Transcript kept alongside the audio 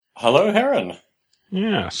Hello, Heron.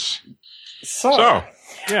 Yes. So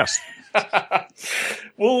yes.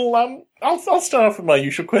 Well, I'll start off with my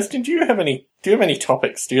usual question. Do you have any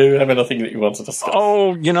topics? Do you have anything that you want to discuss?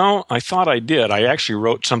 Oh, I thought I did. I actually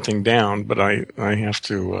wrote something down, but I have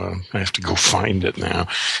to go find it now.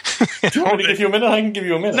 Do you want me to give you a minute? I can give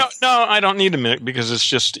you a minute. No, I don't need a minute because it's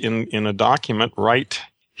just in a document right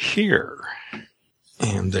here.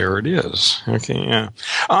 And there it is. Okay, yeah.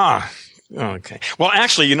 Okay. Well,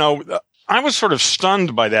 actually, I was sort of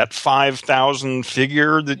stunned by that 5,000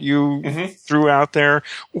 figure that you threw out there.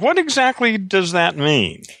 What exactly does that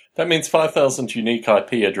mean? That means 5,000 unique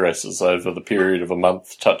IP addresses over the period of a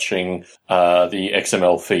month touching the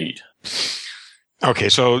XML feed. Okay,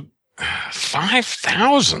 so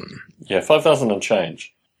 5,000? Yeah, 5,000 and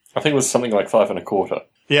change. I think it was something like 5.25.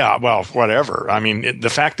 Yeah, well, whatever. I mean, the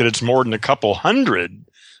fact that it's more than a couple hundred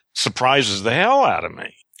surprises the hell out of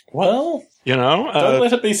me. Well, don't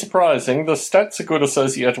let it be surprising. The stats are good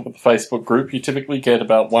associated with the Facebook group. You typically get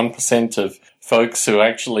about 1% of folks who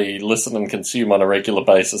actually listen and consume on a regular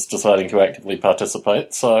basis deciding to actively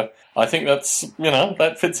participate. So I think that's,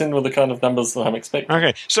 that fits in with the kind of numbers that I'm expecting.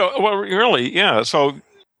 Okay. So, well, really, yeah. So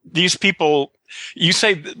these people, you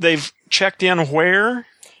say they've checked in where?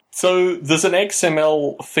 So there's an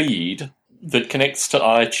XML feed that connects to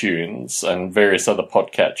iTunes and various other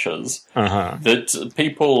podcatchers that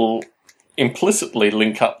people implicitly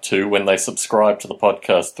link up to when they subscribe to the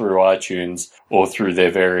podcast through iTunes or through their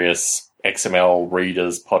various XML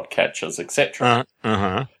readers, podcatchers, etc.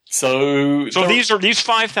 So these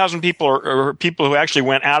 5,000 people are people who actually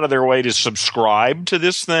went out of their way to subscribe to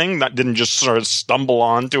this thing, that didn't just sort of stumble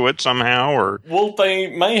onto it somehow, or? Well, they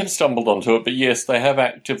may have stumbled onto it, but yes, they've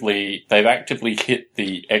actively hit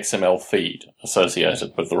the XML feed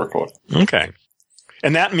associated with the recording. Okay.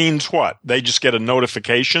 And that means what? They just get a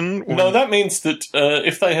notification? No, that means that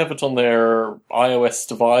if they have it on their iOS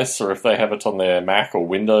device, or if they have it on their Mac or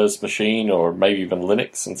Windows machine, or maybe even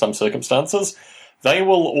Linux in some circumstances, they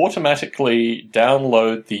will automatically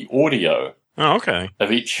download the audio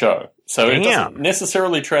of each show. So it doesn't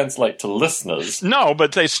necessarily translate to listeners. No,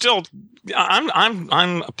 but they still...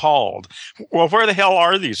 I'm appalled. Well, where the hell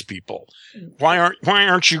are these people? Why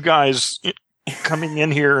aren't you guys coming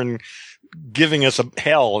in here and giving us a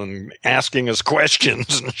hell and asking us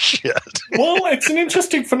questions and shit? Well, it's an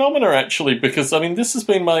interesting phenomena, actually, because, this has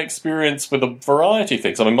been my experience with a variety of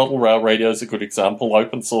things. Model Rail Radio is a good example,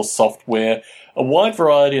 open source software. A wide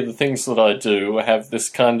variety of the things that I do have this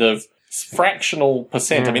kind of fractional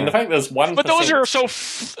percent. The fact there's 1%. But those are so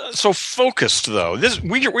focused, though.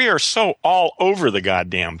 We are so all over the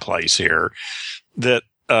goddamn place here that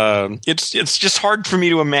it's just hard for me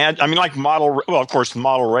to imagine. Of course, the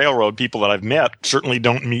Model Railroad people that I've met certainly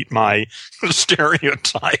don't meet my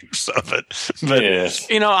stereotypes of it. But, yes.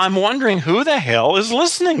 I'm wondering who the hell is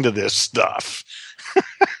listening to this stuff.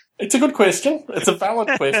 It's a good question. It's a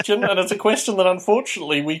valid question, and it's a question that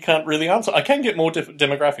unfortunately we can't really answer. I can get more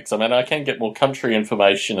demographics. I can get more country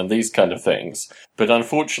information and these kind of things, but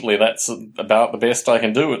unfortunately that's about the best I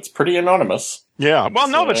can do. It's pretty anonymous. Yeah. Well,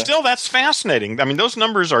 no, but still that's fascinating. Those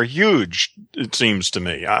numbers are huge, it seems to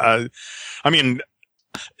me.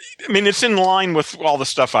 It's in line with all the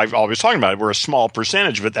stuff I've always talking about. We're a small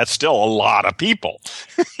percentage, but that's still a lot of people.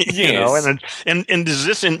 Yes. And is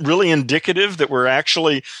this really indicative that we're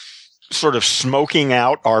actually sort of smoking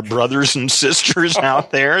out our brothers and sisters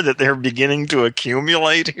out there, that they're beginning to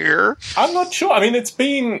accumulate here? I'm not sure. It's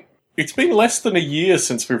been less than a year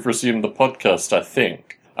since we've resumed the podcast, I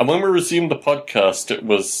think. And when we resumed the podcast, it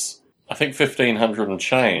was, I think, 1,500 and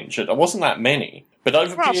change. It wasn't that many. But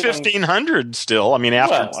over 1,500 still.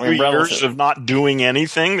 After 3 years of not doing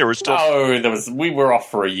anything, there was still... No, we were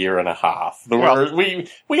off for a year and a half. We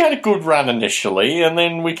had a good run initially, and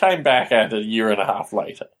then we came back at a year and a half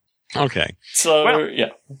later. Okay. So,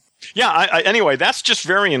 yeah. Yeah, anyway, that's just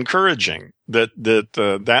very encouraging that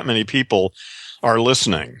many people are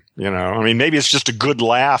listening. Maybe it's just a good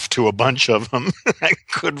laugh to a bunch of them. That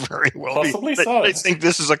could very well possibly be. So. They think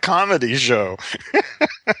this is a comedy show.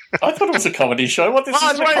 I thought it was a comedy show. What, this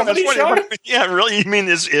is a comedy show? Yeah, really? You mean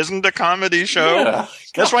this isn't a comedy show? Yeah.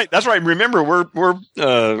 That's right. That's right. Remember, we're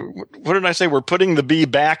what did I say? We're putting the B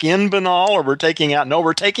back in Banal, or we're taking out? No,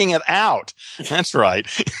 we're taking it out. That's right.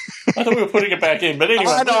 I thought we were putting it back in, but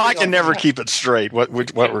anyway. I know I can never keep it straight. What we're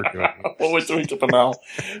doing? What we're doing to Banal.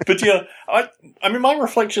 But yeah, my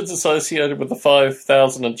reflections associated with the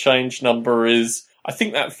 5,000 and change number is, I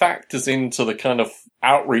think that factors into the kind of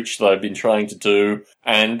outreach that I've been trying to do.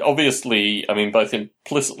 And obviously, both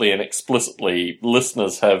implicitly and explicitly,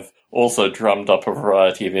 listeners have also drummed up a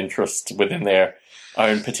variety of interests within their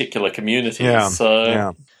own particular communities.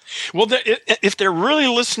 Yeah. Well, if they're really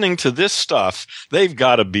listening to this stuff, they've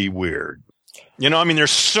got to be weird. You know, I mean, there's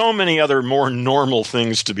so many other more normal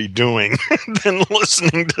things to be doing than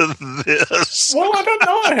listening to this. Well, I don't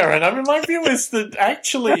know, Aaron. I mean, my view is that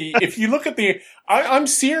actually, if you look at I'm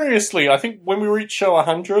seriously, I think when we reach show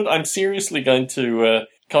 100, I'm seriously going to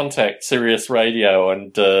contact Sirius Radio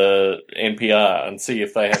and NPR and see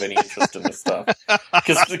if they have any interest in this stuff.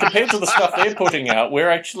 Because compared to the stuff they're putting out, we're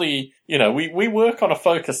actually, you know, we work on a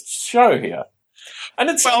focused show here. And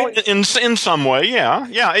it's in some way, yeah.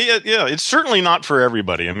 It's certainly not for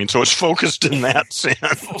everybody. I mean, so it's focused in that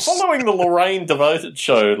sense. Following the Lorraine Devoted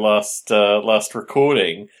show last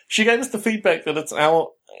recording, she gave us the feedback that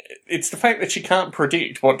it's the fact that she can't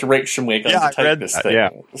predict what direction we're going to take this thing. Yeah.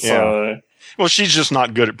 So. Well, she's just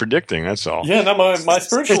not good at predicting, that's all. Yeah, no, my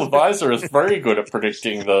spiritual advisor is very good at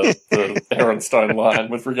predicting the Heronstone line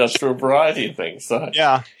with regards to a variety of things. So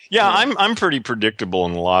Yeah, I'm pretty predictable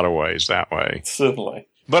in a lot of ways that way. Certainly.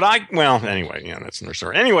 But anyway, that's another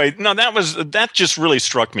story. Anyway, no, that just really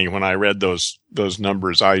struck me when I read those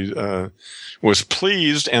numbers. I was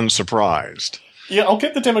pleased and surprised. Yeah, I'll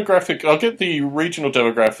get the regional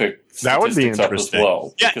demographic statistics that would be interesting up as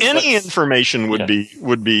well. Yeah, any information would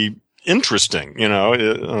be interesting. You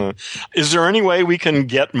know, is there any way we can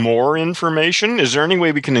get more information? Is there any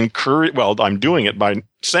way we can encourage? Well, I'm doing it by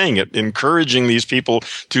saying it, encouraging these people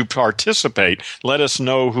to participate. Let us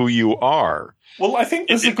know who you are. Well, I think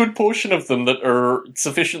there's a good portion of them that are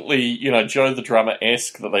sufficiently, you know, Joe the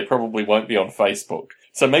Drummer-esque that they probably won't be on Facebook.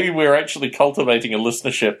 So maybe we're actually cultivating a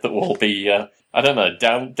listenership that will be, I don't know,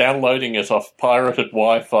 downloading it off pirated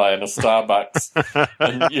Wi-Fi in a Starbucks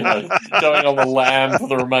and, you know, going on the lam for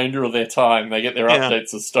the remainder of their time. They get their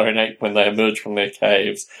updates of Stone Ape when they emerge from their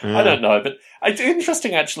caves. Yeah. I don't know, but it's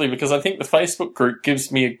interesting actually because I think the Facebook group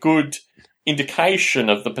gives me a good indication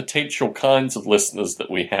of the potential kinds of listeners that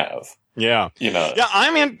we have. Yeah. You know. Yeah,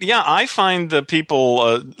 I find the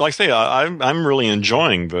people, like I say, I'm really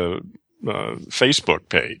enjoying the Facebook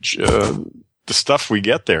page. The stuff we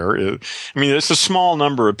get there, I mean, it's a small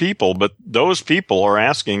number of people, but those people are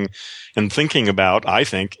asking and thinking about, I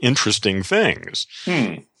think, interesting things.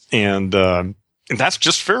 And that's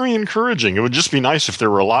just very encouraging. It would just be nice if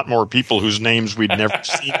there were a lot more people whose names we'd never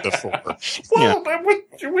seen before. Well,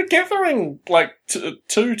 we're gathering like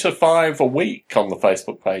 2 to 5 a week on the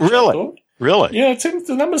Facebook page. Really? Really? Yeah,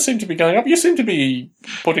 the numbers seem to be going up. You seem to be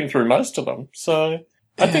putting through most of them. So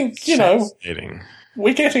I think, you know,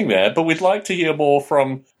 we're getting there, but we'd like to hear more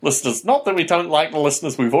from listeners. Not that we don't like the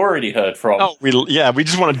listeners we've already heard from. Oh, we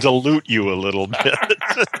just want to dilute you a little bit.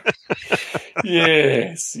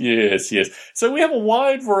 Yes. So we have a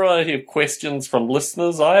wide variety of questions from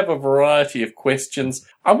listeners. I have a variety of questions.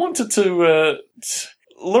 I wanted to...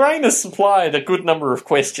 Lorraine has supplied a good number of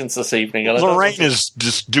questions this evening. Lorraine is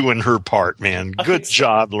just doing her part, man. Good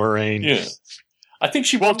job, Lorraine. Yeah. I think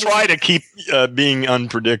she will try to keep being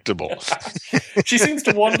unpredictable. She seems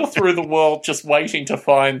to wander through the world just waiting to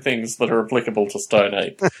find things that are applicable to Stone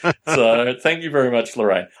Ape. So thank you very much,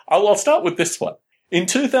 Lorraine. I'll start with this one. In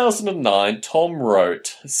 2009, Tom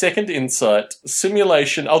wrote, Second Insight,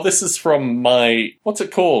 Simulation. Oh, this is from my, what's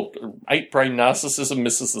it called? Ape Brain Narcissism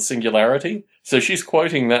Misses the Singularity. So she's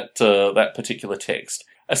quoting that particular text.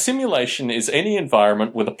 A simulation is any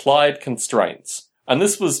environment with applied constraints. And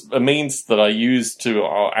this was a means that I used to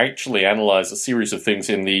actually analyze a series of things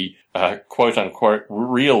in the quote-unquote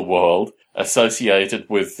real world associated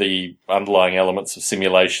with the underlying elements of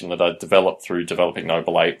simulation that I'd developed through developing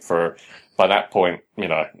Noble Ape for, by that point,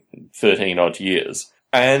 13-odd years.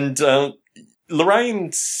 And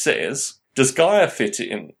Lorraine says, does Gaia fit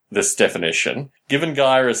in this definition, given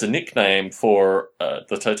Gaia as a nickname for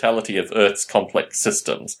the totality of Earth's complex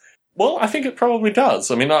systems? Well, I think it probably does.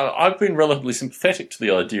 I mean, I've been relatively sympathetic to the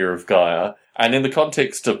idea of Gaia, and in the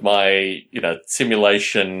context of my,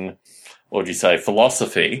 simulation, or do you say,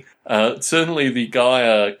 philosophy, certainly the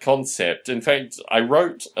Gaia concept. In fact, I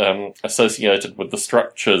wrote associated with the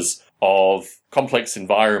structures of complex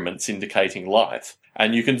environments indicating life,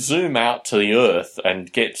 and you can zoom out to the Earth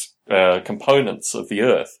and get components of the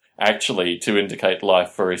Earth actually to indicate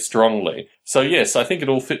life very strongly. So yes, I think it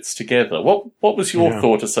all fits together. What was your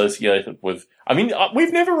thought associated with... I mean,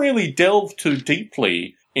 we've never really delved too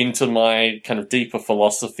deeply into my kind of deeper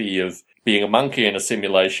philosophy of being a monkey in a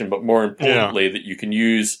simulation, but more importantly that you can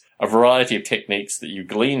use a variety of techniques that you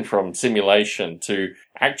glean from simulation to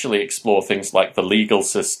actually explore things like the legal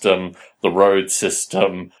system, the road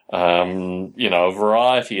system, a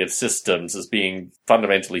variety of systems as being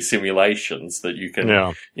fundamentally simulations that you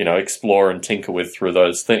can, explore and tinker with through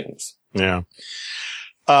those things. Yeah.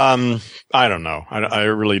 I don't know. I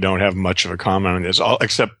really don't have much of a comment on this,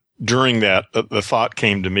 except during that, the thought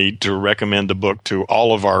came to me to recommend a book to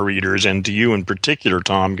all of our readers and to you in particular,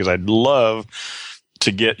 Tom, because I'd love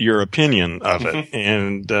to get your opinion of it.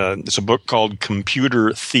 And it's a book called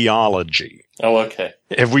Computer Theology. Oh, okay.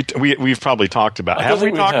 Have we've probably talked about it. Have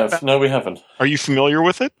we talked about it? No, we haven't. Are you familiar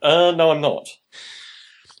with it? No, I'm not.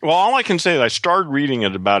 Well, all I can say is I started reading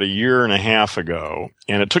it about a year and a half ago,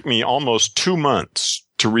 and it took me almost 2 months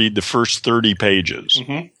to read the first 30 pages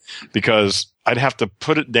because I'd have to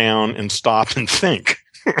put it down and stop and think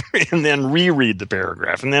and then reread the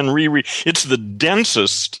paragraph and then reread. It's the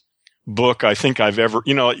densest book I think I've ever,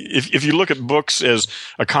 if you look at books as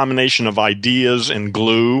a combination of ideas and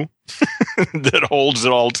glue that holds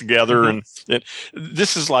it all together, and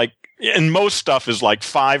this is like, and most stuff is like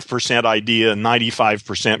 5% idea and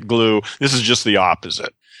 95% glue. This is just the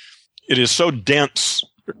opposite. It is so dense,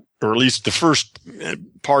 or at least the first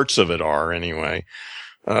parts of it are anyway.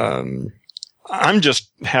 I'm just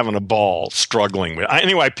having a ball struggling with it.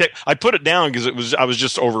 Anyway, I put it down because I was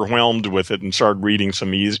just overwhelmed with it and started reading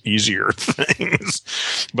some easier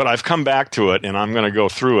things. But I've come back to it and I'm going to go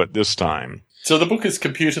through it this time. So the book is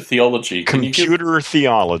Computer Theology. Computer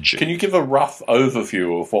Theology. Can you give a rough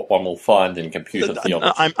overview of what one will find in Computer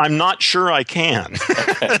Theology? I'm not sure I can.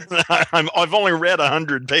 Okay. I've only read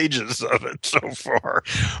 100 pages of it so far.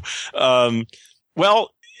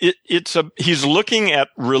 Well, he's looking at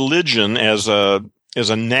religion as a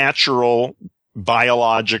natural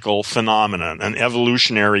biological phenomenon, an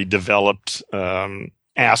evolutionary developed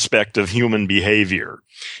aspect of human behavior,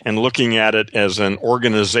 and looking at it as an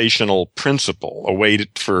organizational principle, a way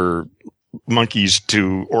for monkeys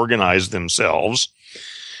to organize themselves.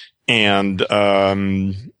 And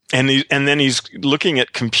then he's looking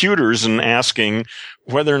at computers and asking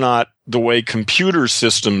whether or not the way computer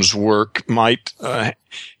systems work might,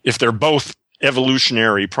 if they're both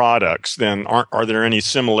evolutionary products, then are there any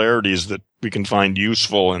similarities that we can find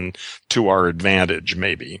useful and to our advantage?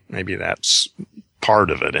 Maybe that's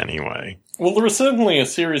part of it anyway. Well, there are certainly a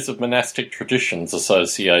series of monastic traditions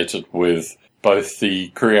associated with both the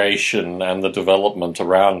creation and the development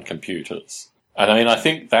around computers. And I mean, I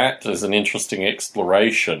think that is an interesting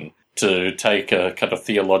exploration to take a kind of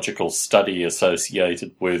theological study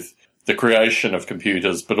associated with the creation of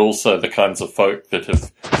computers, but also the kinds of folk that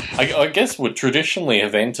have, I guess, would traditionally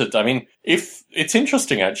have entered. I mean, if it's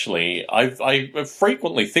interesting, actually, I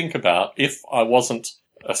frequently think about if I wasn't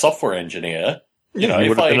a software engineer,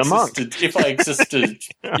 if I existed,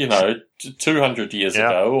 200 years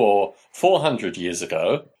ago or 400 years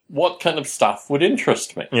ago, what kind of stuff would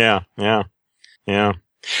interest me? Yeah. Well,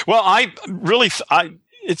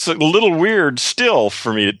 it's a little weird still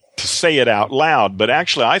for me to say it out loud, but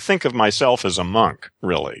actually I think of myself as a monk,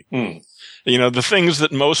 really. The things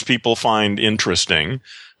that most people find interesting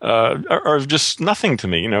are just nothing to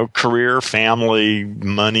me, career, family,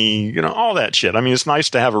 money, all that shit. I mean, it's nice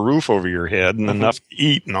to have a roof over your head and enough to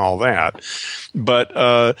eat and all that. But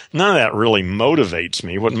none of that really motivates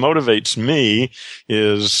me. What motivates me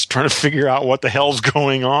is trying to figure out what the hell's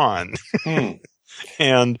going on.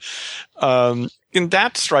 And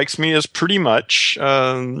that strikes me as pretty much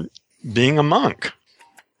being a monk.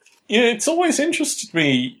 It's always interested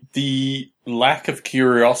me, the lack of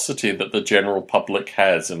curiosity that the general public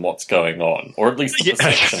has in what's going on, or at least the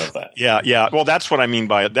perception of that. Yeah. Well, that's what I mean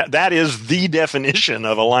by it. That is the definition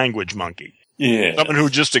of a language monkey. Yeah. Someone who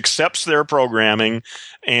just accepts their programming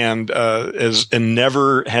and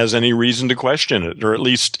never has any reason to question it, or at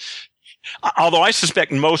least, although I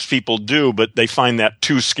suspect most people do, but they find that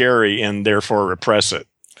too scary and therefore repress it.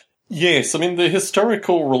 Yes, I mean, the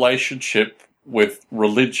historical relationship with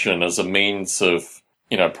religion as a means of,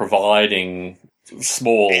 providing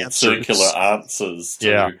small circular answers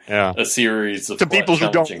to a series of people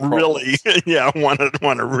who don't really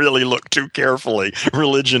want to really look too carefully.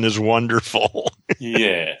 Religion is wonderful.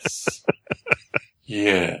 Yes.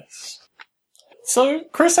 So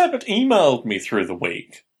Chris Abbott emailed me through the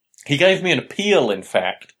week. He gave me an appeal, in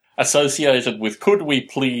fact, associated with, could we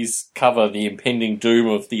please cover the impending doom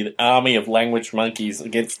of the army of language monkeys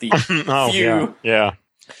against the few? Yeah.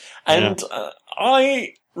 And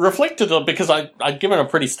I reflected on, because I'd given a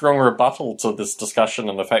pretty strong rebuttal to this discussion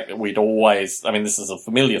and the fact that we'd always, I mean, this is a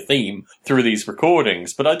familiar theme through these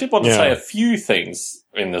recordings, but I did want to say a few things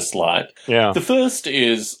in this light. Yeah. The first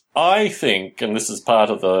is, I think, and this is part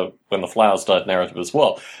of the When the Flowers Died narrative as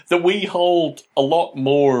well, that we hold a lot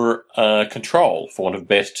more control, for want of a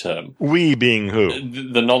better term. We being who?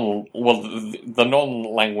 The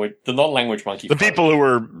non-language monkey. The people who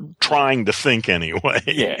are trying to think anyway.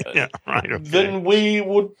 Yeah. Right. Okay. Then we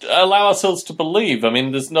would allow ourselves to believe. I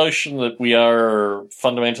mean, this notion that we are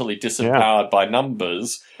fundamentally disempowered by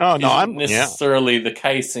numbers isn't necessarily the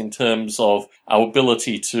case in terms of our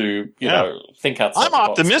ability to, think outside the box. I'm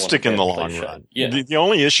optimistic in the long run. Yeah. The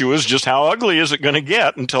only issue is just how ugly is it going to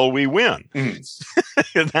get until we win?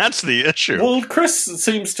 That's the issue. Well, Chris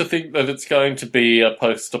seems to think that it's going to be a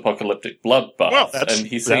post-apocalyptic bloodbath. Well, that's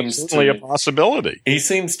certainly a possibility. He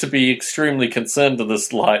seems to be extremely concerned to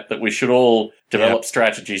this light that we should all develop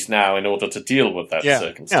strategies now in order to deal with that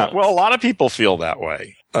circumstance. Yeah, well, a lot of people feel that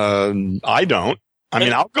way. I don't. I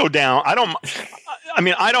mean, I'll go down. I don't,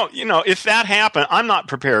 if that happened, I'm not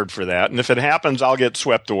prepared for that. And if it happens, I'll get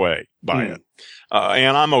swept away by it.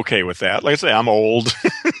 And I'm okay with that. Like I say, I'm old,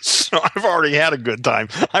 so I've already had a good time.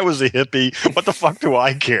 I was a hippie. What the fuck do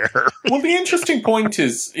I care? Well, the interesting point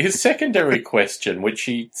is his secondary question, which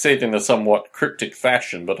he said in a somewhat cryptic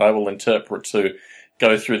fashion, but I will interpret to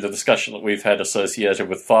go through the discussion that we've had associated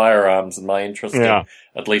with firearms and my interest in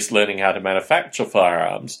at least learning how to manufacture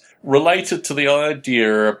firearms, related to the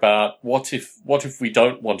idea about what if we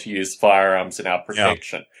don't want to use firearms in our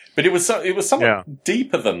protection. But it was somewhat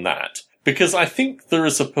deeper than that, because I think there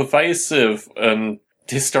is a pervasive and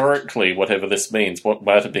historically, whatever this means, what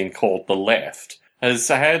might have been called the left, has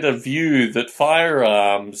had a view that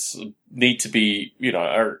firearms need to be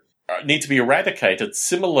eradicated,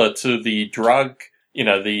 similar to the drug.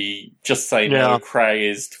 The just say no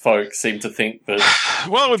crazed folks seem to think that.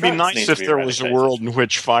 Well, it would be nice if there was a world in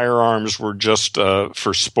which firearms were just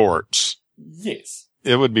for sports. Yes.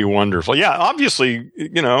 It would be wonderful. Yeah, obviously,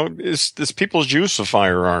 it's people's use of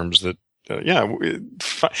firearms that.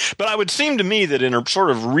 But it would seem to me that in a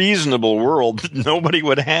sort of reasonable world, nobody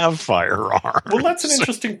would have firearms. Well, that's an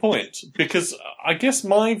interesting point, because I guess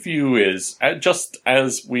my view is, just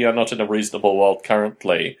as we are not in a reasonable world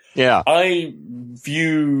currently, I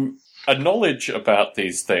view a knowledge about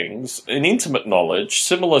these things, an intimate knowledge,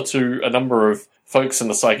 similar to a number of folks in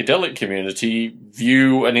the psychedelic community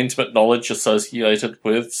view an intimate knowledge associated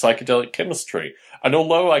with psychedelic chemistry. And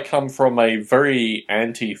although I come from a very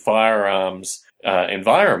anti-firearms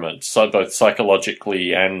environment, so both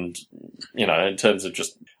psychologically and, in terms of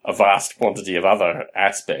just a vast quantity of other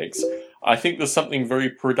aspects, I think there's something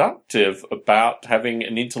very productive about having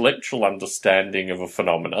an intellectual understanding of a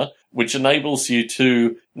phenomena, which enables you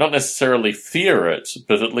to not necessarily fear it,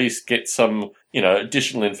 but at least get some,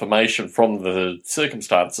 additional information from the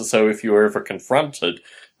circumstances. So if you're ever confronted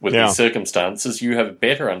with these circumstances, you have a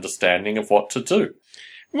better understanding of what to do.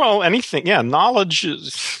 Well, knowledge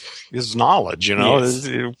is knowledge, Yes.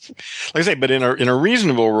 Like I say, but in a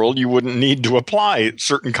reasonable world, you wouldn't need to apply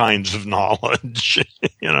certain kinds of knowledge,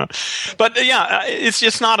 But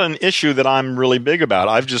it's not an issue that I'm really big about.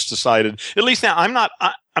 I've just decided, at least now, I'm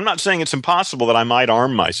not saying it's impossible that I might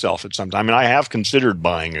arm myself at some time. I mean, I have considered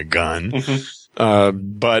buying a gun,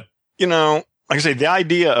 but like I say, the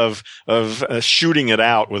idea of shooting it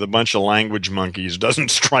out with a bunch of language monkeys doesn't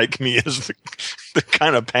strike me as the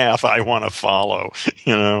kind of path I want to follow.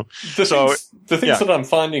 The things that I'm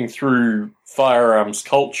finding through firearms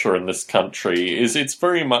culture in this country is it's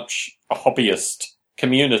very much a hobbyist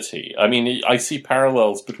community. I mean, I see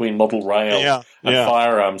parallels between model rails and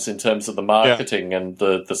firearms in terms of the marketing and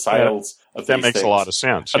the sales of these things. That makes a lot of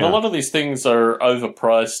sense. And a lot of these things are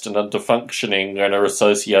overpriced and underfunctioning and are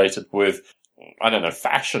associated with, I don't know,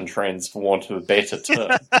 fashion trends, for want of a better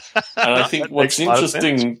term. And I think what's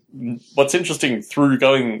interesting through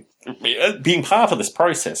being part of this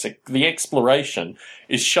process, the exploration,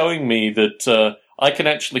 is showing me that I can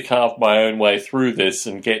actually carve my own way through this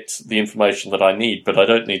and get the information that I need, but I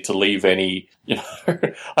don't need to leave any,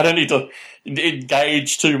 I don't need to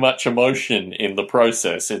engage too much emotion in the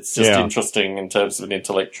process. It's just interesting in terms of an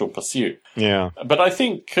intellectual pursuit. Yeah. But I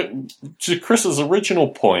think, to Chris's original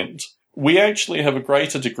point, we actually have a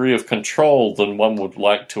greater degree of control than one would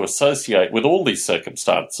like to associate with all these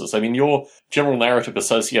circumstances. I mean, your general narrative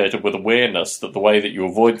associated with awareness, that the way that you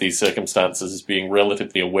avoid these circumstances is being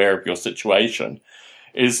relatively aware of your situation,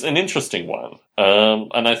 is an interesting one.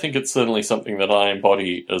 And I think it's certainly something that I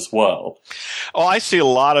embody as well. Oh, I see a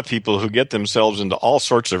lot of people who get themselves into all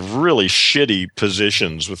sorts of really shitty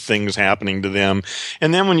positions with things happening to them.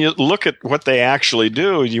 And then when you look at what they actually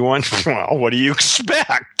do, you wonder, well, what do you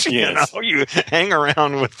expect? Yes. You hang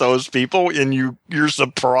around with those people and you're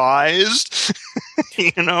surprised,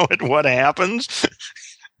 at what happens.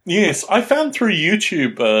 Yes, I found through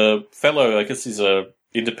YouTube a fellow, I guess he's a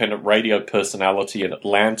independent radio personality in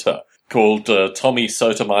Atlanta, called Tommy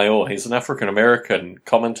Sotomayor. He's an African-American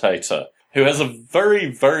commentator who has a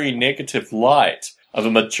very, very negative light of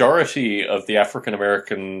a majority of the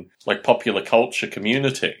African-American, popular culture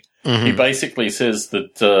community. Mm-hmm. He basically says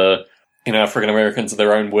that, African-Americans are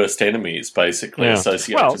their own worst enemies, basically,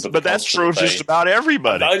 associated with the but that's true of just about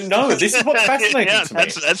everybody. I know, this is what's fascinating to me.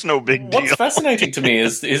 That's no big deal. What's fascinating to me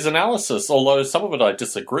is his analysis, although some of it I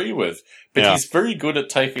disagree with, but he's very good at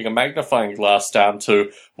taking a magnifying glass down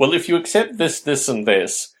to, well, if you accept this, this, and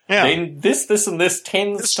this, then this, and this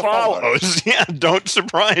tends to follow. Yeah, don't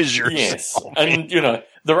surprise yourself. Yes, and,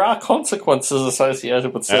 there are consequences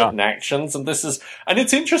associated with certain actions, and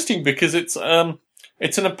it's interesting because it's an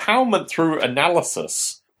empowerment through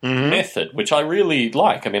analysis method, which I really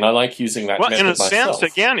like. I mean, I like using that method myself. Well, in a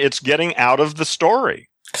sense, again, it's getting out of the story.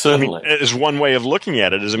 Certainly. Is one way of looking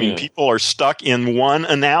at it. People are stuck in one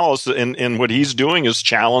analysis, and what he's doing is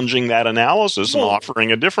challenging that analysis and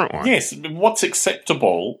offering a different one. Yes, what's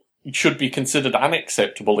acceptable should be considered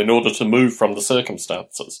unacceptable in order to move from the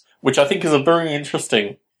circumstances, which I think is a very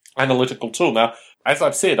interesting analytical tool. Now, as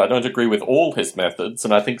I've said, I don't agree with all his methods,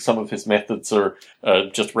 and I think some of his methods are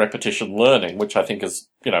just repetition learning, which I think is,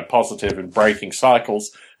 positive in breaking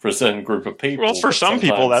cycles for a certain group of people. Well, for some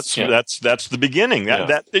people, that's the beginning.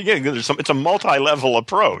 It's a multi-level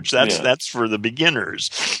approach. That's for the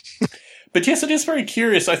beginners. But yes, it is very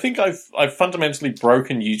curious. I think I've fundamentally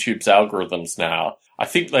broken YouTube's algorithms now. I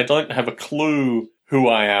think they don't have a clue who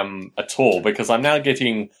I am at all, because I'm now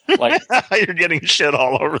getting you're getting shit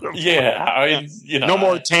all over them. Yeah, no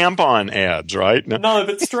more tampon ads, right? No,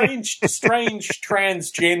 but strange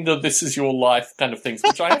transgender, this is your life kind of things,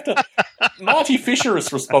 which I have to. Marty Fisher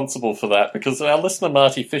is responsible for that, because our listener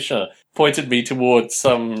Marty Fisher pointed me towards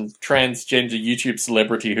some transgender YouTube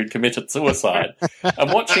celebrity who'd committed suicide.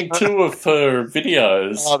 And watching 2 of her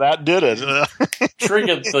videos, that did it.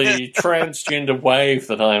 Triggered the transgender wave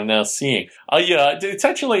that I am now seeing. It's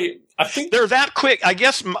actually, I think they're that quick. I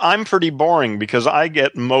guess I'm pretty boring because I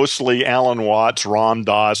get mostly Alan Watts, Ram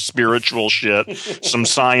Dass, spiritual shit, some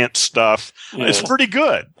science stuff. Yeah. It's pretty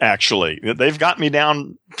good, actually. They've got me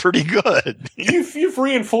down pretty good. You've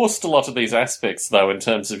reinforced a lot of these aspects, though, in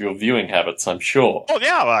terms of your viewing habits, I'm sure. Oh,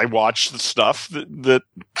 yeah, I watch the stuff that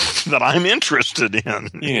I'm interested in.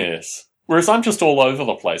 Yes. Whereas I'm just all over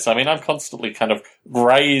the place. I mean, I'm constantly kind of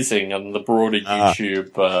grazing on the broader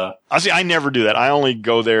YouTube. I never do that. I only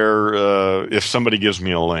go there if somebody gives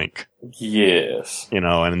me a link. Yes.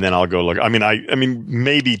 And then I'll go look. I mean,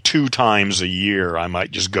 maybe 2 times a year I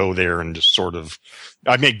might just go there and just sort of,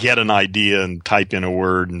 I may get an idea and type in a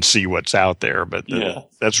word and see what's out there, but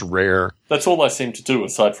that's rare. That's all I seem to do,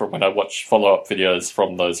 aside from when I watch follow-up videos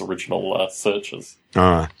from those original searches.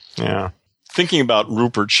 Yeah. Thinking about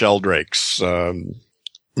Rupert Sheldrake's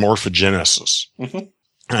morphogenesis,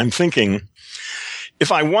 I'm thinking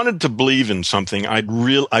if I wanted to believe in something, I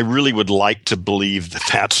really would like to believe that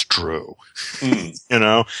that's true,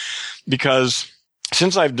 because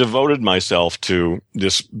since I've devoted myself to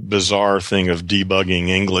this bizarre thing of debugging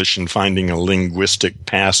English and finding a linguistic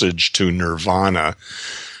passage to nirvana,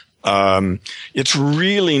 it's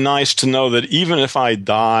really nice to know that even if I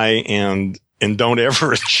die and don't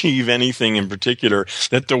ever achieve anything in particular,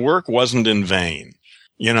 that the work wasn't in vain.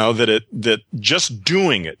 That just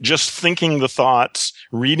doing it, just thinking the thoughts,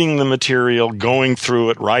 reading the material, going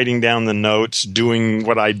through it, writing down the notes, doing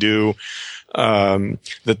what I do,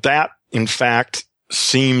 that in fact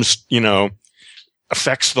seems,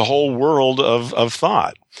 affects the whole world of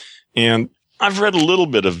thought. And I've read a little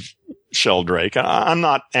bit of Sheldrake. I'm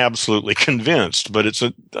not absolutely convinced, but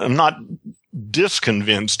I'm not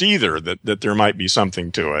disconvinced either that there might be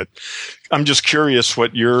something to it. I'm just curious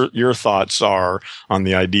what your thoughts are on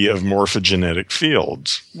the idea of morphogenetic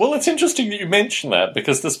fields. Well, it's interesting that you mention that,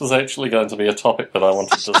 because this was actually going to be a topic that I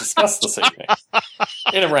wanted to discuss this evening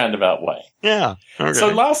in a roundabout way. Yeah. Okay. So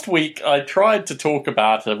last week I tried to talk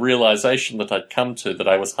about a realization that I'd come to that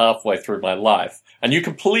I was halfway through my life, and you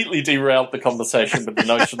completely derailed the conversation with the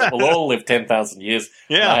notion that we'll all live 10,000 years.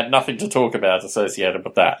 Yeah. And I had nothing to talk about associated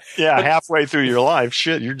with that. Yeah, but halfway through your life,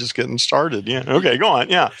 shit, you're just getting started. Yeah. Okay, go on.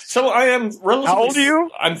 Yeah. So I am relatively... How old are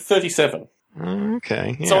you? I'm 37.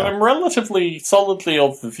 Okay. Yeah. So I'm relatively solidly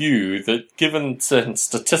of the view that, given certain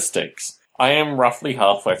statistics, I am roughly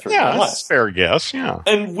halfway through my life. Yeah, that's a fair guess, yeah.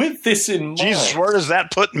 And with this in mind... Jesus, where does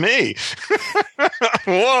that put me?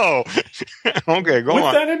 Whoa. Okay, go on.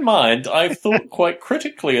 With that in mind, I've thought quite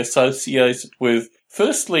critically associated with,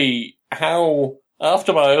 firstly, how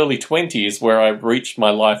after my early 20s, where I reached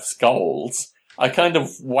my life's goals, I kind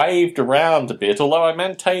of waved around a bit, although I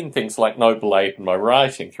maintained things like Noble Ape in my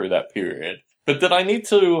writing through that period. But that I need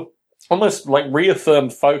to almost like reaffirm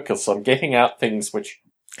focus on getting out things which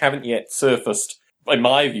haven't yet surfaced, in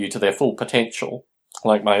my view, to their full potential,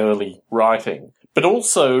 like my early writing. But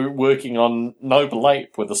also working on Noble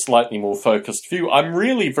Ape with a slightly more focused view. I'm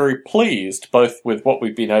really very pleased both with what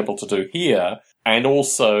we've been able to do here and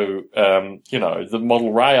also, the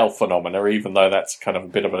model rail phenomena, even though that's kind of a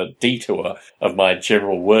bit of a detour of my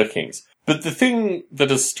general workings. But the thing that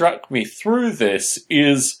has struck me through this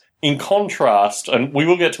is, in contrast, and we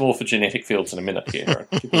will get to morphogenetic fields in a minute here.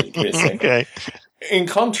 Give me a second. Okay. In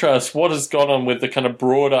contrast, what has gone on with the kind of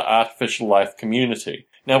broader artificial life community.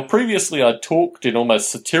 Now, previously I talked in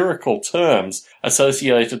almost satirical terms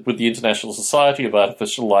associated with the International Society of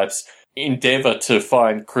Artificial Life's endeavour to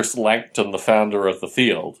find Chris Langton, the founder of the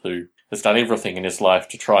field, who has done everything in his life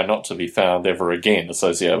to try not to be found ever again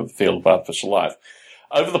associated with the field of artificial life.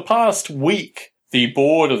 Over the past week, the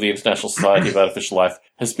board of the International Society of Artificial Life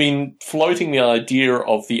has been floating the idea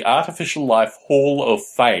of the Artificial Life Hall of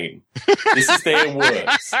Fame. This is their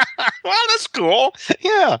words. Well, that's cool.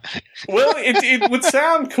 Yeah. Well, it would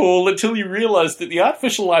sound cool until you realise that the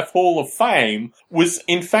Artificial Life Hall of Fame was,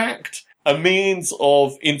 in fact, a means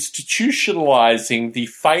of institutionalizing the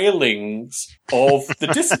failings of the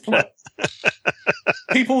discipline.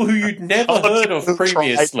 People who you'd never heard of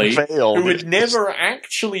previously, who had never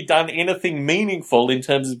actually done anything meaningful in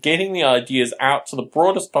terms of getting the ideas out to the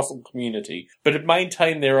broadest possible community, but had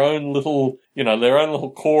maintained their own little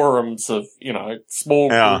quorums of, small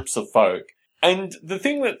groups of folk. And the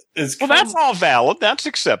thing that is... Well, that's all valid. That's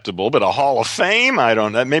acceptable. But a Hall of Fame? I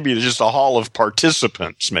don't know. Maybe just a Hall of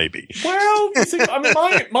Participants, maybe. Well, see, I mean,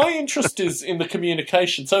 my interest is in the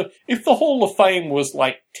communication. So if the Hall of Fame was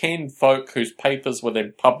like 10 folk whose papers were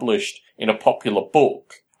then published in a popular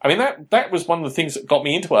book, I mean, that was one of the things that got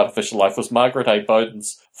me into artificial life, was Margaret A.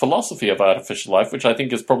 Bowden's Philosophy of Artificial Life, which I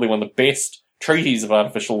think is probably one of the best treatises of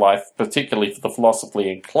artificial life, particularly for the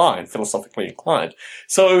philosophically inclined.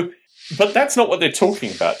 So... But that's not what they're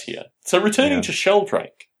talking about here. So returning to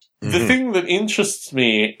Sheldrake, the thing that interests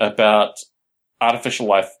me about artificial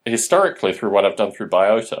life historically through what I've done through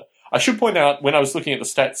Biota, I should point out when I was looking at the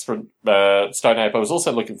stats for Stone Ape, I was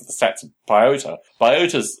also looking for the stats of Biota.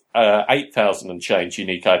 Biota's 8,000 and change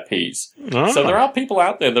unique IPs. Oh. So there are people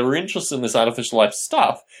out there that are interested in this artificial life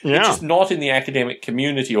stuff, which is not in the academic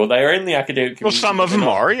community, or they are in the academic community. Well, some of them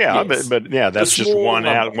are, yes. but that's just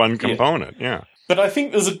one component, yeah. But I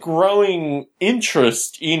think there's a growing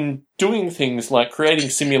interest in doing things like creating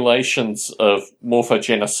simulations of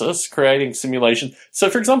morphogenesis, creating simulations. So,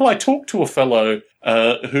 for example, I talked to a fellow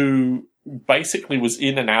who basically was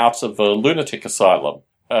in and out of a lunatic asylum,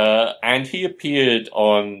 and he appeared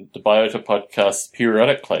on the Biota podcast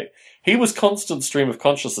periodically. He was constant stream of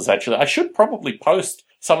consciousness, actually. I should probably post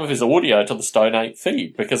some of his audio to the Stone Ape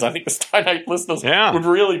feed, because I think the Stone Ape listeners would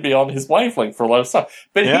really be on his wavelength for a lot of stuff.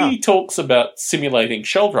 But he talks about simulating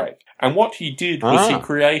Sheldrake. And what he did was he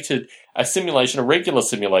created a simulation, a regular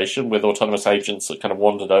simulation with autonomous agents that kind of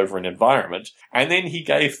wandered over an environment. And then he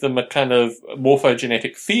gave them a kind of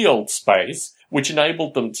morphogenetic field space, which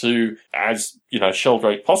enabled them to, as,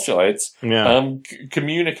 Sheldrake postulates,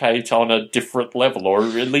 communicate on a different level, or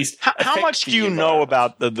at least... How much do you know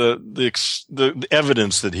about the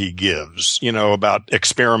evidence that he gives, about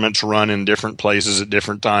experiments run in different places at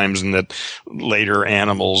different times, and that later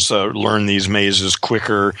animals learn these mazes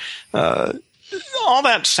quicker? All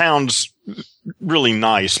that sounds really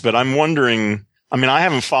nice, but I'm wondering, I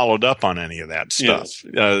haven't followed up on any of that stuff.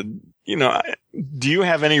 Yes. Do you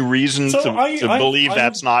have any reason to believe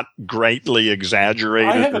that's not greatly exaggerated?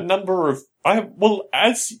 I have a number of...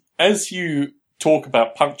 as you talk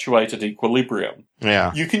about punctuated equilibrium,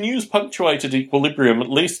 you can use punctuated equilibrium, at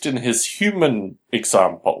least in his human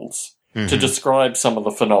examples, to describe some of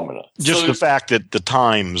the phenomena. Just the fact that the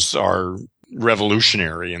times are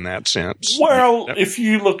revolutionary in that sense. Well, if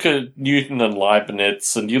you look at Newton and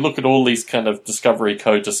Leibniz, and you look at all these kind of discovery,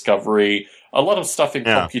 co-discovery, a lot of stuff in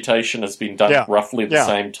computation has been done roughly at the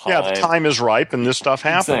same time. Yeah, the time is ripe and this stuff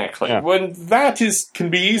happens. Exactly. Yeah. When that can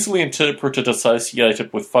be easily interpreted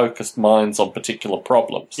associated with focused minds on particular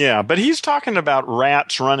problems. Yeah, but he's talking about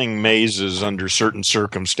rats running mazes under certain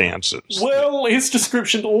circumstances. Well, his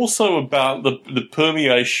description also about the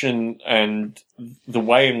permeation and the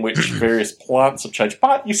way in which various plants have changed.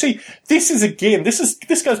 But you see,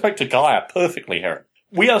 this goes back to Gaia perfectly, Heron.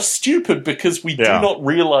 We are stupid because we do not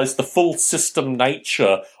realize the full system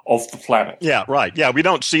nature of the planet. Yeah, right. Yeah, we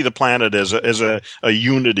don't see the planet as a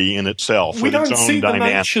unity in itself. We with its don't own see the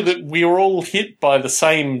dynamics. nature that we're all hit by the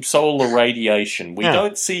same solar radiation. We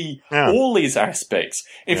don't see all these aspects.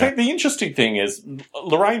 In fact, the interesting thing is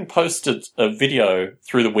Lorraine posted a video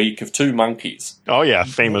through the week of two monkeys. Oh, yeah,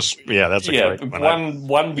 famous. Yeah, that's a great one.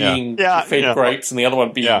 One being fed grapes and the other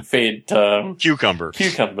one being fed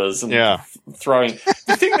cucumbers and throwing.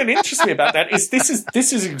 The thing that interests me about that is this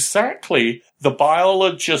is exactly the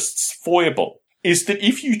biologist's foible, is that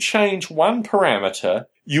if you change one parameter,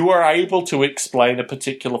 you are able to explain a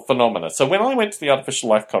particular phenomena. So when I went to the Artificial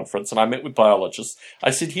Life Conference and I met with biologists,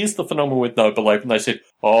 I said, here's the phenomenon with no belief. And they said,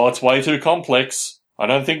 oh, it's way too complex. I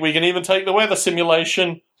don't think we can even take the weather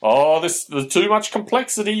simulation. Oh, there's too much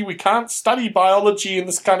complexity. We can't study biology in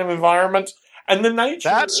this kind of environment. And the nature...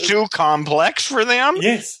 That's too complex for them?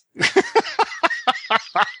 Yes.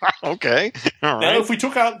 Okay. All right. Now, if we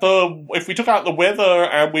took out the weather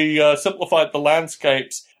and we simplified the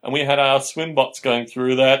landscapes and we had our swim bots going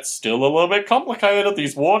through, that's still a little bit complicated.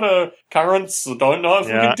 These water currents, I don't know if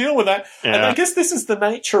we can deal with that. Yeah. And I guess this is the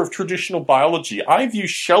nature of traditional biology. I view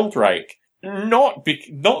Sheldrake not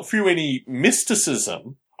through any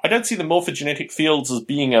mysticism. I don't see the morphogenetic fields as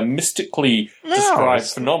being a mystically described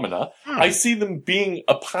phenomena. I see them being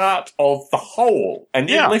a part of the whole. And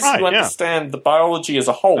unless you understand the biology as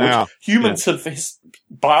a whole, which humans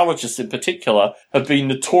biologists in particular, have been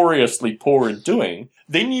notoriously poor in doing,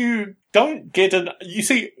 then you don't get you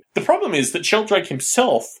see, the problem is that Sheldrake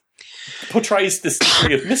himself portrays this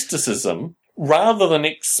degree of mysticism rather than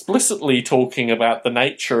explicitly talking about the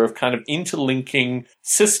nature of kind of interlinking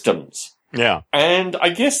systems. Yeah. And I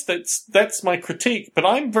guess that's my critique, but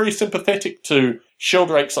I'm very sympathetic to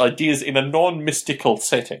Sheldrake's ideas in a non-mystical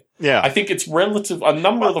setting. Yeah. I think it's a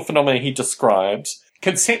number of the phenomena he describes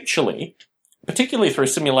conceptually, particularly through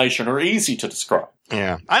simulation, are easy to describe.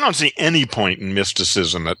 Yeah. I don't see any point in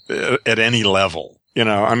mysticism at any level. You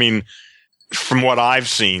know, I mean, from what I've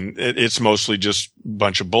seen, it's mostly just a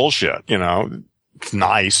bunch of bullshit, you know. It's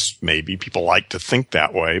nice, maybe. People like to think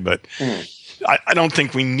that way, but... I don't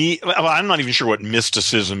think we need, well, I'm not even sure what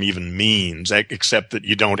mysticism even means, except that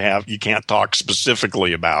you can't talk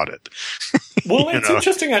specifically about it. Well, it's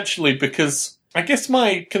interesting actually, because I guess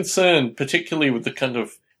my concern, particularly with the kind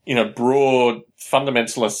of, broad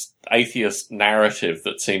fundamentalist atheist narrative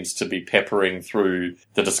that seems to be peppering through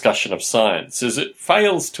the discussion of science, is it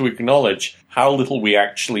fails to acknowledge how little we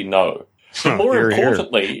actually know. But more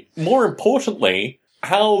importantly,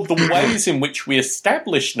 how the ways in which we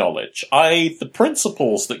establish knowledge, i.e. the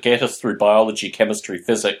principles that get us through biology, chemistry,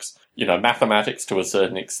 physics, mathematics to a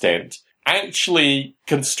certain extent, actually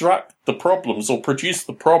construct the problems or produce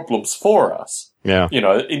the problems for us. Yeah.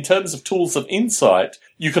 In terms of tools of insight,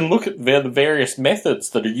 you can look at the various methods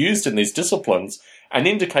that are used in these disciplines and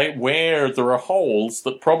indicate where there are holes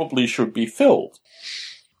that probably should be filled.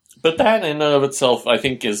 But that in and of itself, I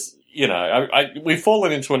think, is... we've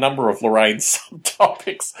fallen into a number of Lorraine's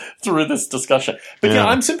subtopics through this discussion. But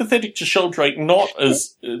I'm sympathetic to Sheldrake, not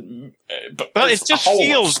as... well, it just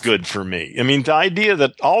feels good for me. I mean, the idea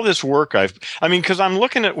that all this work because I'm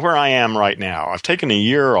looking at where I am right now. I've taken a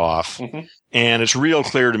year off, and it's real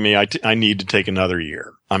clear to me I need to take another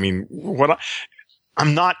year. I mean,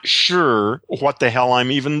 I'm not sure what the hell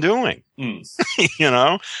I'm even doing.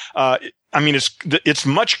 I mean, it's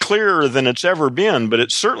much clearer than it's ever been, but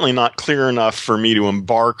it's certainly not clear enough for me to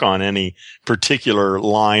embark on any particular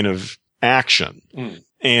line of action.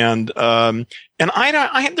 And I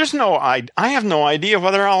have no idea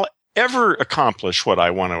whether I'll ever accomplish what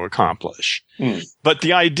I want to accomplish. But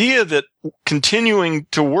the idea that continuing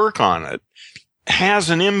to work on it has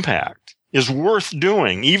an impact is worth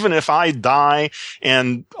doing, even if I die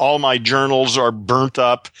and all my journals are burnt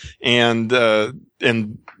up and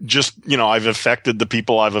just, I've affected the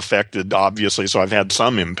people I've affected, obviously, so I've had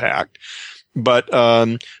some impact. But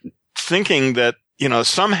thinking that,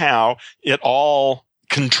 somehow it all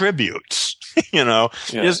contributes,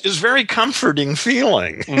 is very comforting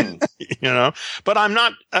feeling, But I'm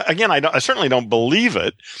not, again, I certainly don't believe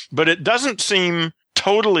it, but it doesn't seem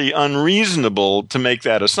totally unreasonable to make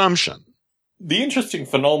that assumption. The interesting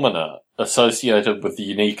phenomena associated with the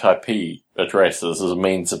unique IP addresses as a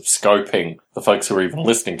means of scoping the folks who are even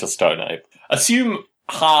listening to Stone Ape. Assume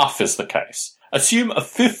half is the case. Assume a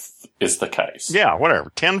fifth is the case. Yeah,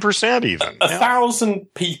 whatever. 10% even.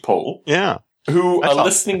 1,000 people who are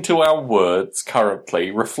listening to our words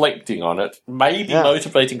currently, reflecting on it, maybe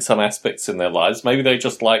motivating some aspects in their lives. Maybe they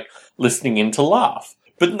just like listening in to laugh.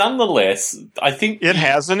 But nonetheless, I think it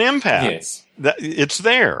has an impact. Yes, it's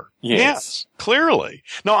there. Yes, clearly.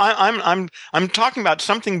 No, I'm talking about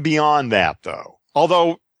something beyond that, though.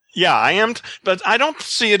 Although Yeah, I am, but I don't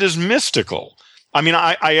see it as mystical. I mean,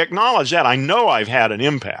 I acknowledge that. I know I've had an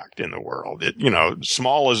impact in the world.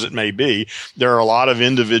 Small as it may be, there are a lot of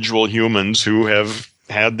individual humans who have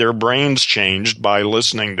had their brains changed by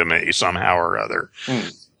listening to me somehow or other.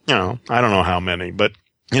 I don't know how many, but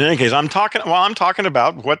in any case, I'm talking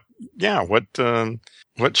about what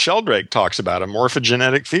Sheldrake talks about, a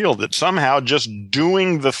morphogenetic field, that somehow just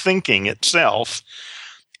doing the thinking itself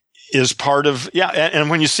is part of, and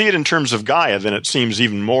when you see it in terms of Gaia, then it seems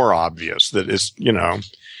even more obvious that it's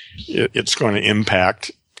going to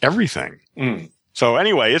impact everything. So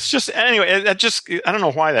anyway, I don't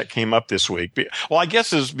know why that came up this week. Well, I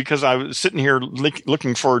guess is because I was sitting here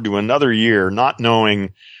looking forward to another year, not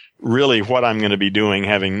knowing really what I'm going to be doing,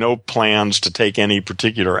 having no plans to take any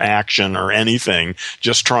particular action or anything,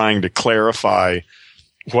 just trying to clarify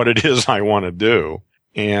what it is I want to do.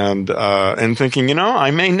 And thinking,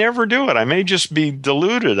 I may never do it. I may just be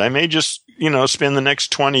deluded. I may just, spend the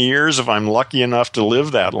next 20 years, if I'm lucky enough to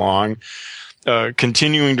live that long,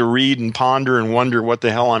 continuing to read and ponder and wonder what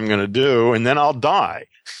the hell I'm going to do. And then I'll die,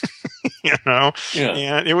 Yeah.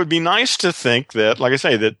 And it would be nice to think that, like I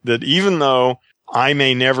say, that even though I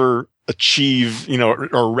may never achieve,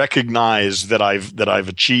 or recognize that I've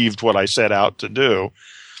achieved what I set out to do,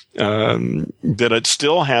 that it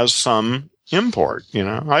still has some import.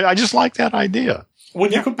 I just like that idea.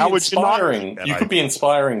 Well, you could be inspiring. You could be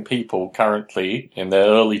inspiring people currently in their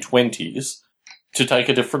early 20s to take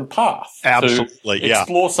a different path. Absolutely, to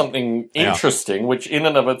explore something interesting, which in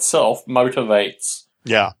and of itself motivates.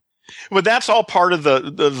 Yeah. But that's all part of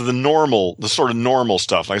the normal, the sort of normal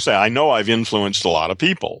stuff. Like I say, I know I've influenced a lot of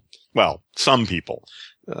people. Well, some people.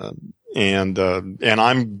 And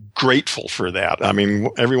I'm grateful for that. I mean,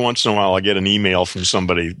 every once in a while I get an email from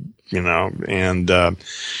somebody, and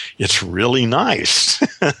it's really nice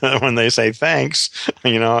when they say, thanks,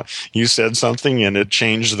 you said something and it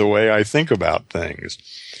changed the way I think about things.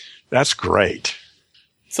 That's great.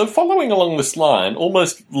 So following along this line,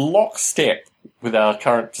 almost lockstep with our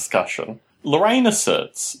current discussion, Lorraine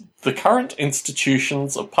asserts the current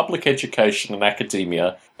institutions of public education and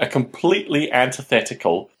academia are completely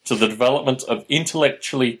antithetical to the development of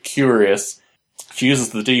intellectually curious, she uses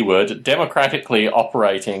the D word, democratically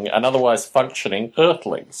operating and otherwise functioning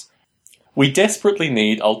earthlings. We desperately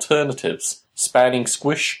need alternatives spanning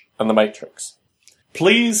Squish and the Matrix.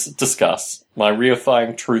 Please discuss my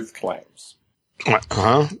reifying truth claims.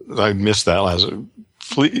 I missed that last.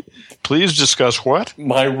 Please discuss what?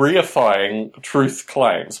 My reifying truth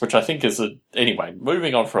claims, which I think is anyway,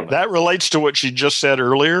 moving on from that. That relates to what she just said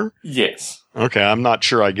earlier? Yes. Okay, I'm not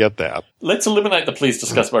sure I get that. Let's eliminate the please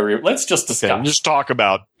discuss my let's just discuss. Okay, just talk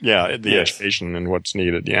about, the education and what's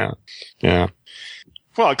needed, Yeah.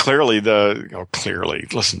 Well, clearly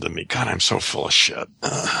listen to me. God, I'm so full of shit.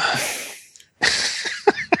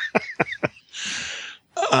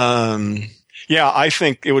 Yeah, I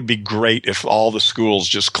think it would be great if all the schools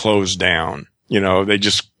just closed down. They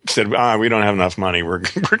just said, we don't have enough money. We're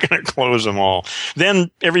going to close them all.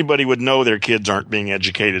 Then everybody would know their kids aren't being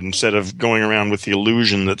educated instead of going around with the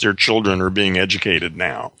illusion that their children are being educated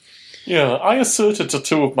now. Yeah, I asserted to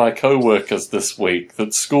two of my co-workers this week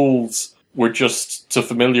that schools were just to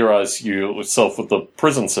familiarize yourself with the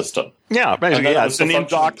prison system. Yeah, basically, it's an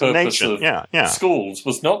indoctrination. Yeah. Schools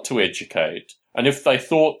was not to educate. And if they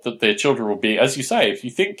thought that their children would be, as you say, if you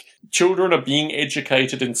think children are being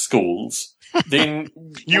educated in schools, then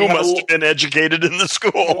you must have been educated in the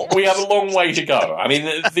school. We have a long way to go. I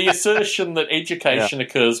mean, the assertion that education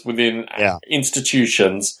occurs within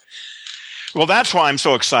institutions. Well, that's why I'm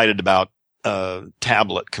so excited about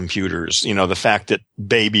tablet computers. The fact that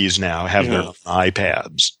babies now have their own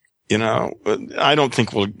iPads. I don't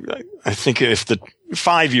think I think if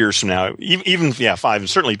 5 years from now, even 5,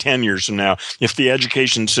 certainly 10 years from now, if the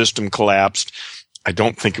education system collapsed, I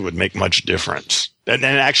don't think it would make much difference. And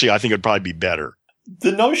actually, I think it would probably be better.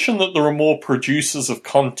 The notion that there are more producers of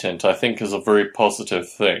content, I think, is a very positive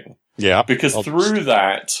thing. Yeah. Because through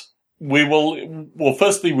that, we will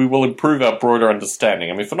improve our broader understanding.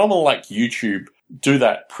 I mean, phenomena like YouTube do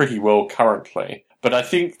that pretty well currently. But I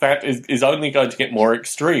think that is only going to get more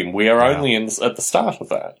extreme. We are only at the start of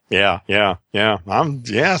that. Yeah.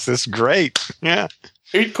 Yes, it's great. Yeah.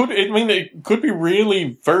 It could be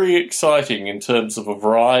really very exciting in terms of a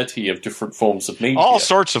variety of different forms of media. All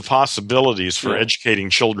sorts of possibilities for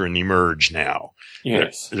educating children emerge now.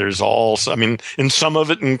 Yes. There's and some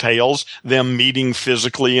of it entails them meeting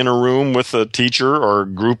physically in a room with a teacher or a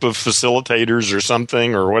group of facilitators or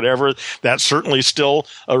something or whatever. That's certainly still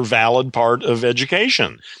a valid part of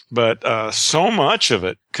education. But so much of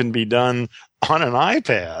it can be done on an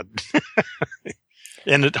iPad.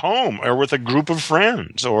 and at home or with a group of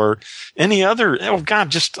friends or any other,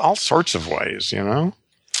 just all sorts of ways,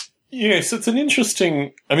 Yes, it's an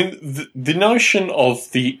interesting, the notion of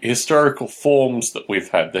the historical forms that we've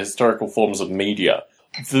had, the historical forms of media,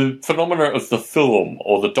 the phenomena of the film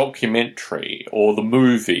or the documentary or the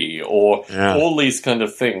movie or all these kind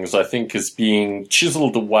of things, I think, is being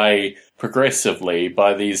chiseled away progressively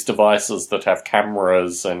by these devices that have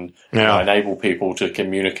cameras and enable people to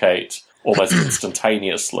communicate almost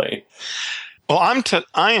instantaneously. Well,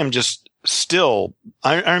 I am just still,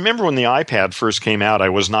 I remember when the iPad first came out, I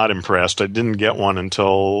was not impressed. I didn't get one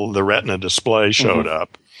until the Retina display showed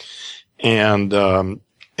up. And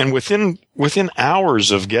within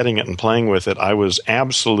hours of getting it and playing with it, I was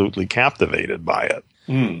absolutely captivated by it.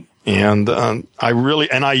 And of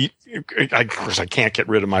course, I can't get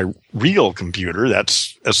rid of my real computer.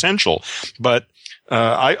 That's essential. But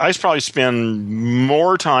I probably spend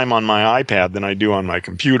more time on my iPad than I do on my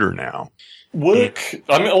computer now.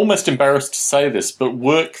 I'm almost embarrassed to say this, but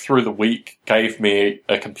work through the week gave me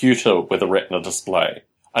a computer with a Retina display.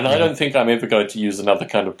 And I don't think I'm ever going to use another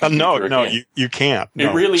kind of computer again. You can't. No.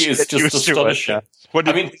 It really is just astonishing. What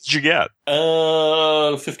did you get?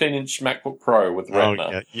 15-inch MacBook Pro with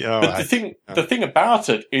Retina. But the thing about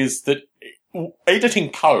it is that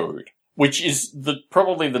editing code, which is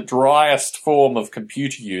probably the driest form of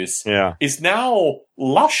computer use, is now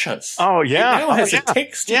luscious. Oh, yeah. It now has a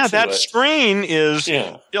texture to that it. Screen is,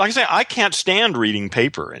 like I say, I can't stand reading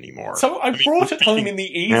paper anymore. So I brought it home in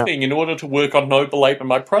the evening in order to work on Noble Ape and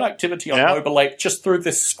my productivity on Noble Ape just through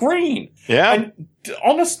this screen. Yeah. And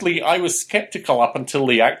honestly, I was skeptical up until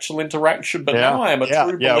the actual interaction, but now I am a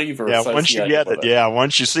true believer. Once you get it,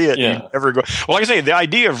 once you see it, you never go. Well, like I say, the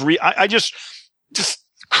idea of I just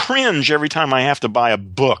cringe every time I have to buy a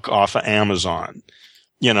book off of Amazon.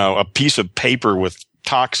 A piece of paper with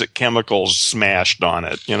toxic chemicals smashed on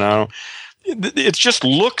it. It just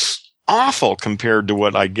looks awful compared to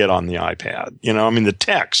what I get on the iPad. The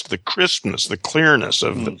text, the crispness, the clearness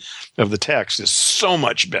of the text is so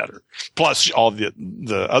much better. Plus all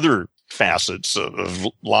the other facets of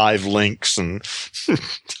live links and,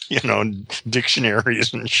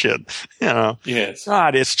 dictionaries and shit, Yes.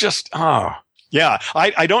 God, it's just, yeah,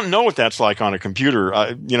 I don't know what that's like on a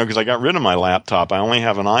computer, because I got rid of my laptop. I only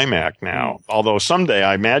have an iMac now. Although someday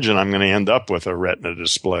I imagine I'm going to end up with a Retina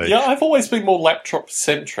display. Yeah, I've always been more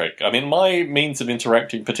laptop-centric. My means of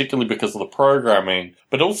interacting, particularly because of the programming,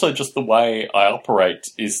 but also just the way I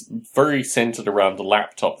operate, is very centered around the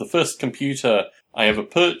laptop. The first computer I ever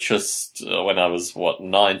purchased when I was,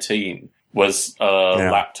 19, was a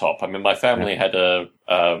laptop. My family had a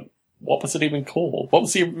what was it even called? What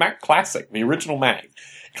was the Mac Classic? The original Mac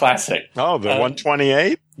Classic. Oh, the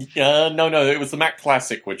 128? No, it was the Mac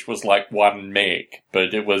Classic, which was like 1 meg,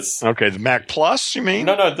 but it was... Okay, the Mac Plus, you mean?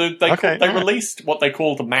 No, they released what they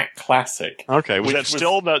called the Mac Classic. Okay, was that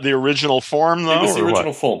still the original form, though? It was the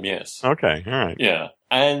original form, yes. Okay, all right. Yeah,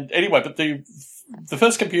 and anyway, but the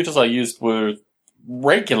first computers I used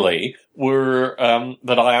regularly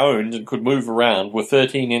that I owned and could move around were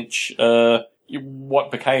 13-inch...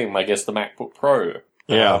 what became, I guess, the MacBook Pro.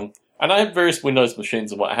 Yeah. And I had various Windows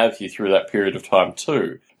machines and what have you through that period of time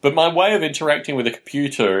too. But my way of interacting with a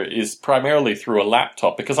computer is primarily through a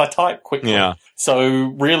laptop because I type quickly. Yeah.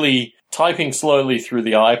 So really, typing slowly through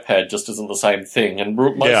the iPad just isn't the same thing. And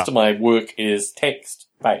most of my work is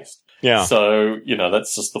text-based. Yeah. So,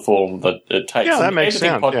 that's just the form that it takes. Yeah, that makes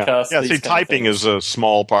sense. Podcasts, see, typing is a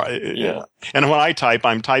small part. Yeah. And when I type,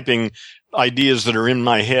 I'm typing ideas that are in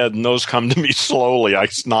my head, and those come to me slowly.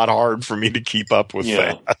 It's not hard for me to keep up with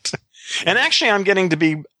that. And actually, I'm getting to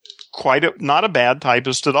be not a bad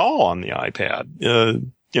typist at all on the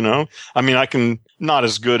iPad. I can, not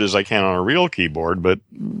as good as I can on a real keyboard, but,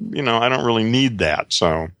 I don't really need that.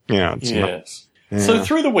 So, yes. So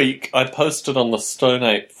through the week, I posted on the Stone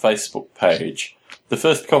Ape Facebook page the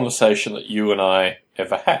first conversation that you and I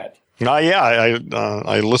ever had.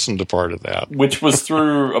 I listened to part of that. Which was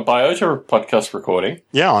through a Biota podcast recording.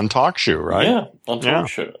 Yeah, on TalkShoe, right? Yeah, on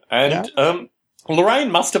TalkShoe. And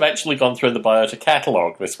Lorraine must have actually gone through the Biota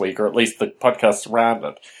catalogue this week, or at least the podcasts around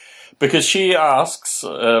it, because she asks,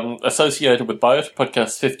 associated with Biota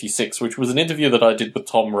Podcast 56, which was an interview that I did with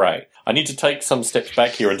Tom Ray. I need to take some steps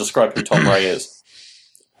back here and describe who Tom Ray is.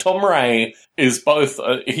 Tom Ray is both,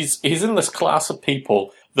 he's in this class of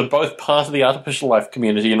people that are both part of the artificial life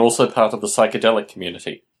community and also part of the psychedelic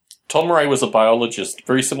community. Tom Ray was a biologist,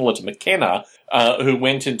 very similar to McKenna, who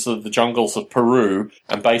went into the jungles of Peru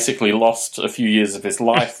and basically lost a few years of his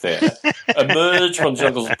life there, emerged from the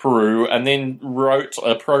jungles of Peru, and then wrote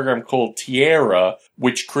a program called Tierra,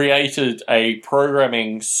 which created a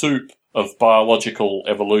programming soup of biological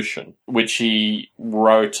evolution, which he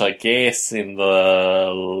wrote, I guess, in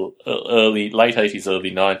the late 80s,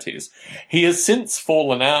 early 90s. He has since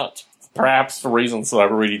fallen out, perhaps for reasons that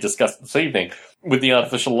I've already discussed this evening, with the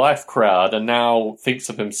artificial life crowd, and now thinks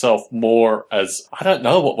of himself more as, I don't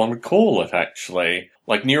know what one would call it, actually.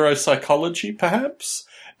 Like neuropsychology, perhaps?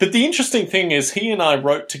 But the interesting thing is, he and I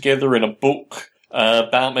wrote together in a book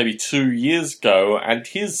about maybe 2 years ago, and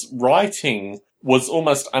his writing was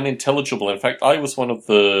almost unintelligible. In fact, I was one of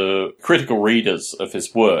the critical readers of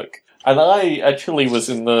his work. And I actually was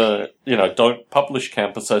in the, don't publish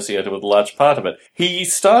camp associated with a large part of it. He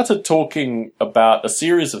started talking about a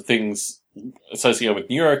series of things associated with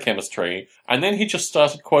neurochemistry, and then he just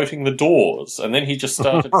started quoting The Doors, and then he just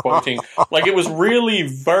started quoting, like, it was really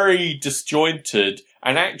very disjointed,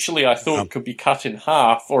 and actually I thought it could be cut in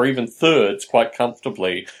half, or even thirds, quite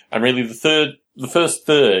comfortably, and really the first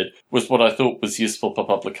third was what I thought was useful for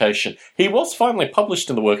publication. He was finally published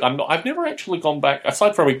in the work. I've never actually gone back,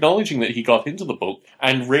 aside from acknowledging that he got into the book,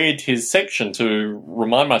 and read his section to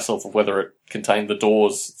remind myself of whether it contained The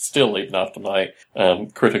Doors still, even after my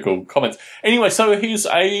critical comments. Anyway, so he's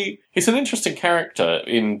an interesting character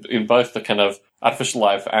in both the kind of artificial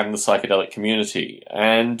life and the psychedelic community.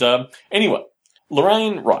 And anyway,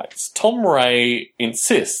 Lorraine writes, Tom Ray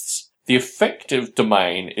insists the affective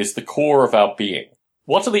domain is the core of our being.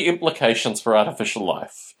 What are the implications for artificial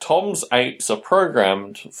life? Tom's apes are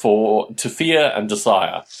programmed to fear and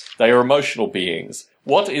desire. They are emotional beings.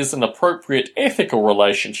 What is an appropriate ethical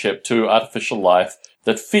relationship to artificial life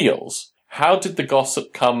that feels? How did the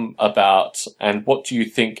gossip come about, and what do you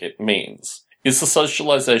think it means? Is the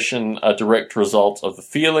socialization a direct result of the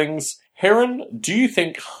feelings? Heron, do you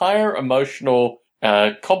think higher emotional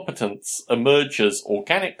competence emerges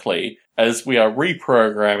organically as we are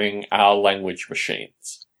reprogramming our language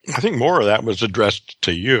machines? I think more of that was addressed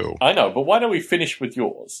to you. I know, but why don't we finish with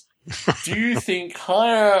yours? Do you think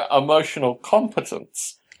higher emotional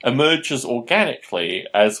competence emerges organically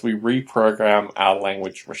as we reprogram our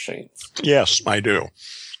language machines? Yes, I do.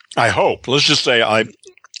 I hope. Let's just say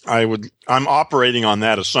I'm operating on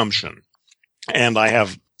that assumption, and I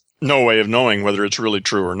have no way of knowing whether it's really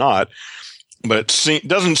true or not. But it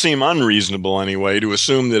doesn't seem unreasonable anyway to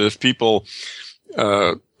assume that if people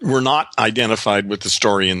were not identified with the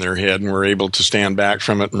story in their head and were able to stand back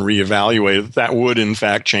from it and reevaluate it, that would in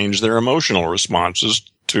fact change their emotional responses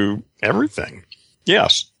to everything.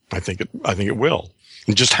 Yes, I think it will.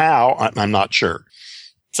 And just how, I'm not sure.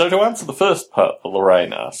 So to answer the first part that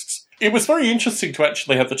Lorraine asks, it was very interesting to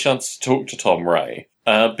actually have the chance to talk to Tom Ray,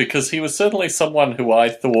 because he was certainly someone who I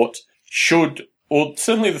thought should, or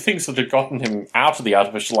certainly the things that had gotten him out of the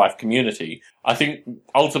artificial life community, I think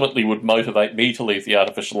ultimately would motivate me to leave the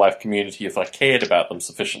artificial life community if I cared about them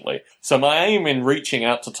sufficiently. So my aim in reaching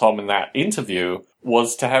out to Tom in that interview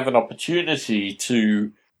was to have an opportunity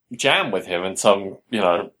to jam with him in some,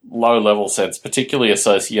 low-level sense, particularly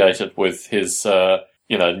associated with his,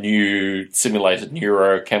 new simulated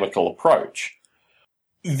neurochemical approach.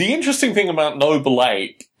 The interesting thing about Noble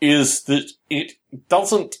Ape is that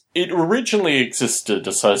it originally existed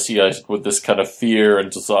associated with this kind of fear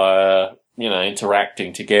and desire,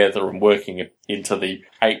 interacting together and working into the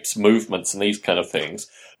ape's movements and these kind of things.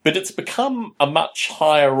 But it's become a much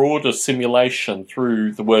higher order simulation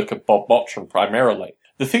through the work of Bob Mottram primarily.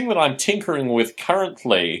 The thing that I'm tinkering with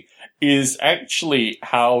currently is actually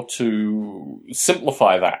how to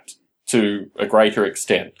simplify that to a greater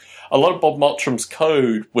extent. A lot of Bob Mottram's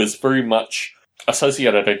code was very much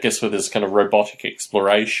associated, I guess, with this kind of robotic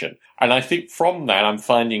exploration. And I think from that, I'm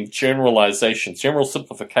finding generalizations, general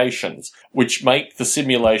simplifications, which make the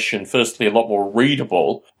simulation, firstly, a lot more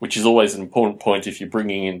readable, which is always an important point if you're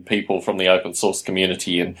bringing in people from the open source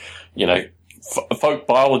community and,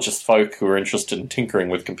 biologist folk who are interested in tinkering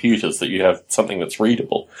with computers, that you have something that's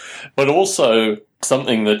readable, but also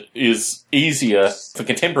something that is easier for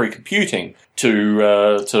contemporary computing to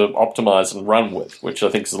optimize and run with, which I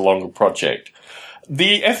think is a longer project.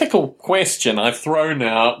 The ethical question I've thrown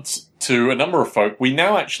out to a number of folk. We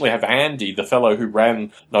now actually have Andy, the fellow who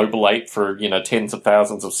ran Noble Ape for, tens of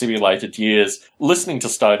thousands of simulated years, listening to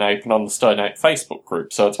Stone Ape and on the Stone Ape Facebook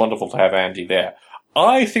group. So it's wonderful to have Andy there.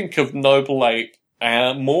 I think of Noble Ape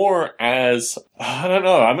more as, I don't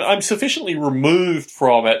know, I'm sufficiently removed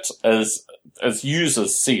from it as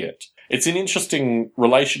users see it. It's an interesting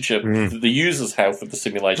relationship that the users have with the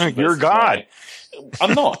simulation. You're God.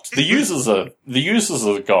 I'm not. The users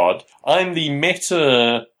are God. I'm the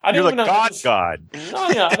meta. You're the God. No,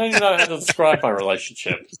 yeah, I don't even know how to describe my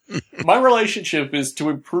relationship. My relationship is to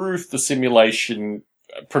improve the simulation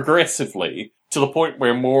progressively to the point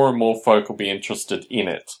where more and more folk will be interested in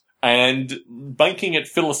it. And making it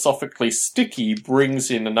philosophically sticky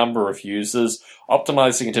brings in a number of users.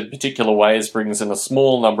 Optimizing it in particular ways brings in a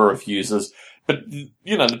small number of users. But,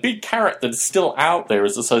 you know, the big carrot that is still out there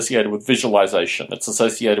is associated with visualization. It's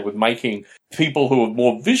associated with making people who are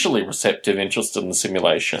more visually receptive interested in the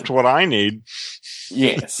simulation. That's what I need.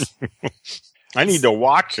 Yes. I need to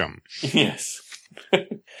watch them. Yes.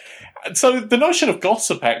 So the notion of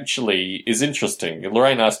gossip actually is interesting.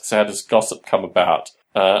 Lorraine asks, how does gossip come about?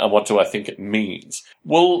 And what do I think it means?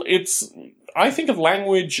 Well, I think of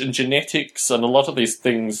language and genetics and a lot of these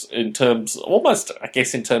things in terms, almost, I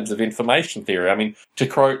guess, in terms of information theory. I mean, to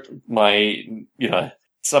quote my,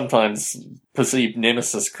 sometimes perceived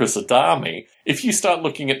nemesis Chris Adami, if you start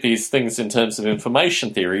looking at these things in terms of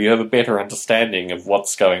information theory, you have a better understanding of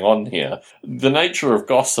what's going on here. The nature of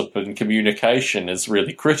gossip and communication is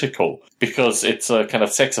really critical because it's a kind of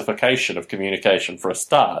sexification of communication for a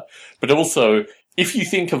start. But also, if you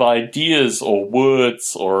think of ideas or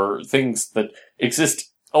words or things that exist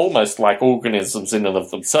almost like organisms in and of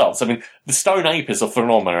themselves. I mean, the stone ape is a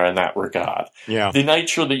phenomenon in that regard. Yeah. The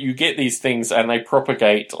nature that you get these things and they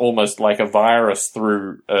propagate almost like a virus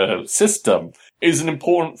through a system is an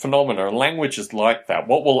important phenomenon, and language is like that.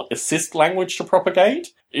 What will assist language to propagate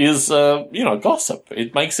is, gossip.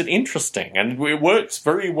 It makes it interesting, and it works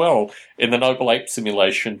very well in the Noble Ape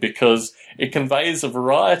simulation because it conveys a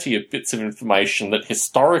variety of bits of information that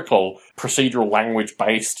historical procedural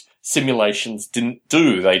language-based simulations didn't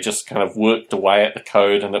do. They just kind of worked away at the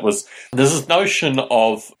code, and there's this notion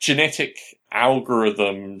of genetic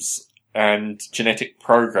algorithms and genetic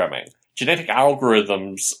programming. Genetic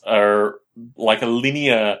algorithms are like a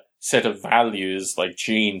linear set of values, like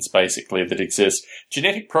genes basically, that exist.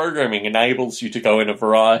 Genetic programming enables you to go in a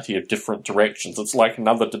variety of different directions. It's like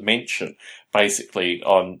another dimension, basically,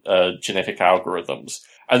 on genetic algorithms.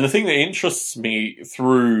 And the thing that interests me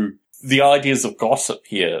through the ideas of gossip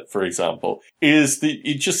here, for example, is that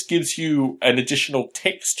it just gives you an additional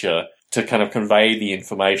texture to kind of convey the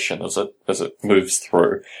information as it moves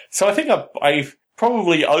through. So I think I've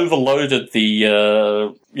probably overloaded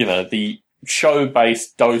the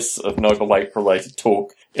show-based dose of Noble Ape-related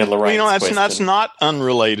talk in Lorraine's question. That's not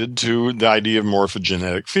unrelated to the idea of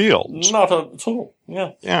morphogenetic fields. Not at all.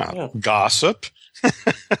 Yeah. Gossip.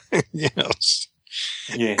 Yes.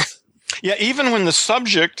 Yes. Yeah, even when the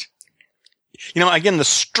subject, again, the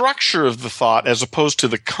structure of the thought as opposed to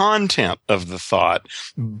the content of the thought,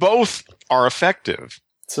 both are effective.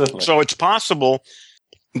 Certainly. So it's possible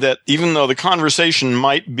that even though the conversation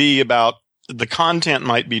might be about, the content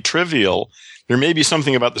might be trivial, there may be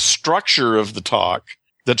something about the structure of the talk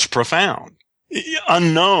that's profound,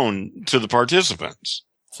 unknown to the participants.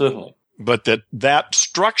 Certainly. But that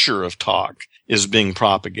structure of talk is being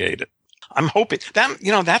propagated. I'm hoping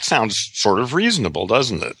that sounds sort of reasonable,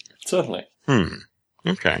 doesn't it? Certainly.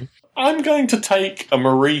 Okay. I'm going to take a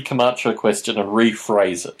Marie Camacho question and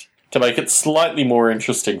rephrase it to make it slightly more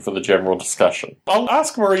interesting for the general discussion. I'll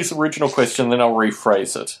ask Marie's original question, then I'll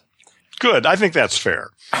rephrase it. Good. I think that's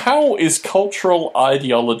fair. How is cultural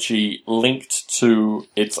ideology linked to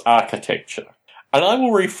its architecture? And I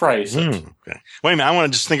will rephrase it. Okay. Wait a minute. I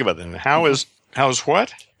want to just think about that. How is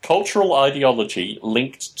what? Cultural ideology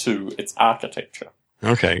linked to its architecture.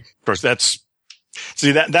 Okay. Of course, that's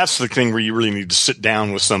the thing where you really need to sit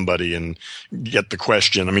down with somebody and get the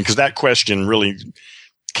question. I mean, because that question really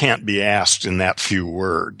can't be asked in that few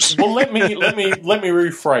words. Well, let me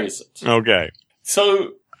rephrase it. Okay.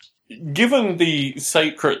 So, given the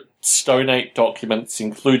sacred Stone Ape documents,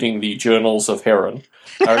 including the Journals of Heron,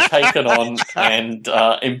 are taken on and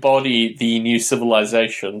embody the new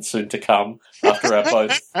civilization soon to come after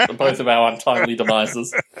both of our untimely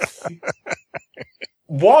demises,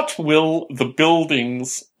 what will the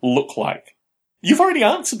buildings look like? You've already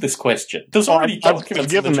answered this question. There's already documents. I've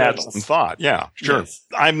given in the that journals. some thought. Yeah, sure. Yes.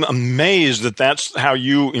 I'm amazed that that's how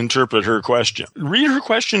you interpret her question. Read her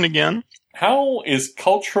question again. How is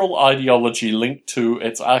cultural ideology linked to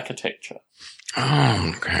its architecture?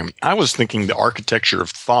 Oh, okay. I was thinking the architecture of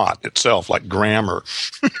thought itself, like grammar.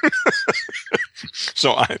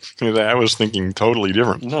 So I was thinking totally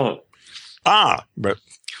different. No.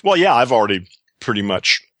 Yeah, I've already pretty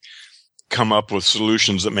much come up with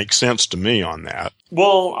solutions that make sense to me on that.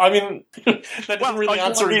 Well, I mean, that doesn't really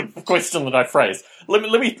answer the question that I phrased.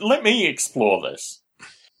 Let me explore this.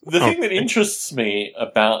 The thing that interests me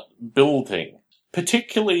about building,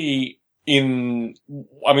 particularly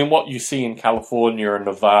what you see in California and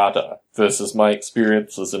Nevada versus my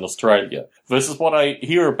experiences in Australia versus what I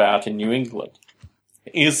hear about in New England,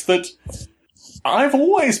 is that I've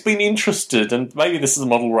always been interested, and maybe this is a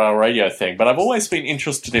model rail radio thing, but I've always been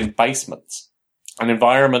interested in basements. and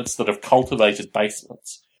environments that have cultivated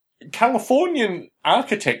basements. Californian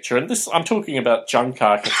architecture, and this, I'm talking about junk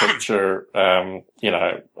architecture,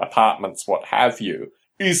 apartments, what have you,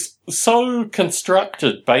 is so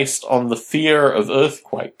constructed based on the fear of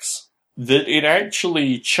earthquakes that it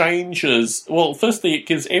actually changes. Well, firstly, it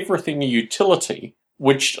gives everything a utility,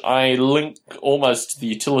 which I link almost to the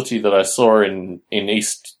utility that I saw in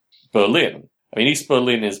East Berlin. I mean, East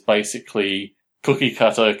Berlin is basically cookie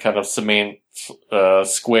cutter, kind of cement,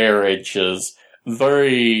 square edges,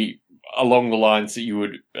 very along the lines that you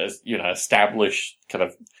would, establish kind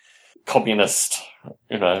of communist,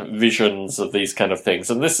 visions of these kind of things.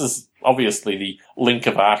 And this is obviously the link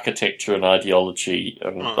of architecture and ideology,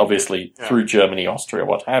 and obviously through Germany, Austria,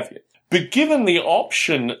 what have you. But given the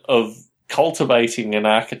option of cultivating an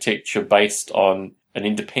architecture based on an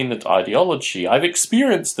independent ideology, I've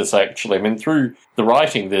experienced this actually. I mean, through the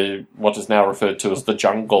writing, what is now referred to as the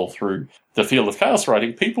jungle, through the field of chaos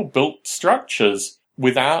writing, people built structures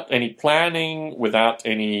without any planning, without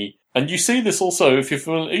any. And you see this also if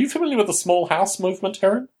are you familiar with the small house movement,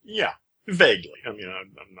 Heron? Yeah, vaguely. I mean,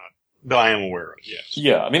 I'm not, but I am aware of it, yes.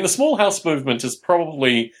 Yeah, I mean, the small house movement is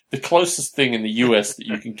probably the closest thing in the US that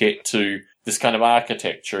you can get to this kind of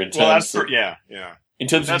architecture in terms of. Yeah. In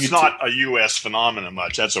terms That's of not a U.S. phenomenon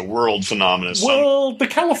much. That's a world phenomenon. Well, the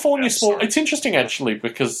California small... It's interesting, actually,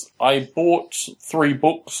 because I bought 3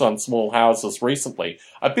 books on small houses recently.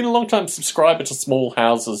 I've been a long-time subscriber to Small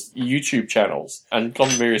Houses YouTube channels and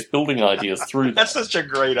gotten various building ideas through that. That's such a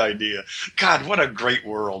great idea. God, what a great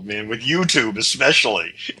world, man, with YouTube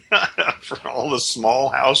especially, for all the small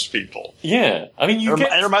house people. Yeah. I mean,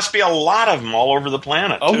 there must be a lot of them all over the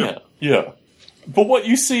planet, too. Yeah. But what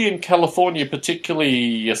you see in California,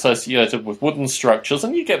 particularly associated with wooden structures,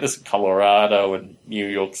 and you get this in Colorado and New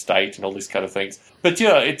York State and all these kind of things. But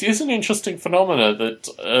yeah, it is an interesting phenomenon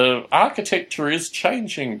that architecture is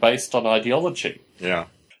changing based on ideology. Yeah.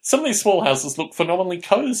 Some of these small houses look phenomenally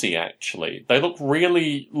cozy, actually. They look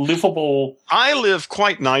really livable. I live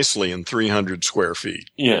quite nicely in 300 square feet.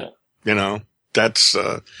 Yeah. That's...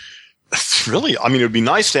 It's really, I mean, it would be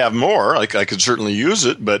nice to have more. Like, I could certainly use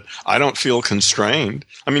it, but I don't feel constrained.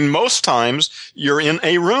 I mean, most times you're in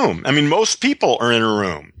a room. I mean, most people are in a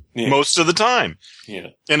room most of the time. Yeah.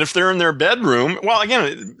 And if they're in their bedroom, well,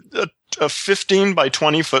 again, a 15 by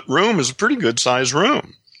 20 foot room is a pretty good sized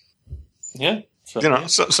room. Yeah. So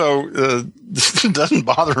it doesn't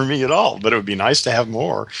bother me at all, but it would be nice to have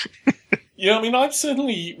more. Yeah, I mean,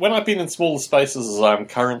 when I've been in smaller spaces as I am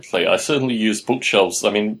currently, I certainly use bookshelves. I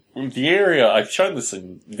mean, the area, I've shown this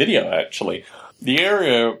in video actually, the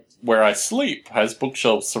area where I sleep has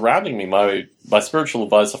bookshelves surrounding me. My spiritual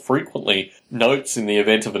advisor frequently notes in the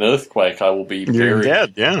event of an earthquake I will be buried. You're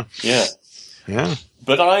dead, yeah. Yeah. Yeah.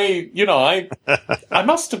 But I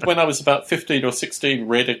must have, when I was about 15 or 16,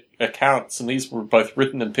 read accounts, and these were both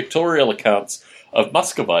written and pictorial accounts of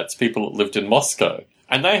Muscovites, people that lived in Moscow.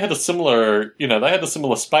 And they had a similar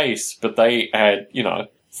space, but they had,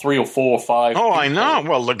 3 or 4 or 5. Oh, people. I know.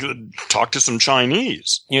 Well, look, talk to some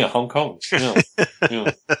Chinese. Yeah, Hong Kong. Yeah.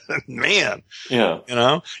 Man.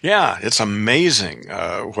 Yeah. Yeah, it's amazing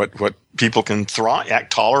what people can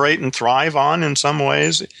tolerate and thrive on in some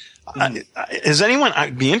ways. Is anyone?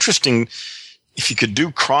 It'd be interesting if you could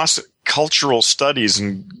do cross-cultural studies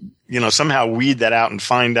and somehow weed that out and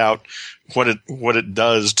find out what it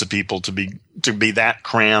does to people to be that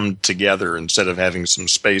crammed together instead of having some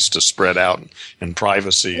space to spread out and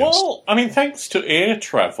privacy. Well, I mean, thanks to air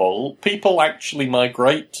travel, people actually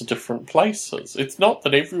migrate to different places. It's not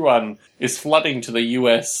that everyone is flooding to the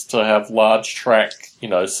US to have large tract,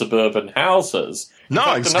 suburban houses.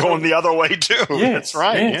 No, it's going the other way too. Yes, that's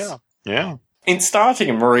right. Yes. Yeah. In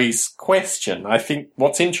starting Marie's question, I think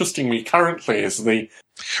what's interesting me currently is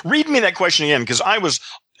Read me that question again, because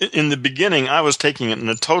in the beginning, I was taking it in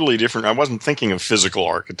a totally different... I wasn't thinking of physical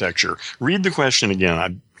architecture. Read the question again.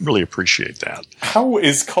 I really appreciate that. How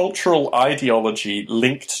is cultural ideology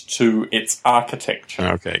linked to its architecture?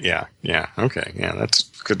 Okay, yeah. Okay, yeah, that's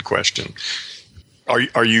a good question.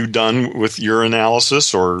 Are you done with your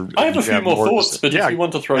analysis, or... I have a few more thoughts, but if you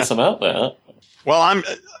want to throw some out there... Well, I'm...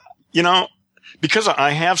 because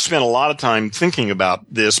I have spent a lot of time thinking about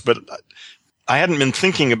this, but... I hadn't been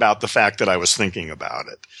thinking about the fact that I was thinking about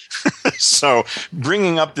it. So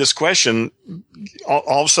bringing up this question,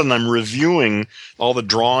 all of a sudden I'm reviewing all the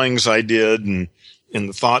drawings I did and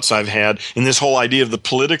the thoughts I've had, and this whole idea of the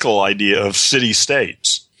political idea of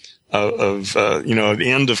city-states, of the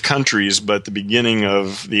end of countries, but the beginning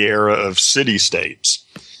of the era of city-states.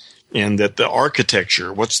 And that the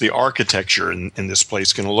architecture, what's the architecture in this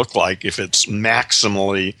place going to look like if it's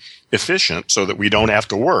maximally efficient so that we don't have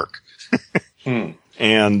to work?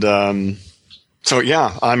 And so,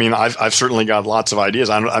 yeah, I mean, I've certainly got lots of ideas.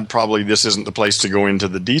 I'm probably, this isn't the place to go into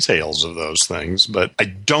the details of those things, but I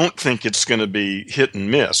don't think it's going to be hit and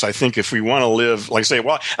miss. I think if we want to live, like I say,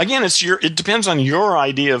 well, again, it depends on your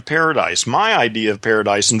idea of paradise. My idea of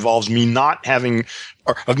paradise involves me not having,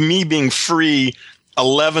 or of me being free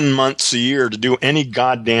 11 months a year to do any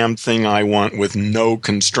goddamn thing I want with no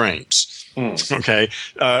constraints. Okay.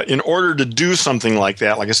 In order to do something like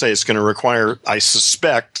that, like I say, it's going to require, I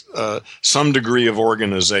suspect, some degree of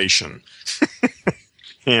organization.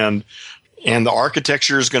 and the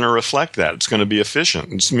architecture is going to reflect that. It's going to be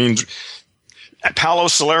efficient. It means Paolo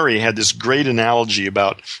Soleri had this great analogy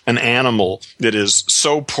about an animal that is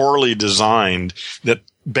so poorly designed that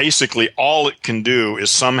basically all it can do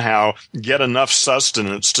is somehow get enough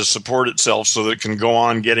sustenance to support itself so that it can go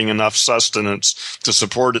on getting enough sustenance to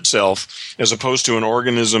support itself, as opposed to an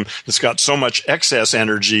organism that's got so much excess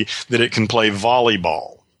energy that it can play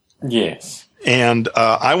volleyball. Yes. And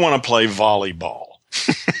I want to play volleyball.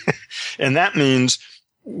 And that means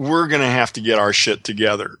we're going to have to get our shit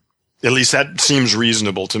together. At least that seems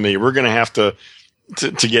reasonable to me. We're going to have to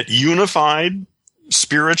get unified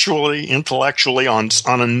spiritually, intellectually, on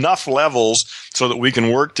enough levels so that we can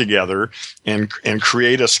work together and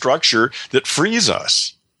create a structure that frees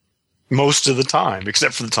us most of the time,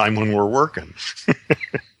 except for the time when we're working.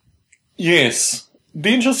 Yes.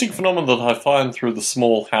 The interesting phenomenon that I find through the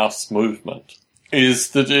small house movement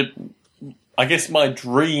is that I guess my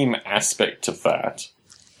dream aspect of that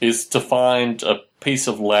is to find a piece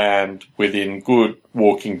of land within good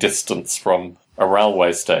walking distance from a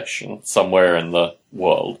railway station somewhere in the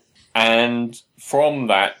world, and from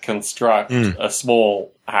that construct a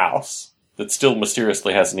small house that still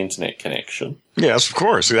mysteriously has an internet connection. Yes, of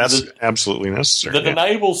course. That's absolutely necessary. That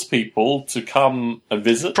enables people to come and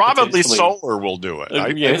visit. Probably solar will do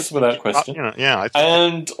it. Yes, without question.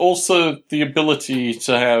 And also the ability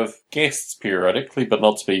to have guests periodically, but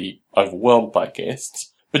not to be overwhelmed by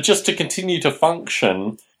guests, but just to continue to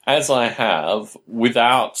function as I have,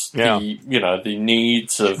 without the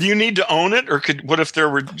needs of... Do you need to own it, or what if there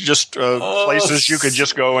were just places you could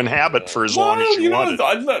just go inhabit for as long as you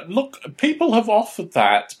wanted? Look, people have offered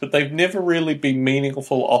that, but they've never really been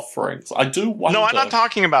meaningful offerings. I do wonder... No, I'm not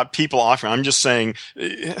talking about people offering. I'm just saying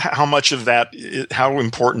how much of that, how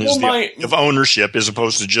important is the idea of ownership as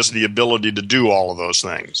opposed to just the ability to do all of those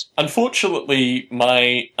things? Unfortunately,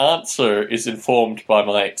 my answer is informed by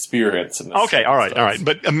my experience in this. Okay, all right.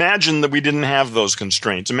 But imagine that we didn't have those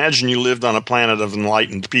constraints. Imagine you lived on a planet of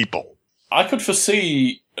enlightened people. I could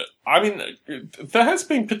foresee... I mean, there has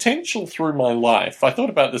been potential through my life. I thought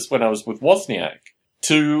about this when I was with Wozniak,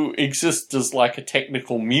 to exist as like a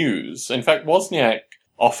technical muse. In fact, Wozniak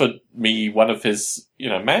offered me one of his,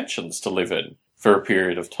 mansions to live in for a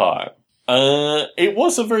period of time. It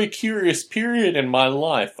was a very curious period in my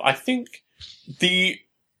life. I think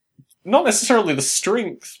not necessarily the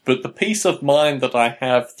strength, but the peace of mind that I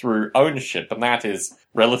have through ownership, and that is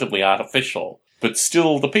relatively artificial, but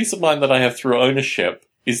still the peace of mind that I have through ownership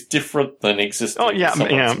is different than existing. Oh,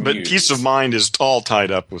 yeah, but peace of mind is all tied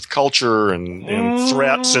up with culture and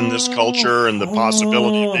threats in this culture and the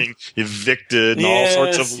possibility of being evicted and all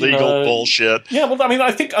sorts of legal bullshit. Yeah, well, I mean,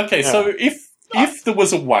 I think, so if there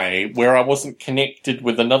was a way where I wasn't connected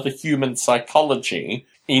with another human psychology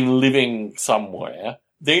in living somewhere,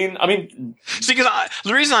 then, I mean... See, because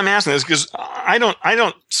the reason I'm asking this is because I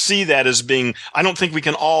don't see that as being... I don't think we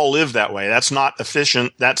can all live that way. That's not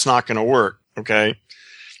efficient. That's not going to work, okay?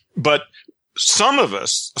 But some of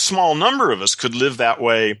us, a small number of us, could live that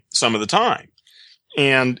way some of the time.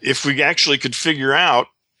 And if we actually could figure out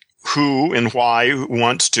who and why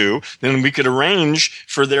wants to, then we could arrange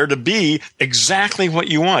for there to be exactly what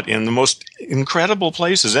you want in the most incredible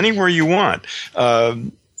places, anywhere you want.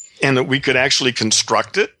 And that we could actually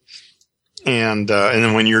construct it, and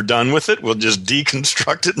then when you're done with it, we'll just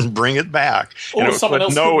deconstruct it and bring it back. Or someone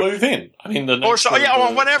else could move in. I mean,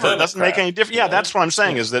 whatever. It doesn't make any difference. Yeah, that's what I'm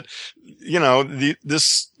saying. Is that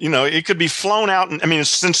it could be flown out, and I mean,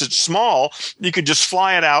 since it's small, you could just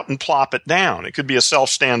fly it out and plop it down. It could be a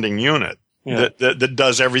self-standing unit that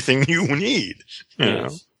does everything you need. You know?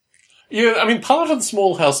 Yeah, I mean, part of the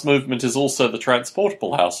small house movement is also the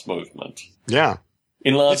transportable house movement. Yeah.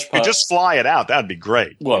 In large part, just fly it out. That'd be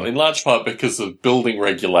great. Well, in large part because of building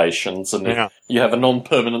regulations, and if you have a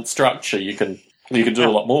non-permanent structure, you can do a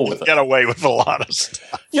lot more with it. Get away with a lot of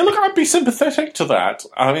stuff. Yeah, look, I'd be sympathetic to that.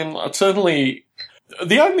 I mean, certainly,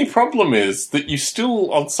 the only problem is that you still,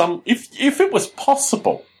 if it was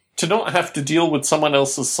possible to not have to deal with someone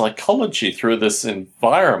else's psychology through this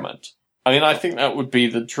environment, I mean, I think that would be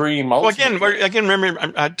the dream. Well, again,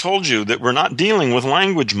 remember, I told you that we're not dealing with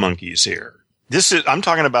language monkeys here. I'm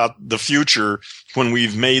talking about the future when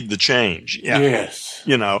we've made the change. Yeah. Yes.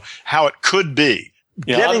 How it could be.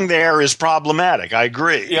 Yeah, Getting there is problematic. I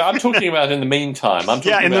agree. Yeah, I'm talking about in the meantime.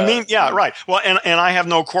 Right. Well, and I have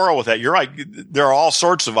no quarrel with that. You're right. There are all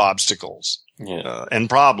sorts of obstacles and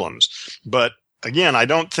problems. But again, I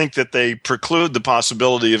don't think that they preclude the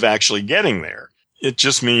possibility of actually getting there. It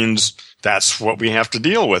just means that's what we have to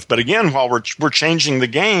deal with. But again, while we're changing the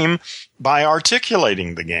game by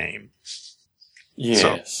articulating the game.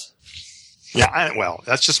 Yes. So,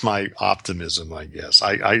 that's just my optimism, I guess.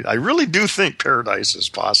 I really do think paradise is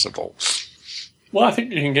possible. Well, I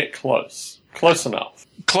think you can get close. Close enough.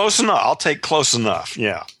 Close enough. I'll take close enough.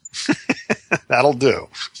 Yeah. That'll do.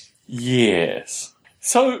 Yes.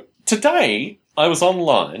 So today I was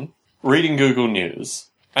online reading Google News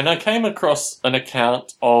and I came across an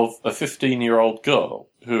account of a 15-year-old girl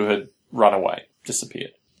who had run away,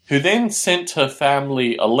 disappeared, who then sent her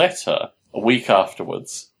family a letter a week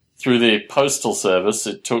afterwards. Through the postal service,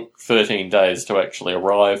 it took 13 days to actually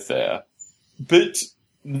arrive there. But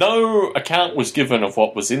no account was given of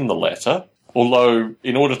what was in the letter, although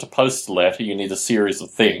in order to post the letter, you need a series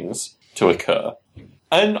of things to occur.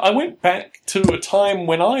 And I went back to a time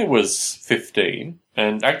when I was 15,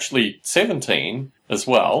 and actually 17 as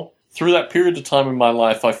well. Through that period of time in my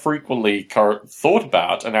life, I frequently thought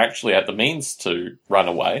about and actually had the means to run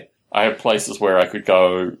away. I had places where I could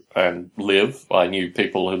go and live. I knew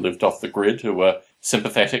people who lived off the grid who were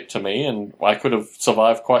sympathetic to me, and I could have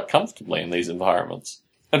survived quite comfortably in these environments.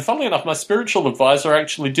 And funnily enough, my spiritual advisor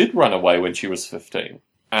actually did run away when she was 15.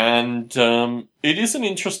 And it is an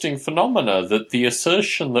interesting phenomena that the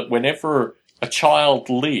assertion that whenever a child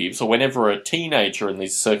leaves, or whenever a teenager in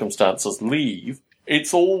these circumstances leave,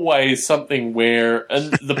 it's always something where...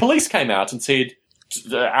 And the police came out and said...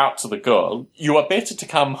 out to the girl, you are better to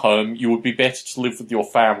come home, you would be better to live with your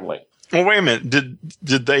family. Well, wait a minute.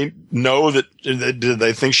 Did they know that, did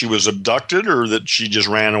they think she was abducted or that she just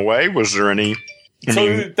ran away? Was there any...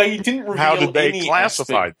 they didn't reveal how did they any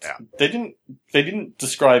classify aspect. That? They didn't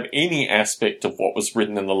describe any aspect of what was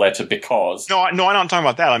written in the letter because... No, I'm not talking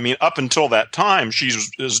about that. I mean, up until that time, she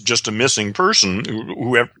is just a missing person.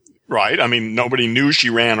 Right? I mean, nobody knew she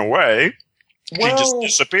ran away. She just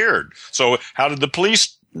disappeared. So how did the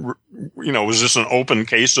police, was this an open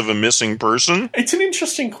case of a missing person? It's an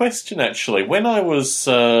interesting question, actually. When I was,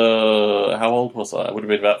 how old was I? I would have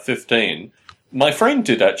been about 15. My friend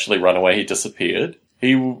did actually run away. He disappeared.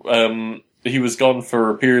 He was gone for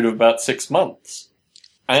a period of about 6 months.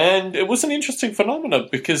 And it was an interesting phenomenon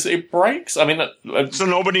because it breaks. I mean, so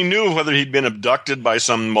nobody knew whether he'd been abducted by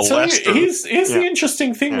some molester. So here's the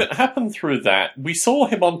interesting thing that happened through that. We saw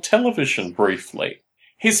him on television briefly.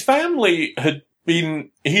 His family had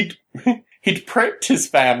been he'd prepped his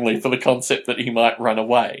family for the concept that he might run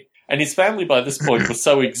away, and his family by this point was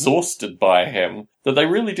so exhausted by him that they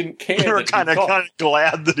really didn't care. They were kind of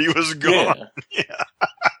glad that he was gone. Yeah.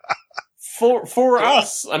 For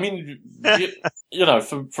us, I mean,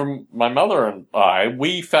 from my mother and I,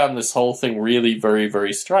 we found this whole thing really very,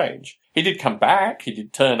 very strange. He did come back. He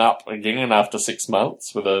did turn up again after 6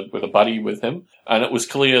 months with a buddy with him. And it was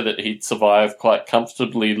clear that he'd survived quite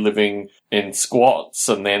comfortably living in squats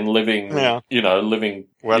and then living with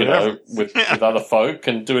other folk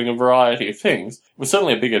and doing a variety of things. It was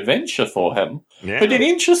certainly a big adventure for him. Yeah. But it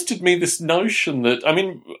interested me, this notion that, I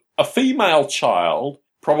mean, a female child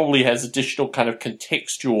probably has additional kind of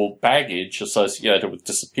contextual baggage associated with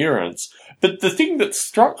disappearance. But the thing that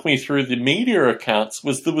struck me through the media accounts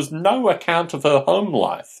was there was no account of her home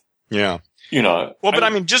life. Yeah. Well, but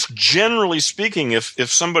I mean, just generally speaking,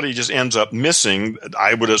 if somebody just ends up missing,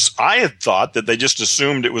 I had thought that they just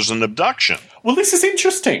assumed it was an abduction. Well, this is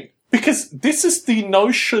interesting. Because this is the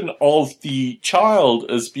notion of the child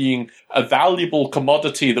as being a valuable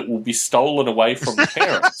commodity that will be stolen away from the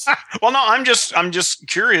parents. Well, no, I'm just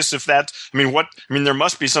curious if there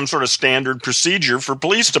must be some sort of standard procedure for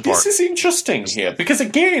police departments. This is interesting here because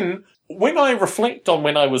again, when I reflect on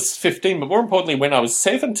when I was 15, but more importantly when I was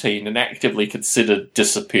 17 and actively considered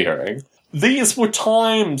disappearing, these were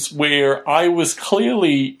times where I was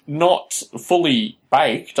clearly not fully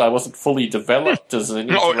baked. I wasn't fully developed as an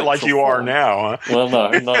intellectual like you are now, huh? Well, no,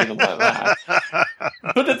 not even like that.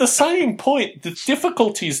 But at the same point, the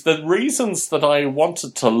difficulties, the reasons that I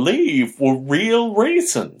wanted to leave were real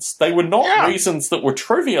reasons. They were not reasons that were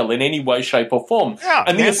trivial in any way, shape, or form. Yeah,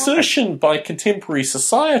 and the assertion by contemporary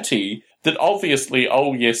society that obviously,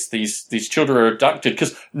 oh yes, these children are abducted,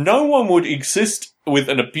 because no one would exist with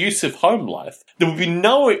an abusive home life, there would be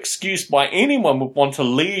no excuse why anyone would want to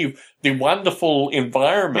leave the wonderful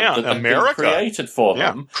environment that had been created for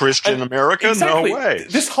them. Christian America? Exactly, no way.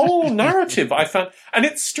 This whole narrative I found, and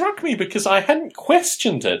it struck me because I hadn't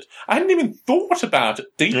questioned it. I hadn't even thought about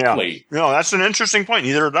it deeply. Yeah. No, that's an interesting point.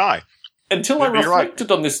 Neither did I. Until I reflected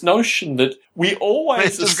on this notion that we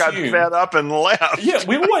always just got fed up and left. Yeah,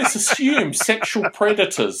 we always assume sexual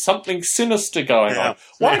predators, something sinister going on.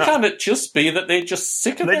 Why can't it just be that they're just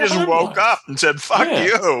sick of their home They just woke up and said, fuck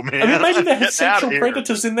you, man. I mean, maybe they have sexual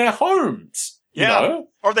predators in their homes. You know?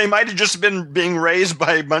 Or they might have just been being raised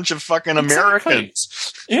by a bunch of fucking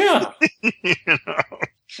Americans. Yeah. You know?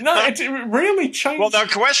 No, it really changed. Well, the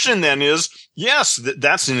question then is, yes,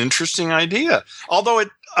 that's an interesting idea. Although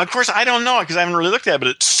of course, I don't know because I haven't really looked at it, but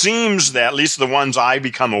it seems that at least the ones I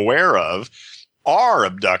become aware of are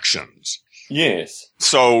abductions. Yes.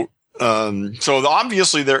 So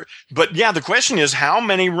obviously but yeah, the question is, how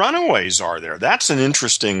many runaways are there? That's an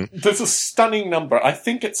interesting. There's a stunning number. I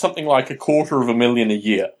think it's something like 250,000 a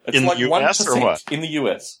year. It's in like the US 1% or what? In the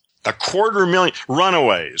US. 250,000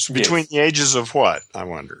 runaways between the ages of what? I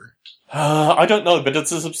wonder. I don't know, but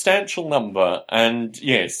it's a substantial number, and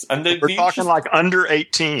yes, and we're talking like under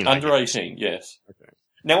 18. Under 18, yes. Okay.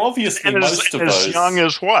 Now, obviously, most of those as young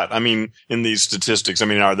as what? I mean, in these statistics, I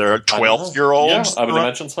mean, are there 12-year-olds? Yeah, I would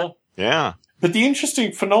imagine so. Yeah. But the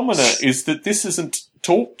interesting phenomena is that this isn't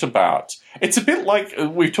talked about. It's a bit like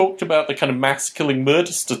we talked about the kind of mass killing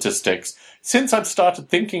murder statistics. Since I've started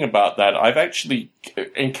thinking about that, I've actually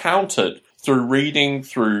encountered, through reading,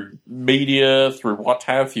 through media, through what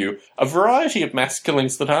have you, a variety of mass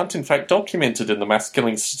killings that aren't in fact documented in the mass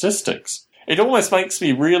killing statistics. It almost makes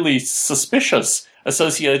me really suspicious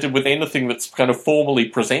associated with anything that's kind of formally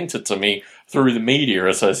presented to me through the media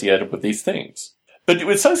associated with these things. But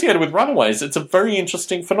associated with runaways, it's a very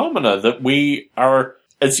interesting phenomena that we are,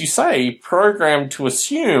 as you say, programmed to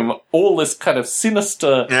assume all this kind of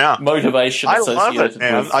sinister motivation associated with. I love it,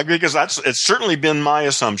 man. Because it's certainly been my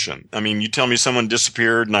assumption. I mean, you tell me someone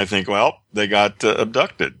disappeared, and I think, well, they got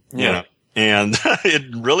abducted. Yeah. You know? And it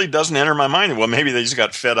really doesn't enter my mind. Well, maybe they just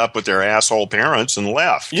got fed up with their asshole parents and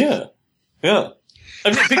left. Yeah. Yeah.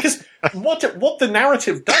 I mean, because what the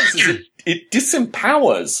narrative does is it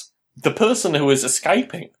disempowers the person who is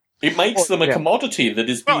escaping. It makes them a commodity that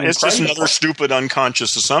is being it's just another stupid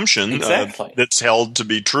unconscious assumption that's held to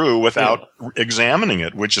be true without examining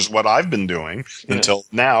it, which is what I've been doing until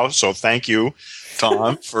now. So thank you,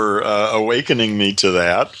 Tom, for awakening me to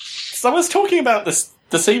that. So I was talking about this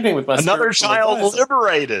evening with my another child advisor.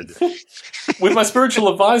 Liberated. With my spiritual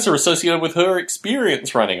advisor associated with her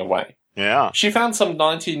experience running away. Yeah. She found some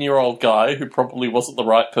 19-year-old guy who probably wasn't the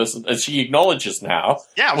right person, as she acknowledges now.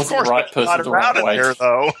 Yeah, wasn't the right person to run away. There,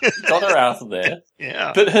 though. Got her out of there.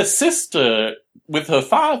 Yeah. But her sister, with her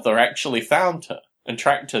father, actually found her and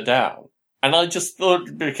tracked her down. And I just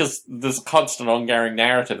thought, because there's a constant ongoing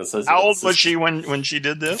narrative associated. How old was she when she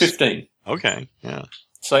did this? 15. Okay, yeah.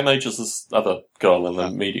 Same age as this other girl in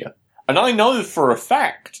the media. And I know for a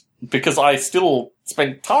fact, because I still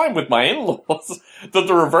spend time with my in-laws, that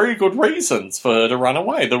there are very good reasons for her to run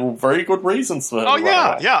away. There were very good reasons for her to run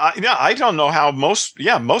away. Yeah. I don't know how most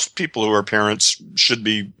people who are parents should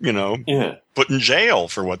be, put in jail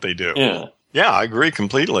for what they do. Yeah. Yeah, I agree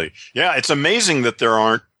completely. Yeah, it's amazing that there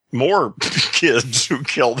aren't more kids who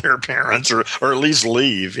kill their parents or at least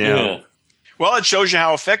leave. Yeah. Well, it shows you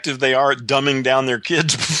how effective they are at dumbing down their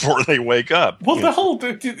kids before they wake up. Well,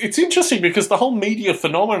 it's interesting because the whole media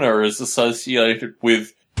phenomena is associated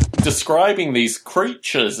with describing these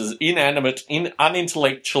creatures as inanimate,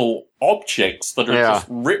 unintellectual objects that are just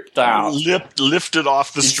ripped out. Lifted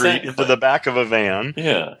off the street into the back of a van.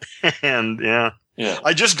 Yeah. And,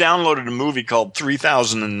 I just downloaded a movie called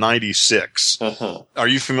 3096. Uh-huh. Are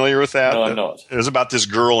you familiar with that? No, I'm not. It was about this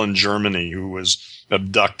girl in Germany who was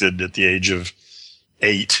abducted at the age of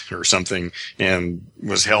 8 or something and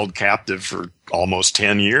was held captive for almost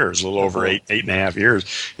 10 years, a little over 8.5 years.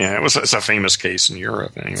 And it's a famous case in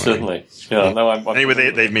Europe anyway. Certainly. Yeah, no,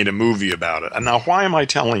 anyway, they've made a movie about it. And now, why am I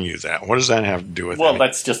telling you that? What does that have to do with it? Well,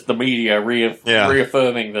 that's just the media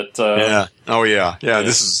reaffirming that.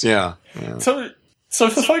 This is, So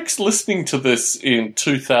for folks listening to this in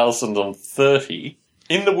 2030,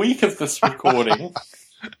 in the week of this recording,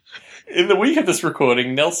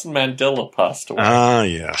 Nelson Mandela passed away. Ah,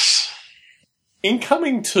 yes. In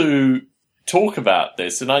coming to talk about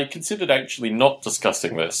this, and I considered actually not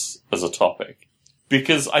discussing this as a topic,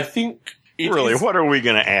 because I think what are we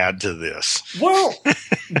going to add to this? Well,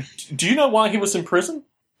 do you know why he was in prison?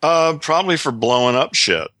 Probably for blowing up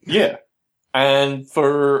shit. Yeah. And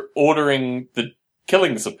for ordering the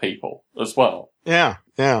killings of people as well. Yeah,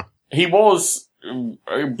 yeah. He was...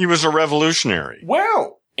 he was a revolutionary.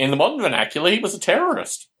 Well, in the modern vernacular, he was a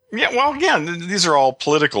terrorist. Yeah, well, again, these are all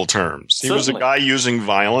political terms. He was a guy using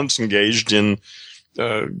violence, engaged in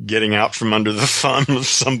getting out from under the thumb of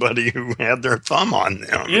somebody who had their thumb on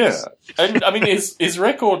them. Yeah. And, I mean, his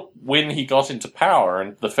record when he got into power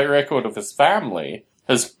and the record of his family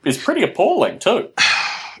is pretty appalling, too.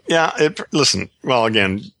 Yeah, listen, well,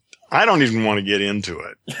 again, I don't even want to get into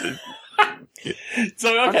it.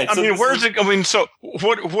 So, okay. I mean, where's it? I mean, so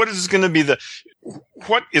what is going to be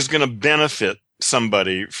what is going to benefit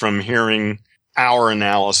somebody from hearing our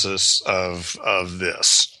analysis of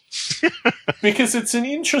this? Because it's an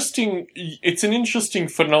interesting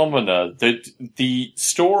phenomena that the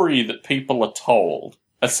story that people are told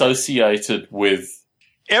associated with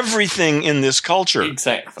everything in this culture.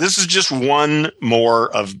 Exactly. This is just one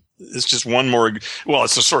more. Well,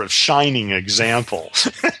 it's a sort of shining example.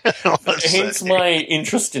 Hence my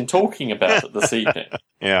interest in talking about it this evening.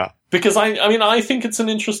 Yeah. Because I think it's an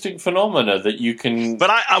interesting phenomena that you can.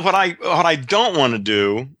 But what I don't want to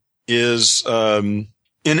do is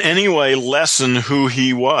in any way lessen who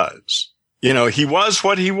he was. You know, he was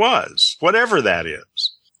what he was, whatever that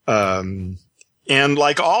is. And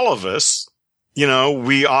like all of us, you know,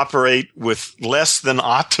 we operate with less than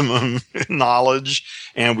optimum knowledge,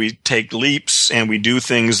 and we take leaps, and we do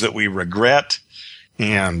things that we regret,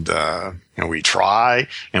 and we try,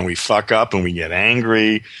 and we fuck up, and we get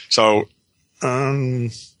angry. So,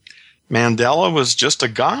 Mandela was just a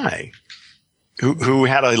guy who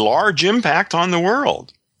had a large impact on the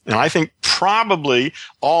world. And I think probably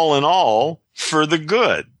all in all for the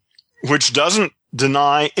good, which doesn't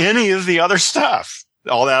deny any of the other stuff.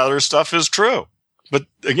 All that other stuff is true. But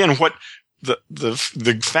again, what the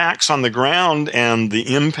facts on the ground and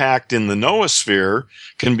the impact in the noosphere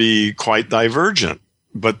can be quite divergent.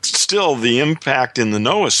 But still, the impact in the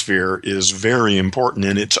noosphere is very important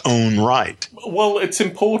in its own right. Well, it's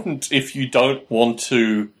important if you don't want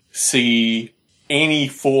to see any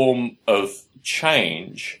form of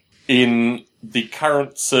change in the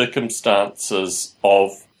current circumstances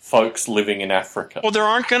of folks living in Africa. Well, there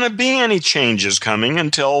aren't going to be any changes coming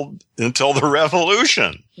until the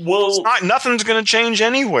revolution. Well, nothing's going to change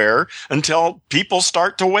anywhere until people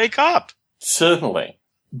start to wake up. Certainly.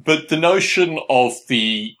 But the notion of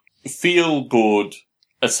the feel-good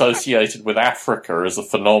associated with Africa as a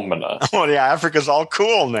phenomena. Oh, yeah, Africa's all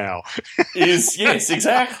cool now. Yes,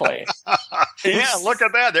 exactly. Yeah, look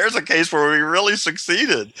at that. There's a case where we really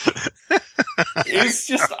succeeded. It's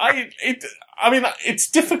just, it's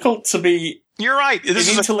difficult to be You're right. This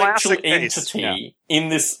an is intellectual a entity in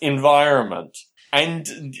this environment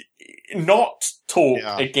and not talk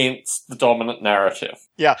against the dominant narrative.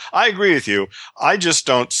 Yeah, I agree with you. I just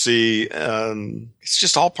don't see, it's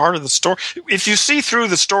just all part of the story. If you see through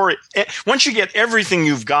the story, once you get everything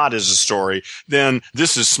you've got as a story, then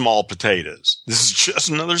this is small potatoes. This is just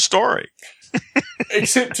another story.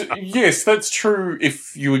 Except, yes, that's true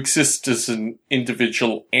if you exist as an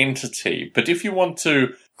individual entity. But if you want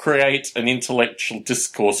to create an intellectual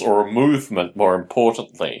discourse or a movement, more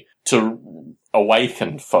importantly, to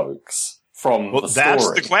awaken folks from the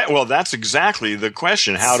story. That's exactly the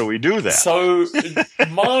question. How do we do that? So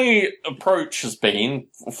my approach has been,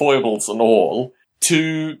 foibles and all,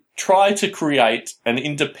 to try to create an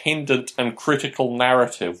independent and critical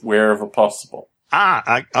narrative wherever possible.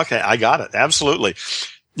 Okay, I got it. Absolutely.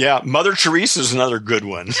 Yeah, Mother Teresa is another good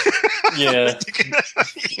one. Yeah.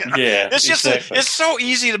 Yeah. It's just, it's so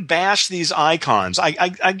easy to bash these icons.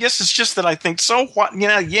 I guess it's just that I think, so what,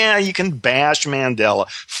 you can bash Mandela.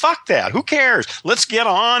 Fuck that. Who cares? Let's get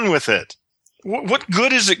on with it. What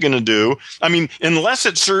good is it going to do? I mean, unless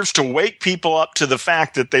it serves to wake people up to the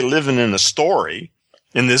fact that they live in a story,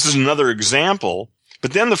 and this is another example.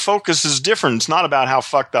 But then the focus is different. It's not about how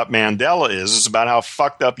fucked up Mandela is. It's about how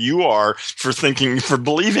fucked up you are for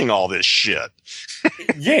believing all this shit.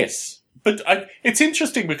 Yes. But it's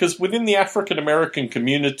interesting because within the African American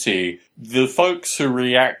community, the folks who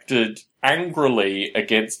reacted angrily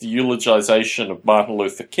against the eulogization of Martin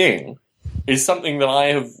Luther King is something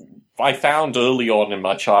that I found early on in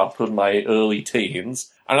my childhood, my early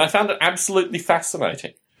teens, and I found it absolutely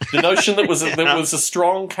fascinating. The notion that there was a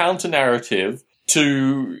strong counter-narrative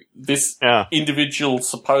to this individual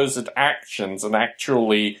supposed actions and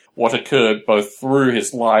actually what occurred both through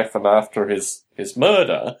his life and after his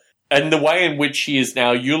murder, and the way in which he is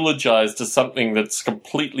now eulogized as something that's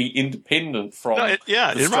completely independent from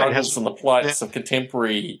the struggles and the plights of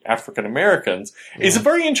contemporary African Americans is a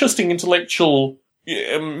very interesting intellectual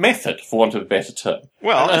method, for want of a better term.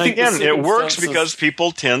 Well, and again, it works because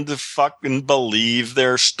people tend to fucking believe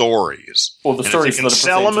their stories. Or the stories that are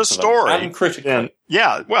sell them a story uncritically. And,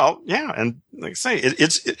 and like I say,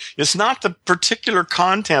 it's not the particular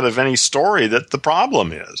content of any story that the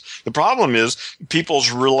problem is. The problem is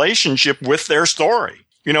people's relationship with their story.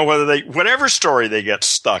 Whatever story they get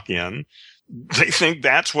stuck in, they think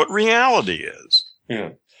that's what reality is. Yeah.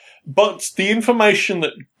 But the information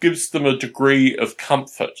that gives them a degree of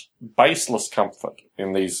comfort, baseless comfort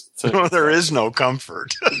in these... No, there is no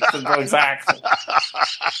comfort. Exactly.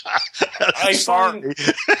 I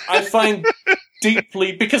find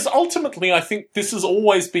deeply... Because ultimately, I think this has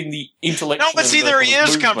always been the intellectual... No, but see, there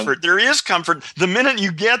is comfort. There is comfort. The minute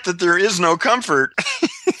you get that there is no comfort...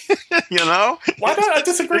 Why don't I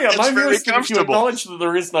disagree? I'm if you acknowledge that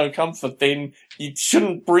there is no comfort, then it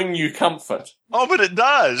shouldn't bring you comfort. Oh, but it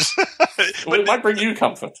does. But it might bring you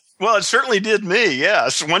comfort. Well, it certainly did me,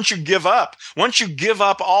 yes. Once you give up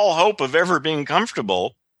all hope of ever being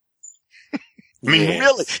comfortable,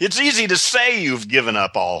 really, it's easy to say you've given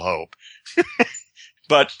up all hope.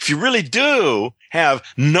 But if you really do have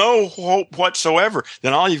no hope whatsoever,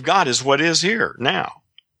 then all you've got is what is here now.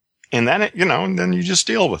 And then, and then you just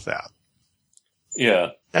deal with that.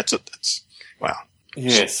 Yeah. Wow.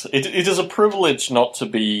 Yes. It is a privilege not to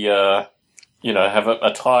be, have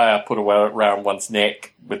a tire put around one's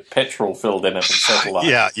neck with petrol filled in it and satellite.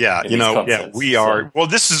 Yeah. We are. So. Well,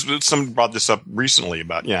 somebody brought this up recently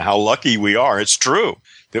about, how lucky we are. It's true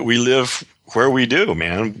that we live where we do,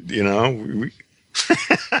 man.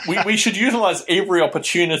 We should utilize every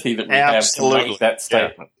opportunity that we have to make that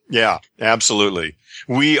statement. Yeah, absolutely.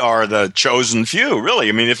 We are the chosen few, really.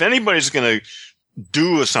 I mean, if anybody's going to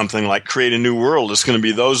do something like create a new world, it's going to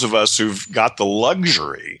be those of us who've got the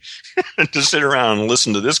luxury to sit around and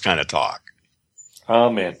listen to this kind of talk.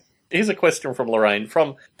 Amen. Here's a question from Lorraine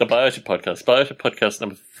from the Biota podcast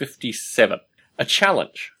number 57. A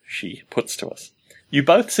challenge she puts to us. You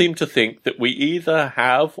both seem to think that we either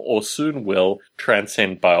have or soon will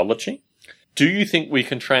transcend biology. Do you think we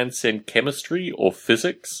can transcend chemistry or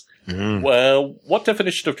physics? Well, what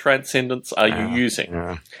definition of transcendence are you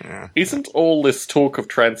using? Isn't all this talk of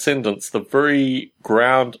transcendence the very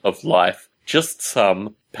ground of life just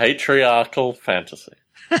some patriarchal fantasy?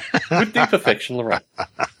 With deep affection, Lorraine.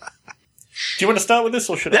 Do you want to start with this,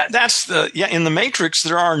 or should I? In the Matrix,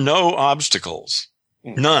 there are no obstacles.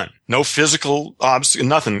 None. No physical obstacle,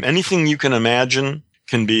 nothing. Anything you can imagine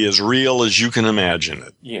can be as real as you can imagine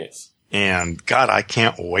it. Yes. And God, I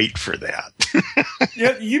can't wait for that.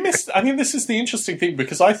 Yeah, this is the interesting thing,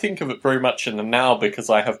 because I think of it very much in the now because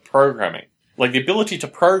I have programming. Like, the ability to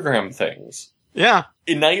program things. Yeah.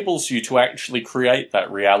 Enables you to actually create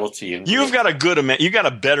that reality. You've got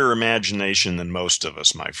a better imagination than most of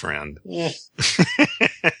us, my friend. Yeah.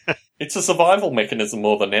 It's a survival mechanism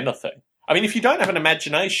more than anything. I mean, if you don't have an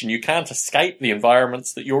imagination, you can't escape the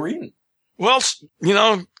environments that you're in. Well,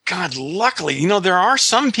 God, luckily, there are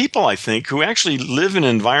some people, I think, who actually live in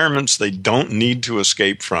environments they don't need to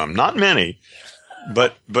escape from. Not many,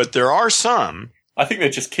 but there are some. I think they're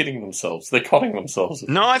just kidding themselves. They're conning thembselves.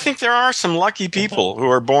 No, I think there are some lucky people who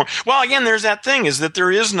are born. Well, again, there's that thing is that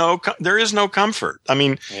there is no comfort. I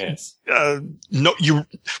mean, yes. And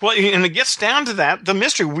it gets down to that, the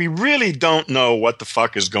mystery. We really don't know what the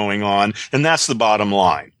fuck is going on, and that's the bottom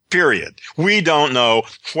line. Period. We don't know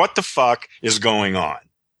what the fuck is going on.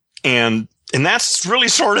 And that's really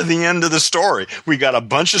sort of the end of the story. We got a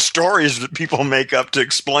bunch of stories that people make up to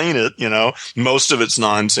explain it, most of it's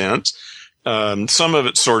nonsense. Some of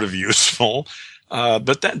it's sort of useful.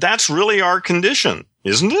 But that's really our condition,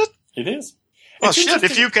 isn't it? It is. Well, shit,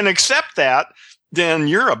 if you can accept that, then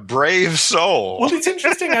you're a brave soul. Well, it's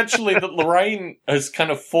interesting actually that Lorraine has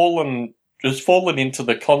kind of fallen into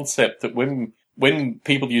the concept that when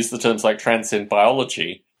people use the terms like transcend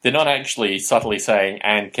biology, they're not actually subtly saying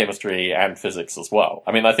and chemistry and physics as well.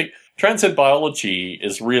 I mean, I think transcend biology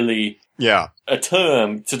is really a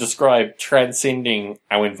term to describe transcending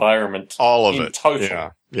our environment. All of it.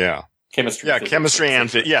 Total. Yeah. Chemistry. Yeah, chemistry and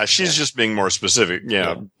physics. Yeah, she's just being more specific.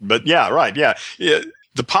 Yeah. But right. Yeah.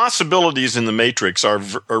 The possibilities in the Matrix are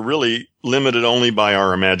really limited only by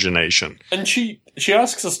our imagination. And she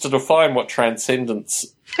asks us to define what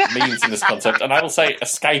transcendence means in this concept, and I will say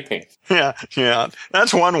escaping. Yeah.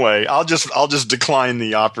 That's one way. I'll just decline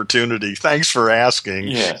the opportunity. Thanks for asking.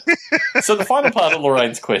 Yeah. So the final part of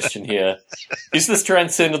Lorraine's question here, is this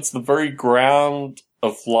transcendence the very ground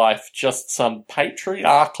of life just some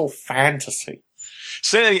patriarchal fantasy?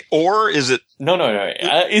 Or is it... No.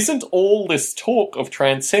 Isn't all this talk of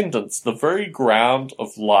transcendence the very ground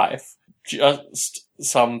of life just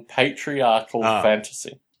some patriarchal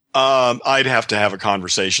fantasy? I'd have to have a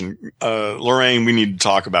conversation. Lorraine, we need to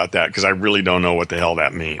talk about that because I really don't know what the hell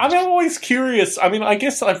that means. I mean, I'm always curious. I mean, I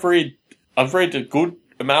guess I've read a good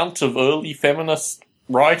amount of early feminist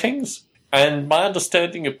writings, and my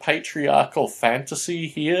understanding of patriarchal fantasy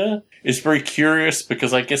here is very curious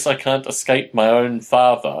because I guess I can't escape my own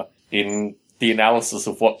father in the analysis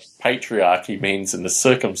of what patriarchy means in this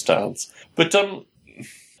circumstance. But,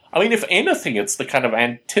 I mean, if anything, it's the kind of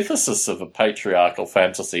antithesis of a patriarchal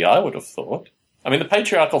fantasy, I would have thought. I mean, the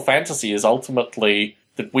patriarchal fantasy is ultimately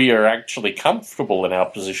that we are actually comfortable in our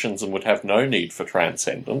positions and would have no need for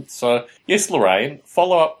transcendence. So, yes, Lorraine,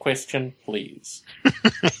 follow-up question, please.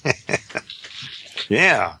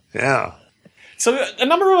 Yeah. So, a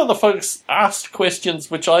number of other folks asked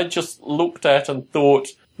questions which I just looked at and thought,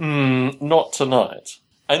 not tonight.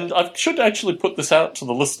 And I should actually put this out to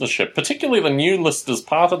the listenership, particularly the new listeners,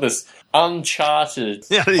 part of this uncharted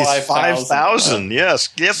 5,000. Yes,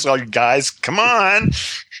 guys, come on.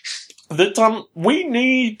 That we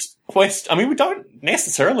need questions. I mean, we don't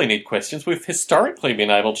necessarily need questions. We've historically been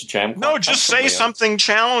able to jam. No, just say something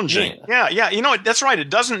challenging. Yeah. You know, that's right. It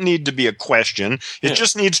doesn't need to be a question. It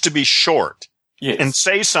just needs to be short. Yes. And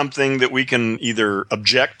say something that we can either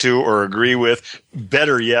object to or agree with.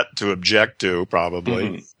 Better yet, to object to,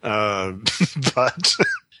 probably. But,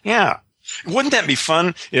 yeah. Wouldn't that be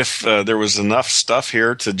fun if there was enough stuff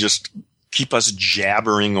here to just keep us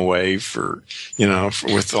jabbering away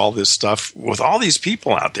with all this stuff, with all these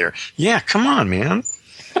people out there? Yeah, come on, man.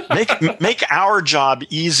 Make our job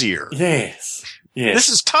easier. Yes. This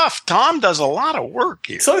is tough. Tom does a lot of work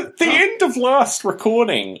here. So, at the end of last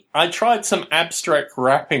recording, I tried some abstract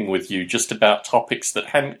rapping with you just about topics that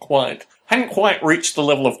hadn't quite reached the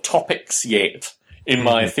level of topics yet in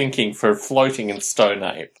my thinking for floating in Stone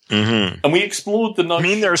Ape. Mm-hmm. And we explored the notion. I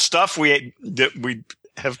mean, there's stuff we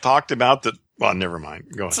have talked about that. Well, never mind.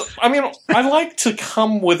 Go on. So, I mean, I like to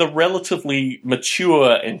come with a relatively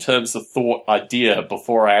mature, in terms of thought, idea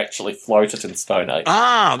before I actually float it in Stone Ape.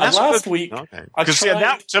 That's last good. week. Okay. Because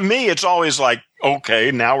to me, it's always like,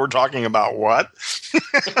 okay, now we're talking about what?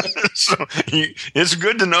 So it's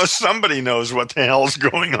good to know somebody knows what the hell's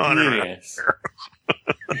going on around here.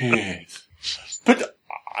 Yes. But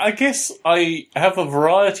I guess I have a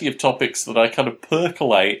variety of topics that I kind of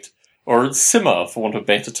percolate or simmer, for want of a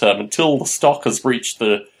better term, until the stock has reached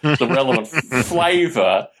the relevant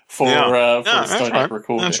flavour for the Stone Ape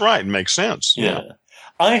recording. That's right. It makes sense. Yeah.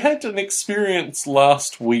 I had an experience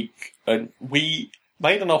last week, and we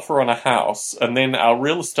made an offer on a house, and then our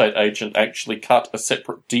real estate agent actually cut a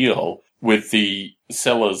separate deal with the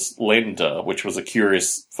seller's lender, which was a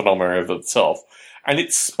curious phenomenon of itself. And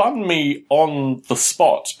it spun me on the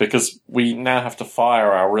spot because we now have to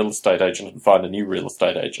fire our real estate agent and find a new real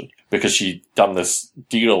estate agent because she'd done this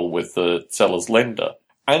deal with the seller's lender.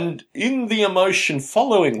 And in the emotion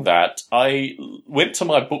following that, I went to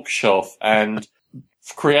my bookshelf and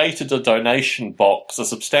created a donation box, a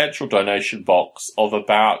substantial donation box of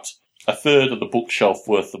about a third of the bookshelf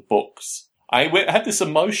worth of books. I had this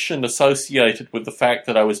emotion associated with the fact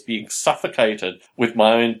that I was being suffocated with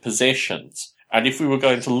my own possessions. And if we were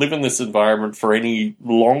going to live in this environment for any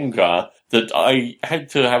longer, that I had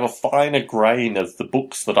to have a finer grain of the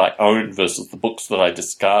books that I owned versus the books that I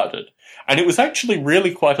discarded. And it was actually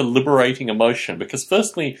really quite a liberating emotion because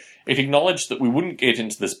firstly, it acknowledged that we wouldn't get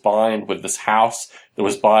into this bind with this house that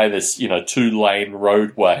was by this, 2-lane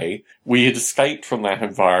roadway. We had escaped from that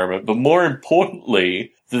environment. But more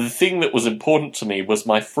importantly, the thing that was important to me was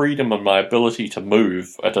my freedom and my ability to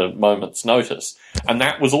move at a moment's notice. And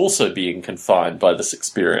that was also being confined by this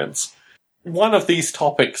experience. One of these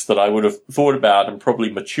topics that I would have thought about and probably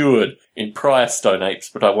matured in prior Stone Apes,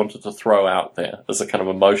 but I wanted to throw out there as a kind of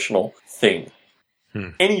emotional thing.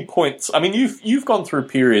 Any points? I mean, you've gone through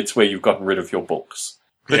periods where you've gotten rid of your books.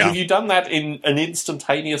 But have you done that in an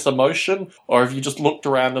instantaneous emotion? Or have you just looked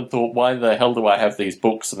around and thought, why the hell do I have these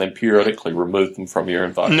books? And then periodically removed them from your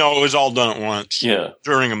environment? No, it was all done at once. Yeah.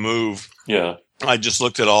 During a move. Yeah. I just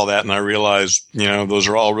looked at all that and I realized, those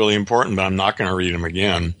are all really important, but I'm not going to read them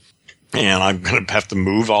again. And I'm going to have to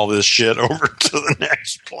move all this shit over to the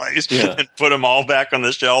next place and put them all back on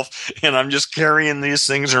the shelf. And I'm just carrying these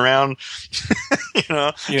things around,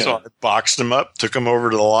 So I boxed them up, took them over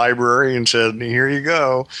to the library and said, here you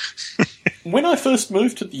go. When I first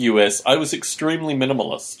moved to the US, I was extremely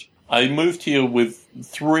minimalist. I moved here with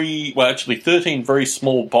 13 very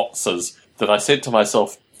small boxes that I said to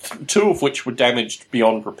myself, 2 of which were damaged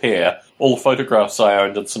beyond repair. All the photographs I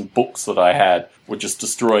owned and some books that I had were just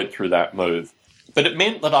destroyed through that move. but it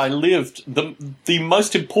meant that I lived. The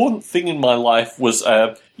most important thing in my life was,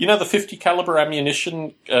 you know, the 50 caliber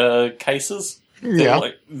ammunition cases.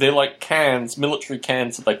 They're like cans, military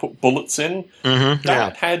cans that they put bullets in. Mm-hmm,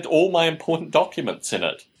 that had all my important documents in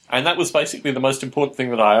it. And that was basically the most important thing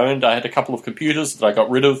that I owned. I had a couple of computers that I got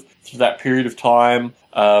rid of through that period of time.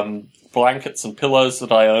 Blankets and pillows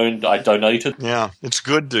that I owned, I donated. Yeah, it's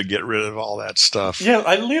good to get rid of all that stuff. Yeah,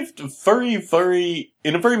 I lived in a very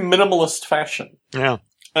minimalist fashion. Yeah.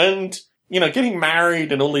 And, you know, getting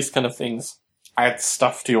married and all these kind of things adds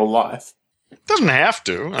stuff to your life. It doesn't have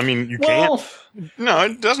to. I mean, you can't. No,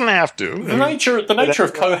 it doesn't have to. The nature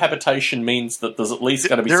of cohabitation means that there's at least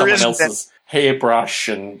going to be someone else's hairbrush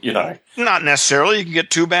and, you know. Not necessarily. You can get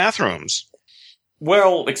 2 bathrooms.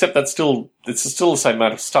 Well, except it's still the same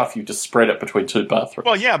amount of stuff. You just spread it between 2 bathrooms.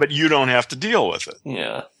 Well, yeah, but you don't have to deal with it.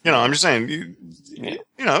 Yeah. You know, I'm just saying, you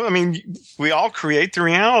know, I mean, we all create the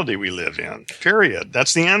reality we live in, period.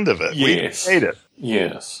 That's the end of it. Yes. We create it.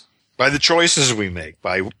 Yes. By the choices we make,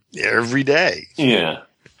 by every day. Yeah.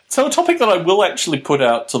 So a topic that I will actually put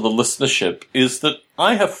out to the listenership is that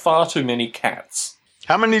I have far too many cats.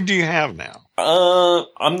 How many do you have now?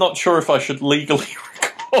 I'm not sure if I should legally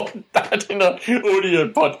record that in an audio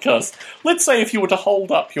podcast. Let's say if you were to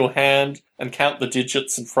hold up your hand and count the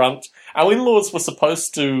digits in front. Our in-laws were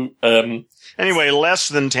supposed to... Anyway, less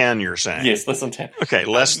than 10, you're saying? Yes, less than 10. Okay,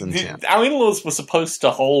 less than 10. Our in-laws were supposed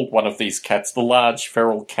to hold one of these cats, the large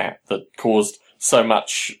feral cat that caused so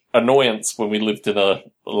much annoyance when we lived in a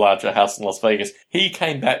larger house in Las Vegas. He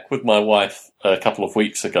came back with my wife a couple of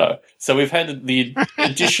weeks ago. So we've had the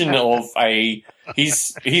addition of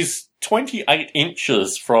he's 28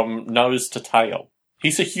 inches from nose to tail.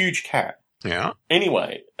 He's a huge cat. Yeah.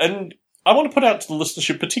 Anyway, and I want to put out to the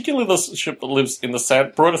listenership, particularly the listenership that lives in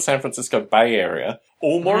the broader San Francisco Bay Area,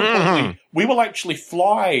 or more importantly, we will actually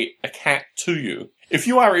fly a cat to you. If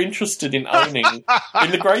you are interested in owning,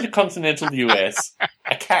 in the greater continental US,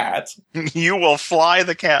 a cat... You will fly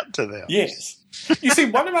the cat to them. Yes. You see,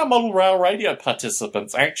 one of our model rail radio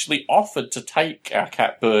participants actually offered to take our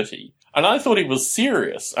cat Bertie, and I thought he was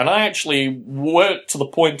serious, and I actually worked to the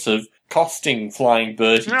point of costing flying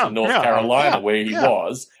Bertie to North Carolina where he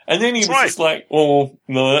was, and then he was just like, oh,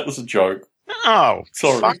 no, that was a joke. Oh,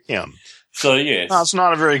 sorry. Fuck him. So, yes. That's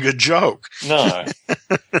not a very good joke. No.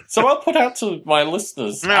 So I'll put out to my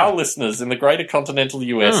listeners, our listeners in the greater continental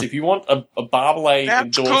US, if you want a Barbalet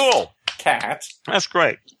endorsed cat. That's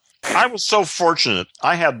great. I was so fortunate.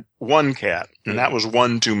 I had one cat, and that was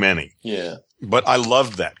one too many. Yeah. But I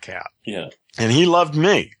loved that cat. Yeah. And he loved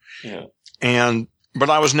me. Yeah. But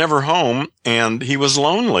I was never home, and he was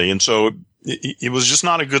lonely, and so it was just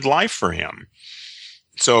not a good life for him.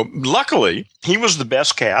 So luckily, he was the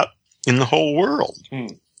best cat in the whole world.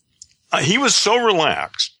 He was so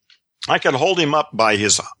relaxed. I could hold him up I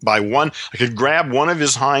could grab one of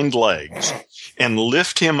his hind legs and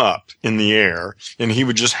lift him up in the air, and he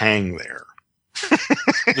would just hang there.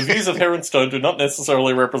 The views of Heron Stone do not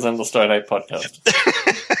necessarily represent the Stone Ape podcast.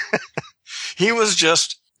 He was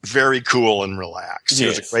just very cool and relaxed. He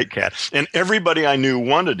was a great cat. And everybody I knew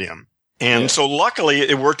wanted him. And so luckily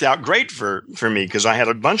it worked out great for me, because I had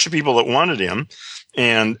a bunch of people that wanted him.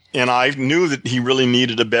 And I knew that he really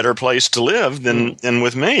needed a better place to live than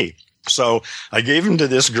with me. So I gave him to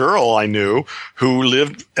this girl I knew who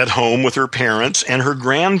lived at home with her parents and her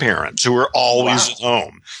grandparents, who were always at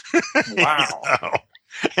home. Wow. You know?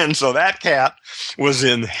 And so that cat was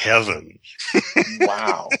in heaven.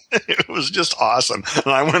 Wow. It was just awesome.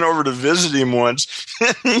 And I went over to visit him once,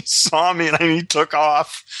 and he saw me, and he took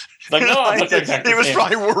off. Like, no, I'm not going back. He was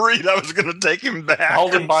probably worried I was going to take him back.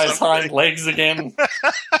 Hold him by his hind legs again.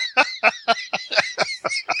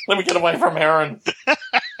 Let me get away from Heron.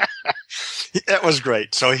 That was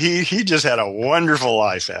great. So he just had a wonderful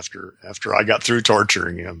life after I got through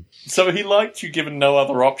torturing him. So he liked you given no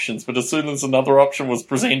other options, but as soon as another option was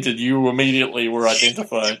presented, you immediately were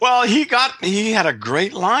identified. Well, he had a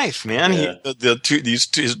great life, man. Yeah.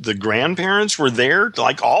 The grandparents were there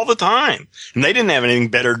like all the time, and they didn't have anything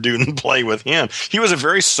better to do than play with him. He was a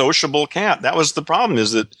very sociable cat. That was the problem,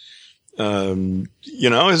 is that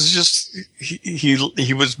it's just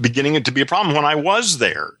he was beginning it to be a problem when I was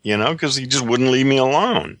there, because he just wouldn't leave me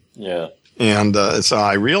alone. Yeah. And so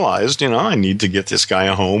I realized, I need to get this guy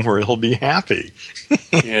a home where he'll be happy.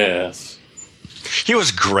 Yes. He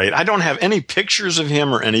was great. I don't have any pictures of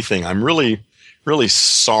him or anything. I'm really, really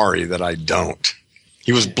sorry that I don't.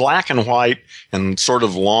 He was black and white and sort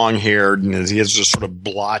of long-haired, and he has just sort of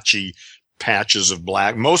blotchy patches of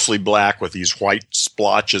black, mostly black with these white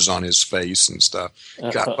splotches on his face and stuff.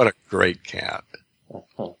 God, what a great cat.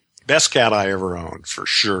 Best cat I ever owned, for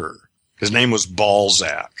sure. His name was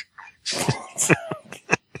Balzac.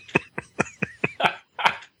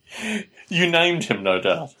 You named him, no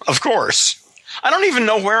doubt. Of course. I don't even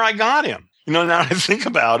know where I got him. Now I think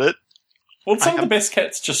about it. Well, some of the best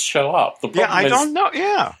cats just show up. I don't know.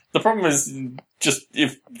 Yeah. The problem is just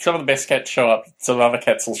if some of the best cats show up, some other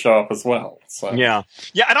cats will show up as well. So. Yeah.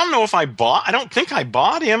 Yeah, I don't know if I don't think I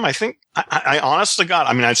bought him. I think, I honest to God,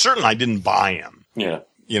 I didn't buy him. Yeah.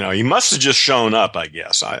 He must have just shown up, I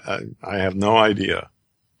guess. I have no idea.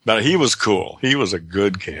 But he was cool. He was a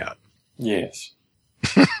good cat. Yes.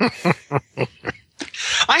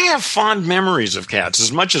 I have fond memories of cats,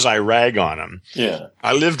 as much as I rag on them. Yeah.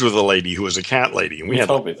 I lived with a lady who was a cat lady. And we had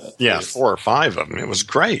told me that. Yeah, yes. 4 or 5 of them. It was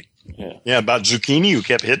great. Yeah. Yeah, about Zucchini, who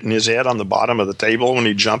kept hitting his head on the bottom of the table when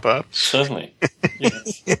he'd jump up. Certainly.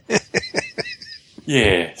 Yes.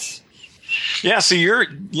 Yes. Yeah, so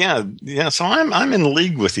so I'm in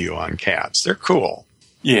league with you on cats. They're cool.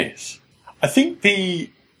 Yes. I think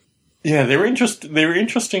they're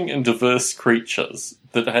interesting and diverse creatures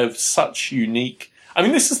that have such unique. I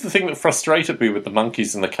mean, this is the thing that frustrated me with the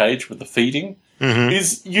monkeys in the cage with the feeding,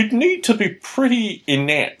 is you'd need to be pretty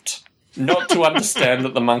inept not to understand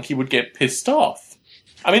that the monkey would get pissed off.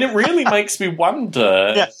 I mean, it really makes me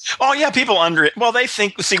wonder. Yeah. Oh, yeah, people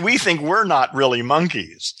we think we're not really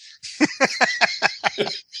monkeys.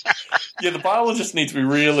 Yeah, the biologists need to be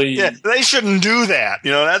really. Yeah, they shouldn't do that.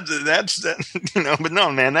 That's but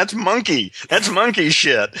no, man, that's monkey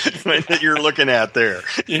shit that you're looking at there.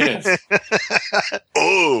 Yes.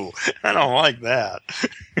 Oh, I don't like that.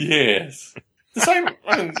 Yes. The same.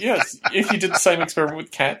 Yes. If you did the same experiment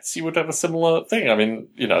with cats, you would have a similar thing. I mean,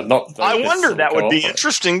 not. I wonder that would be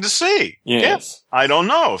interesting to see. Yes. Yeah. I don't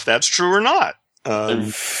know if that's true or not.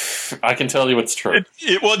 I can tell you it's true.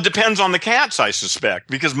 It depends on the cats, I suspect,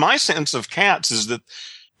 because my sense of cats is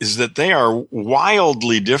that they are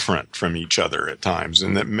wildly different from each other at times,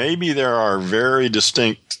 and that maybe there are very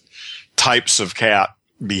distinct types of cat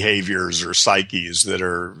behaviors or psyches that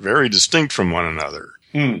are very distinct from one another.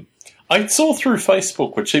 I saw through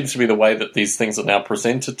Facebook, which seems to be the way that these things are now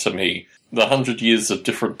presented to me, the 100 years of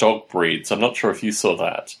different dog breeds. I'm not sure if you saw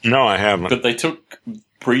that. No, I haven't. But they took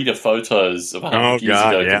breeder photos of 100 years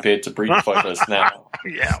ago compared to breeder photos now.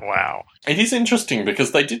 Yeah, wow. It is interesting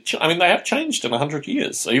because they have changed in 100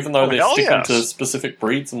 years, even though they're sticking to specific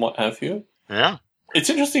breeds and what have you. Yeah. It's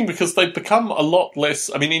interesting because they've become a lot less,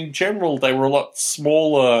 in general, they were a lot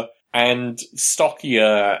smaller and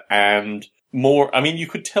stockier and more, you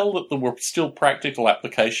could tell that there were still practical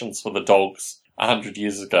applications for the dogs 100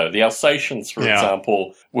 years ago. The Alsatians, for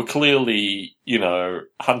example, were clearly,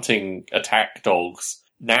 hunting attack dogs.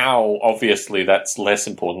 Now, obviously, that's less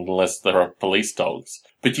important unless there are police dogs.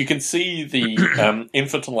 But you can see the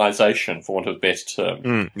infantilization, for want of a better term,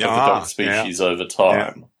 of the dog species over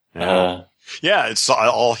time. Yeah, it's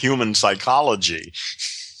all human psychology.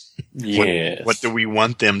 Yes. What do we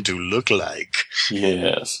want them to look like?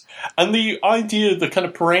 Yes. And the kind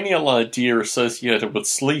of perennial idea associated with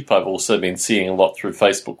sleep, I've also been seeing a lot through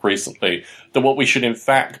Facebook recently, that what we should in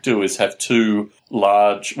fact do is have two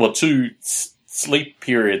sleep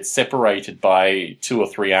periods separated by 2 or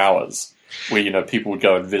 3 hours, where people would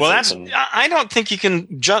go and visit. Well, I don't think you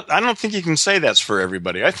can say that's for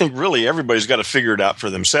everybody. I think really everybody's got to figure it out for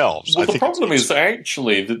themselves. Well, the problem is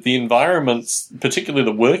actually that the environments, particularly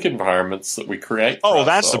the work environments that we create. Oh,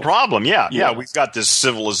 that's the problem. Yeah. We've got this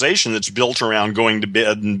civilization that's built around going to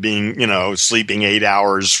bed and being, sleeping 8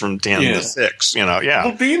 hours from 10 to 6. Yeah.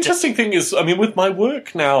 Well, the interesting thing is, with my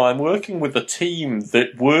work now, I'm working with a team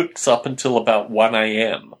that works up until about 1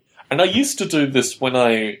 a.m. And I used to do this when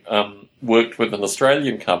I worked with an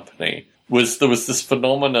Australian company. There was this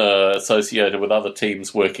phenomena associated with other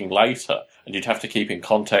teams working later, and you'd have to keep in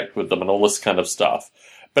contact with them and all this kind of stuff.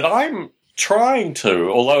 But I'm trying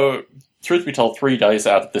to, although, truth be told, 3 days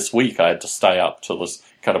out of this week I had to stay up till this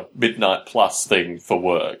kind of midnight plus thing for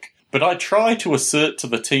work. But I try to assert to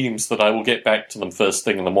the teams that I will get back to them first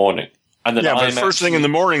thing in the morning. And that but first thing in the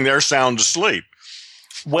morning, they're sound asleep.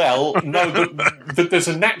 Well, no, but there's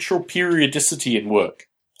a natural periodicity in work.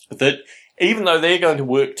 That even though they're going to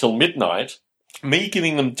work till midnight, me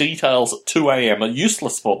giving them details at 2 a.m. are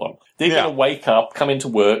useless for them. They're going to wake up, come into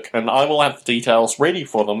work, and I will have the details ready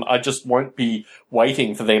for them. I just won't be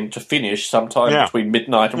waiting for them to finish sometime between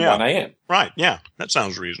midnight and 1 a.m. Right, yeah. That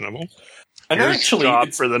sounds reasonable. And here's actually,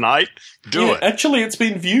 job for the night. Do it. Actually, it's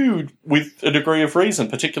been viewed with a degree of reason,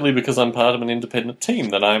 particularly because I'm part of an independent team,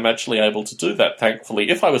 that I'm actually able to do that, thankfully.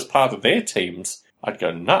 If I was part of their teams, I'd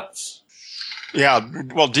go nuts. Yeah,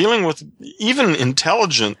 well, dealing with even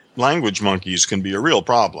intelligent language monkeys can be a real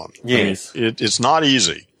problem. Yes. It's not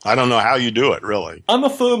easy. I don't know how you do it, really. I'm a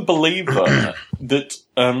firm believer that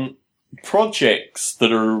projects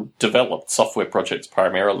that are developed, software projects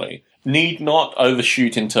primarily, need not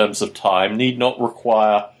overshoot in terms of time, need not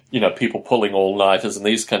require, people pulling all-nighters and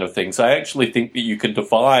these kind of things. I actually think that you can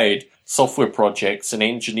divide software projects and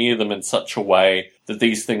engineer them in such a way that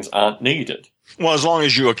these things aren't needed. Well, as long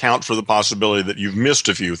as you account for the possibility that you've missed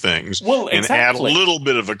a few things and add a little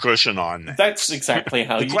bit of a cushion on that. That's exactly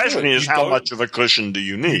how you do it. The question is, how much of a cushion do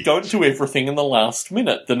you need? You don't do everything in the last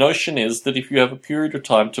minute. The notion is that if you have a period of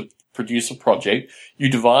time to produce a project, you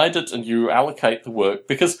divide it and you allocate the work,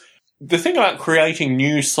 because the thing about creating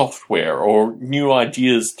new software or new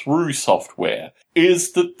ideas through software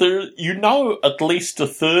is that at least a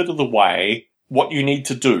third of the way what you need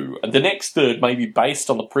to do. And the next third may be based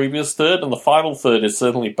on the previous third, and the final third is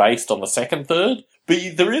certainly based on the second third.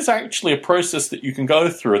 But there is actually a process that you can go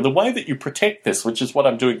through, and the way that you protect this, which is what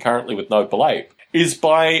I'm doing currently with Noble Ape, is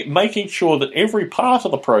by making sure that every part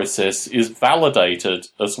of the process is validated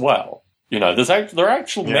as well. There are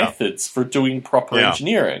actual methods for doing proper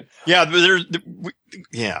engineering.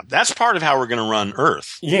 Yeah, that's part of how we're going to run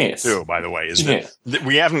Earth. Yes. Too, by the way, is that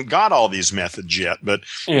we haven't got all these methods yet, but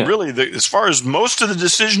really, as far as most of the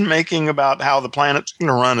decision making about how the planet's going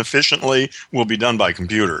to run efficiently will be done by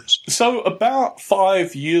computers. So about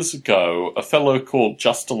 5 years ago, a fellow called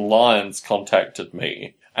Justin Lyons contacted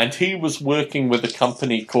me. And he was working with a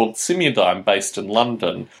company called Simiadyne based in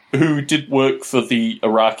London, who did work for the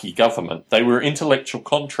Iraqi government. They were intellectual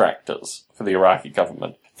contractors for the Iraqi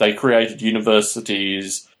government. They created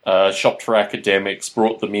universities, shopped for academics,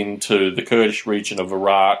 brought them into the Kurdish region of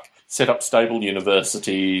Iraq, set up stable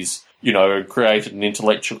universities, created an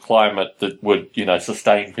intellectual climate that would,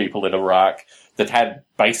 sustain people in Iraq that had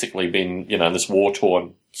basically been, this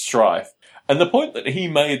war-torn strife. And the point that he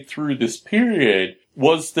made through this period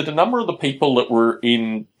was that a number of the people that were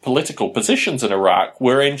in political positions in Iraq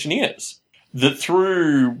were engineers. That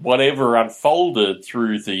through whatever unfolded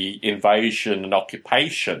through the invasion and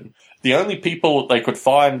occupation, the only people that they could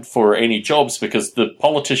find for any jobs, because the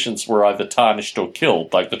politicians were either tarnished or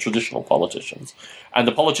killed, like the traditional politicians, and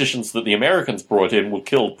the politicians that the Americans brought in were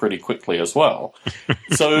killed pretty quickly as well.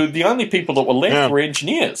 So the only people that were left were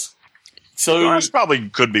engineers. So this probably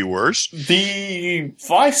could be worse. The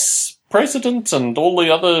vice president and all the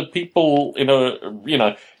other people in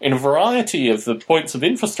a variety of the points of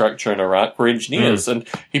infrastructure in Iraq were engineers. And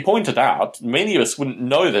he pointed out, many of us wouldn't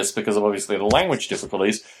know this because of obviously the language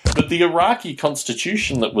difficulties, but the Iraqi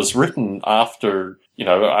constitution that was written after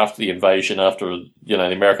the invasion, after, the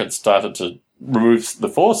Americans started to remove the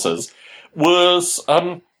forces, was,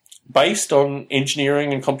 based on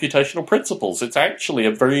engineering and computational principles. It's actually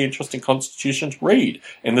a very interesting constitution to read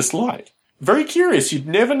in this light. Very curious. You'd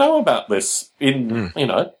never know about this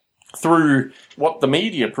through what the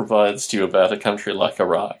media provides to you about a country like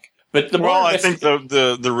Iraq. But I think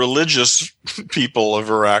the religious people of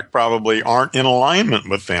Iraq probably aren't in alignment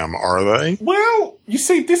with them, are they? Well, you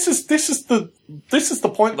see, this is the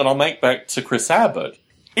point that I'll make back to Chris Abbott.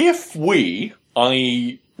 If we,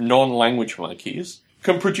 i.e. non-language monkeys,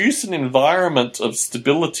 can produce an environment of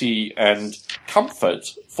stability and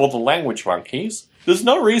comfort for the language monkeys, there's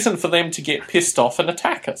no reason for them to get pissed off and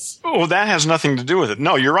attack us. Oh, that has nothing to do with it.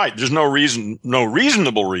 No, you're right. There's no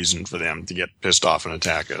reasonable reason for them to get pissed off and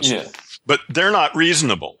attack us. Yeah. But they're not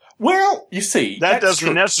reasonable. Well, you see, that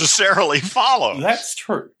doesn't necessarily follow. That's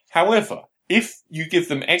true. However, if you give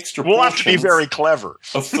them extra we'll have to be very clever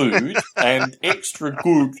of food and extra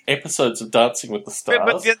good episodes of Dancing with the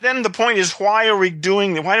Stars. But then the point is, why are we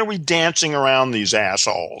dancing around these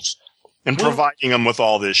assholes and providing them with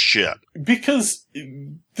all this shit? Because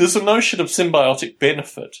there's a notion of symbiotic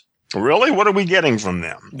benefit. Really? What are we getting from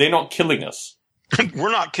them? They're not killing us.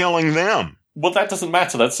 We're not killing them. Well, that doesn't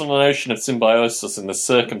matter. That's not a notion of symbiosis in this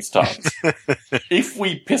circumstance. If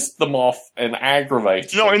we pissed them off and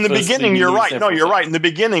aggravated them... No, in the beginning, you're right. No, you're right. In the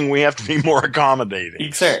beginning, we have to be more accommodating.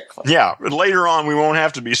 Exactly. Yeah, but later on, we won't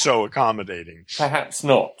have to be so accommodating. Perhaps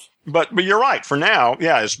not. But you're right. For now,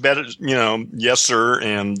 it's better, yes, sir,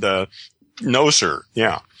 and no, sir.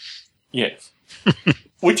 Yeah. Yes.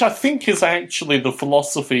 Which I think is actually the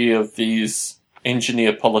philosophy of these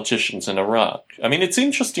engineer politicians in Iraq. I mean, it's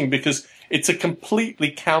interesting because it's a completely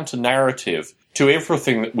counter-narrative to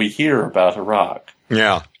everything that we hear about Iraq.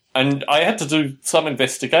 Yeah. And I had to do some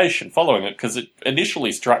investigation following it because it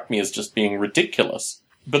initially struck me as just being ridiculous.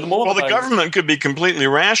 But the more the government could be completely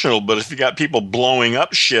rational, but if you got people blowing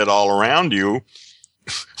up shit all around you,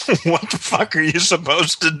 what the fuck are you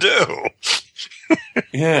supposed to do?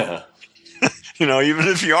 Yeah. Even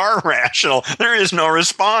if you are rational, there is no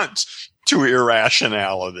response to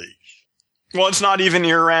irrationality. Well, it's not even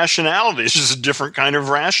irrationality. It's just a different kind of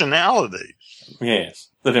rationality. Yes.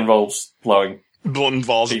 That involves blowing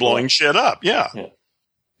shit up. Yeah.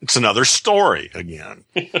 It's another story again.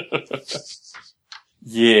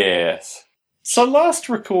 Yes. So last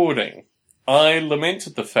recording, I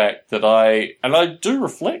lamented the fact that and I do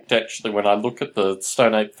reflect actually when I look at the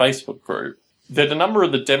Stone Ape Facebook group, that a number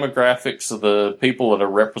of the demographics of the people that are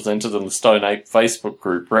represented in the Stone Ape Facebook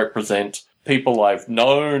group represent people I've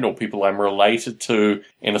known or people I'm related to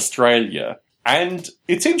in Australia. And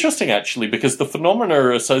it's interesting, actually, because the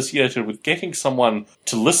phenomena associated with getting someone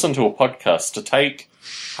to listen to a podcast, to take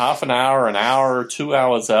half an hour, 2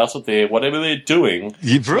 hours out of their whatever they're doing.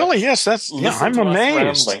 Yes, I'm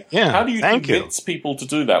amazed. Yeah, how do you convince people to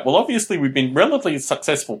do that? Well, obviously, we've been relatively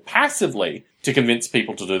successful passively to convince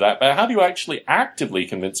people to do that, but how do you actually actively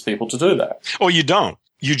convince people to do that? Oh, you don't.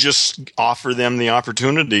 You just offer them the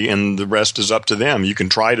opportunity, and the rest is up to them. You can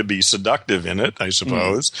try to be seductive in it, I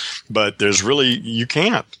suppose, but you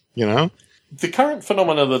can't, The current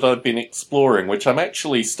phenomena that I've been exploring, which I'm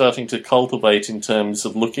actually starting to cultivate in terms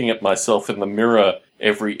of looking at myself in the mirror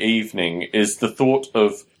every evening, is the thought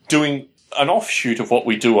of doing an offshoot of what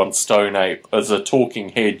we do on Stone Ape as a talking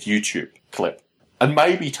head YouTube clip. And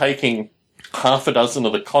maybe taking half a dozen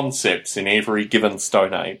of the concepts in every given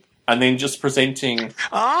Stone Ape, and then just presenting 3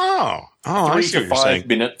 to 5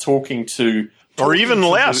 minute talking to, or even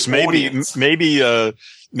less, maybe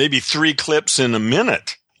 3 clips in a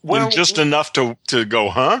minute. Well, just enough to go,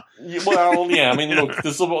 huh? Well, yeah. I mean, look,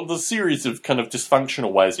 there's a series of kind of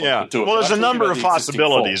dysfunctional ways to do it. Well, there's a number of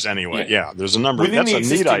possibilities anyway. Yeah, there's a number. That's a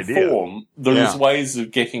neat idea. Form, there's ways of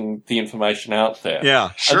getting the information out there.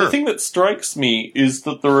 Yeah, sure. And the thing that strikes me is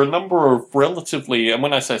that there are a number of relatively, and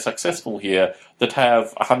when I say successful here, that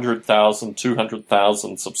have 100,000,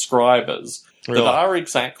 200,000 subscribers. Really? That are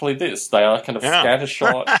exactly this. They are kind of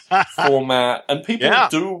scattershot format, and people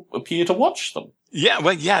do appear to watch them. Yeah,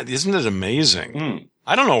 well, isn't it amazing?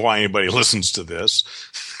 I don't know why anybody listens to this.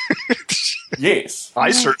 Yes.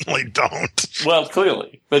 I certainly don't. Well,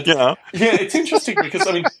 clearly. But, it's interesting because,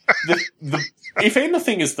 I mean, if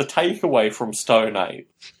anything is the takeaway from Stone Ape,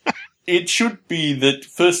 it should be that,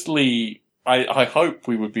 firstly, I hope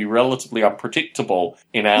we would be relatively unpredictable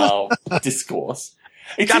in our discourse.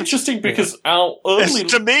 It's interesting because our early...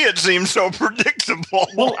 To me, it seems so predictable.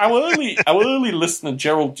 Well, our early listener,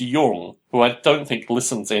 Gerald de Jong, who I don't think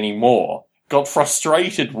listens anymore, got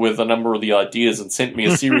frustrated with a number of the ideas and sent me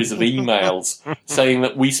a series of emails saying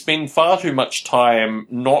that we spend far too much time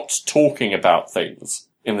not talking about things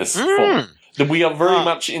in this form. That we are very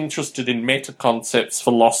much interested in meta-concepts,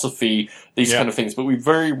 philosophy, these kind of things, but we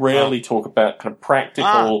very rarely talk about kind of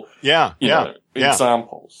practical,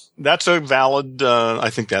 examples. That's a valid, I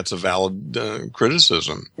think that's a valid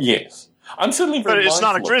criticism. Yes. I'm certainly very But it's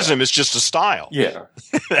not a criticism, it's just a style. Yeah.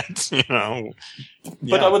 That's,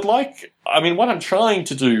 But I would what I'm trying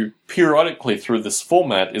to do periodically through this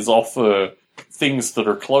format is offer things that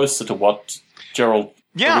are closer to what Gerald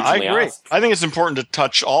I agree. asked. I think it's important to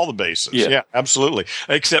touch all the bases. Yeah, absolutely.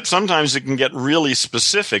 Except sometimes it can get really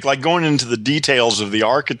specific, like going into the details of the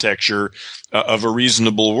architecture of a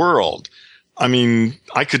reasonable world. I mean,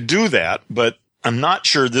 I could do that, but I'm not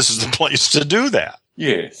sure this is the place to do that.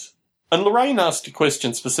 Yes. And Lorraine asked a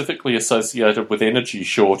question specifically associated with energy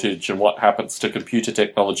shortage and what happens to computer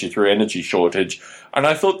technology through energy shortage. And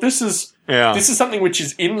I thought this is something which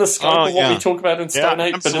is in the scope of what we talk about in Stone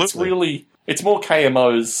Ape, but it's more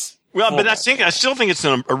KMO's. Well, format. But I still think it's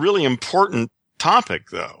a really important topic,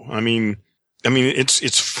 though. I mean,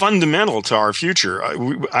 it's fundamental to our future.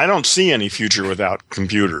 I don't see any future without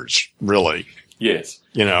computers, really. Yes.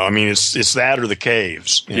 It's that or the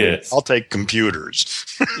caves. Yes. I'll take computers.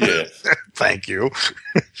 Yes. Thank you.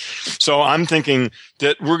 So I'm thinking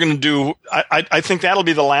that we're going to do, I think that'll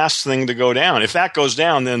be the last thing to go down. If that goes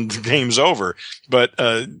down, then the game's over. But,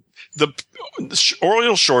 the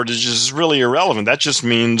oil shortage is really irrelevant. That just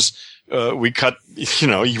means, we cut,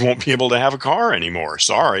 you won't be able to have a car anymore.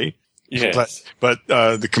 Sorry. Yes. But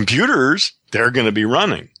the computers, they're going to be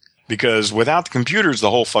running. Because without the computers, the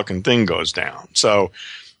whole fucking thing goes down. So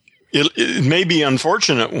it may be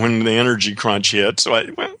unfortunate when the energy crunch hits,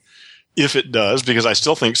 if it does, because I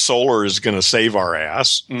still think solar is going to save our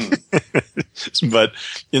ass. But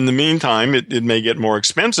in the meantime, it may get more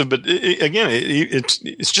expensive. But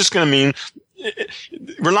it's just going to mean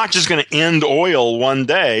we're not just going to end oil one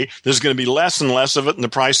day. There's going to be less and less of it, and the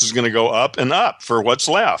price is going to go up and up for what's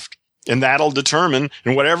left. And that'll determine,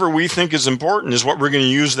 and whatever we think is important is what we're going to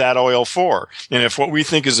use that oil for. And if what we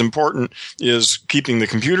think is important is keeping the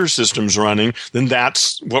computer systems running, then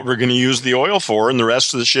that's what we're going to use the oil for, and the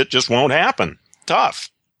rest of the shit just won't happen. Tough.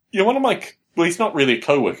 One of my Well, he's not really a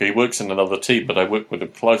co-worker. He works in another team, but I work with him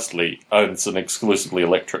closely. Owns an exclusively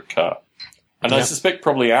electric car. And I suspect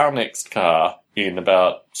probably our next car in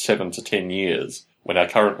about 7 to 10 years, when our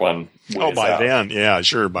current one wears by out, then, yeah,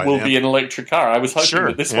 sure, will be an electric car. I was hoping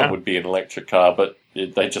that this one would be an electric car, but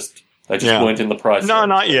they just weren't in the price. No,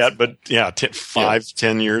 not yet, but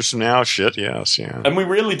 10 years from now, shit, yes, yeah. And we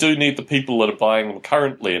really do need the people that are buying them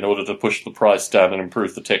currently in order to push the price down and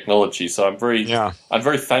improve the technology. So I'm very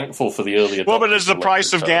thankful for the early adopters. Well, but as the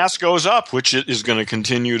price of gas goes up, which it is going to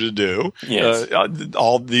continue to do,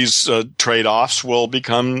 all these trade-offs will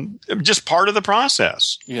become just part of the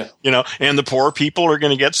process. Yeah. And the poor people are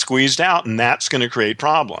going to get squeezed out, and that's going to create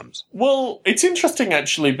problems. Well, it's interesting,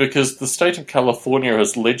 actually, because the state of California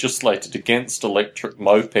has legislated against electric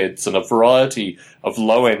mopeds and a variety of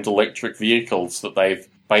low-end electric vehicles that they've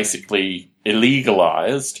basically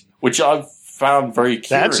illegalized, which I've found very curious.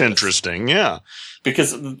 That's interesting, yeah.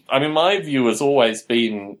 Because, I mean, my view has always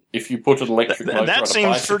been, if you put an electric motor on a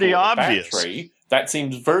bicycle pretty with obvious. a battery, that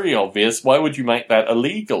seems very obvious. Why would you make that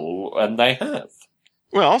illegal? And they have.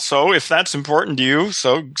 Well, so if that's important to you,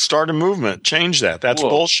 so start a movement. Change that. That's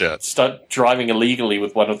bullshit. Start driving illegally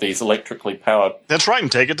with one of these electrically powered That's right,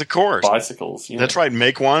 and take it to court. bicycles. Yeah. That's right.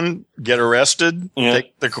 Make one, get arrested, take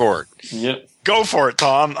it to court. Yep. Go for it,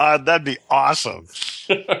 Tom. That'd be awesome.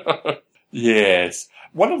 Yes.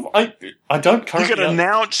 I don't currently... You could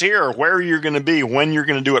announce here where you're going to be, when you're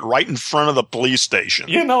going to do it, right in front of the police station.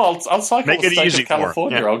 Yeah, no, I'll cycle Make the it state easy of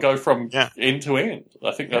California. for 'em. I'll go from end to end.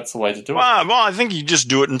 I think that's the way to do it. Well, I think you just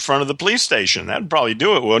do it in front of the police station. That'd probably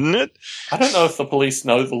do it, wouldn't it? I don't know if the police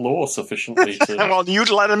know the law sufficiently to... Well, you'd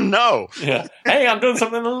let them know. Yeah. Hey, I'm doing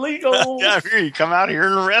something illegal. Yeah, here, you come out here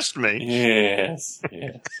and arrest me. Yes.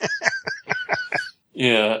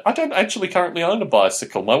 Yeah, I don't actually currently own a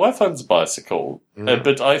bicycle. My wife owns a bicycle,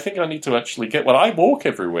 but I think I need to actually get one. I walk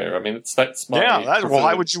everywhere. I mean, that's my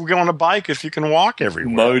why would you go on a bike if you can walk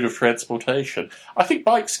everywhere? Mode of transportation. I think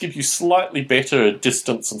bikes give you slightly better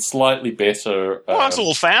distance and slightly better... well, it's a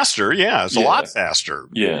little faster. Yeah, it's a lot faster.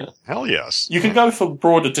 Yeah. Hell yes. You can go for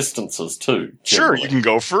broader distances too. Sure, you can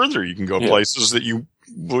go further. You can go places that you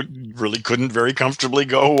couldn't very comfortably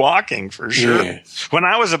go walking, for sure. Yeah. When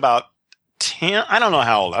I was about 10, I don't know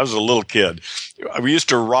how old. I was a little kid. We used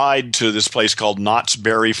to ride to this place called Knott's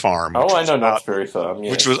Berry Farm. Oh, I know Knott's Berry Farm.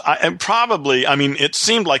 Yes. Which was it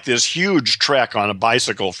seemed like this huge trek on a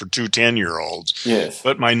bicycle for two 10-year-olds. Yes.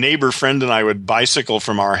 But my neighbor friend and I would bicycle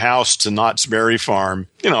from our house to Knott's Berry Farm,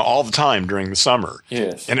 all the time during the summer.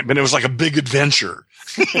 Yes. And it was like a big adventure.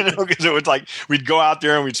 Because it was like we'd go out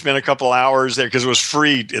there and we'd spend a couple hours there because it was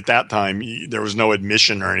free at that time. There was no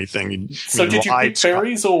admission or anything. So did you pick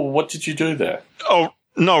berries, or what did you do there? Oh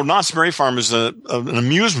no, Knott's Berry Farm is an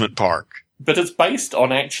amusement park. But it's based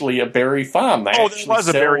on actually a berry farm. There was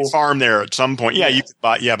a berry farm there at some point. Yeah, you could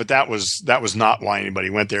buy. Yeah, but that was not why anybody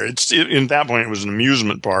went there. In that point, it was an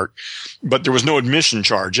amusement park, but there was no admission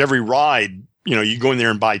charge. Every ride, you go in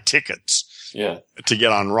there and buy tickets. Yeah. To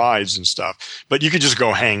get on rides and stuff. But you could just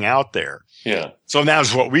go hang out there. Yeah. So that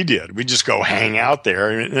was what we did. We just go hang out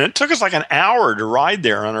there. And it took us like an hour to ride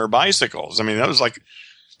there on our bicycles. I mean, that was like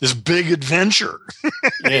this big adventure.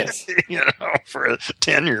 Yes. For a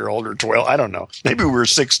 10-year-old or 12. I don't know. Maybe we were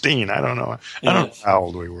 16. I don't know. I don't know how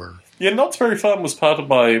old we were. Yeah, Knott's Berry Farm was part of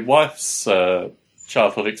my wife's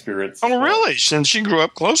childhood experience. Oh, really? Since she grew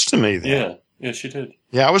up close to me then. Yeah. Yeah, she did.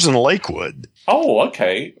 Yeah, I was in Lakewood. Oh,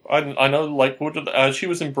 okay. I know Lakewood. She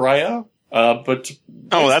was in Brea, but...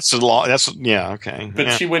 Oh, that's a lot. Okay.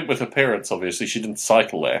 But she went with her parents, obviously. She didn't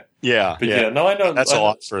cycle there. Yeah. But I know... That's a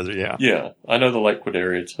lot further, yeah. Yeah, I know the Lakewood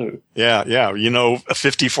area, too. Yeah.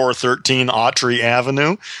 5413 Autry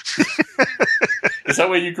Avenue. Is that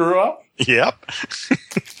where you grew up? Yep.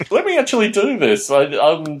 Let me actually do this.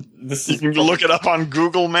 You can look it up on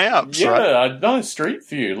Google Maps. Yeah, right? I know Street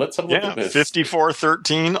View. Let's have a look at this.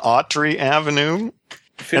 5413 Autry Avenue.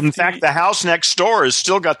 In fact, the house next door has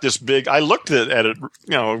still got this big. I looked at it,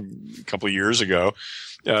 a couple of years ago.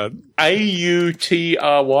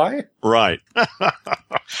 Autry. Right.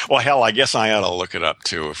 Well, hell, I guess I ought to look it up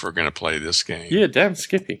too if we're going to play this game. Yeah, damn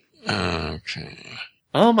Skippy. Okay.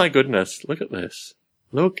 Oh my goodness! Look at this.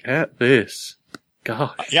 Look at this.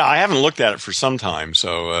 Gosh. Yeah, I haven't looked at it for some time,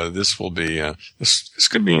 so this will be this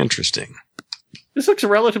could be interesting. This looks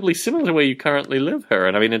relatively similar to where you currently live,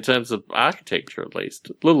 Heron. I mean, in terms of architecture, at least.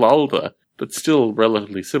 A little older, but still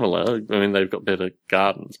relatively similar. I mean, they've got better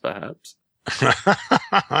gardens, perhaps.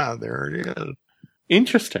 There it is.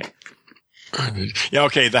 Interesting. Yeah,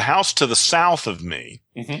 okay. The house to the south of me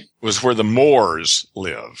was where the Moores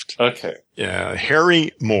lived. Okay. Yeah,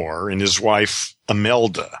 Harry Moore and his wife,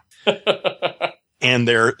 Imelda. and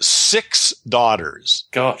their 6 daughters.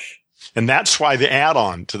 Gosh. And that's why the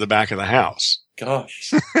add-on to the back of the house.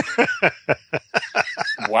 Gosh.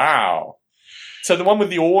 Wow. So the one with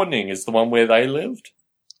the awning is the one where they lived?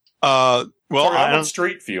 Well, sorry, I'm on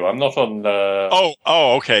Street View. I'm not on.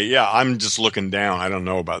 Okay. Yeah, I'm just looking down. I don't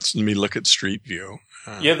know about. Let me look at Street View.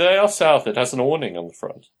 Yeah, they are south. It has an awning on the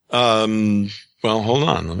front. Well, hold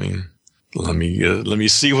on. Let me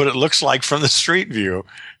see what it looks like from the Street View.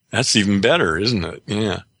 That's even better, isn't it?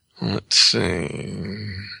 Yeah. Let's see.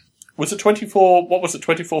 Was it 24? What was it?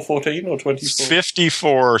 2414 or 24?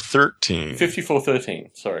 5413. 5413.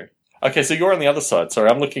 Sorry. Okay, so you're on the other side. Sorry,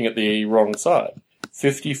 I'm looking at the wrong side.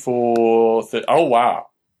 54. Oh wow.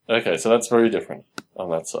 Okay, so that's very different on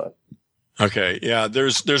that side. Okay, yeah.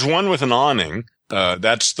 There's one with an awning.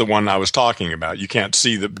 That's the one I was talking about. You can't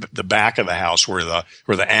see the back of the house where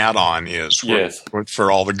the add-on is. Yes.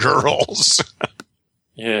 For all the girls.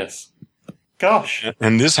 Yes. Gosh.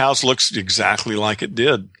 And this house looks exactly like it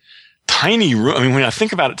did. Tiny room. I mean, when I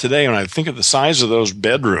think about it today, when I think of the size of those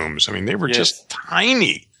bedrooms, I mean, they were just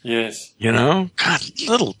tiny. Yes. You know, God,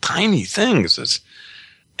 little tiny things.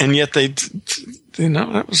 And yet I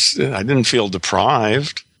didn't feel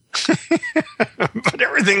deprived. But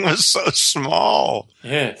everything was so small.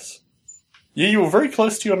 Yes. Yeah, you were very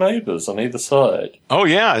close to your neighbors on either side. Oh,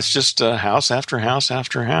 yeah. It's just house after house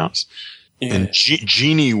after house. Yeah. And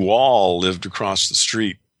Jeannie Wall lived across the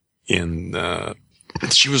street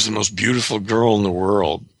she was the most beautiful girl in the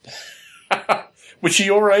world. Was she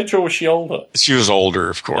your age or was she older? She was older,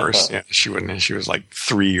 of course. Yeah, she was like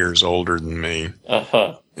 3 years older than me.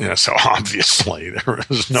 Yeah, so obviously there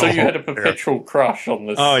was no. So you had a perpetual crush on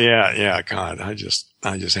this. Oh yeah. God, I just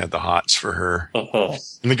had the hots for her.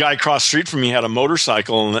 And the guy across the street from me had a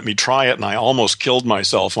motorcycle and let me try it, and I almost killed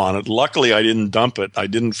myself on it. Luckily, I didn't dump it. I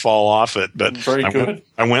didn't fall off it, but very good.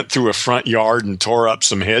 I went through a front yard and tore up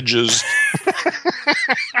some hedges.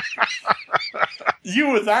 You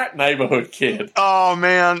were that neighborhood kid. Oh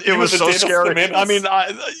man, it was so scary. I mean,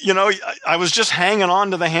 I was just hanging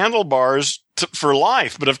on to the handlebars for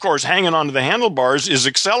life, but of course, hanging on to the handlebars is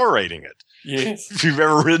accelerating it. Yes. If you've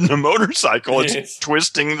ever ridden a motorcycle, it's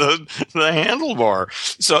twisting the handlebar.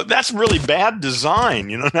 So that's really bad design,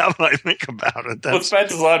 now that I think about it. It's bad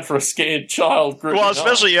design for a scared child group. Well,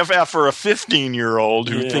 especially if for a 15-year-old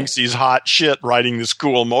who thinks he's hot shit riding this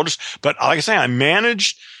cool motorcycle. But like I say, I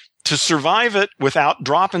managed to survive it without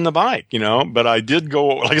dropping the bike, but I did go,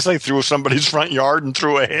 like I say, through somebody's front yard and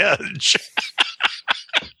through a hedge.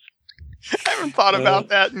 I haven't thought about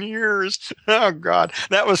that in years. Oh, God.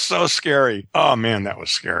 That was so scary. Oh, man, that was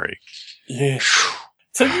scary. Yeah.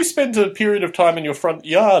 So you spent a period of time in your front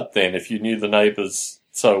yard then, if you knew the neighbours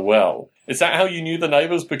so well. Is that how you knew the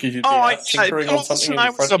neighbours? Because you'd been tinkering on something in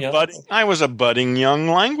your front yard? I was a budding young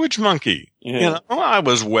language monkey. Yeah. I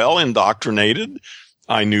was well indoctrinated.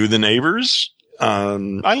 I knew the neighbors.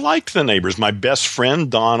 I liked the neighbors. My best friend,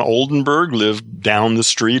 Don Oldenburg, lived down the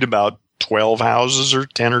street about 12 houses or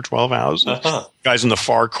 10 or 12 houses. Guys in the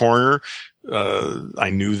far corner,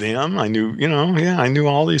 I knew them. I knew, I knew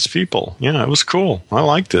all these people. Yeah, it was cool. I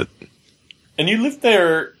liked it. And you lived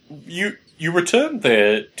there, you returned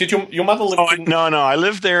there. Did your mother live in... No, I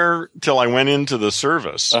lived there till I went into the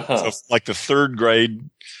service. So like the 3rd grade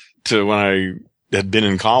to when I had been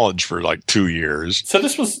in college for like 2 years. So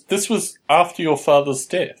this was after your father's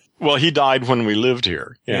death? Well, he died when we lived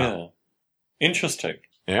here. Yeah. Interesting.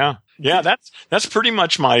 Yeah. Yeah, that's pretty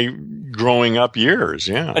much my growing up years,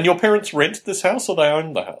 yeah. And your parents rented this house or they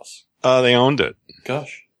owned the house? They owned it.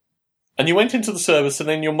 Gosh. And you went into the service and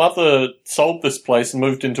then your mother sold this place and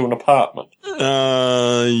moved into an apartment?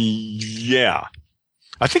 Yeah.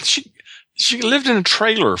 I think she lived in a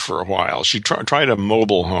trailer for a while. She tried a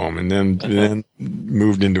mobile home and then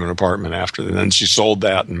moved into an apartment after that. And then she sold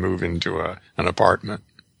that and moved into an apartment.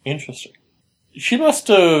 Interesting. She must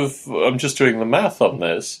have, I'm just doing the math on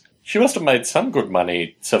this, she must have made some good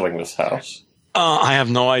money selling this house. I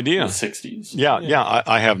have no idea. In the 60s? Yeah,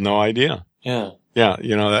 I have no idea. Yeah. Yeah,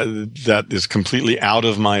 that is completely out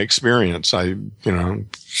of my experience.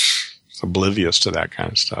 Oblivious to that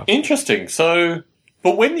kind of stuff. Interesting. So,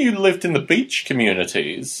 but when you lived in the beach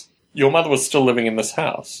communities, your mother was still living in this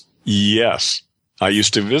house? Yes. I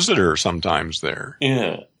used to visit her sometimes there.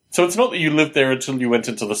 Yeah. So it's not that you lived there until you went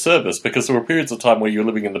into the service, because there were periods of time where you were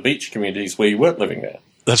living in the beach communities where you weren't living there.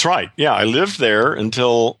 That's right. Yeah, I lived there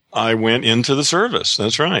until I went into the service.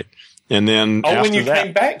 That's right. And then after when you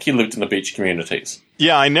came back, you lived in the beach communities?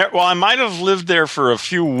 Yeah, I might have lived there for a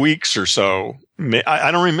few weeks or so.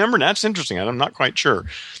 I don't remember. That's interesting. I'm not quite sure.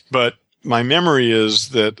 But my memory is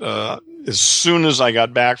that as soon as I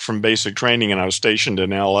got back from basic training and I was stationed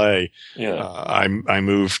in L.A., I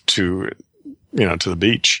moved to the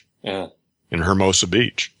beach. Yeah. In Hermosa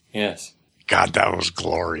Beach. Yes. God, that was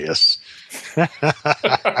glorious.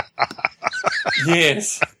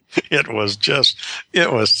 Yes. It was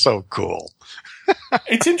so cool.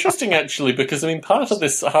 It's interesting, actually, because, part of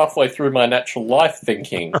this halfway through my natural life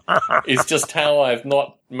thinking is just how I've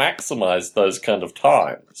not maximized those kind of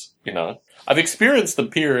times, I've experienced them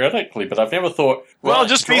periodically, but I've never thought, well,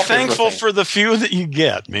 just be thankful for the few that you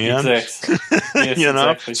get, man. Exactly. Yes,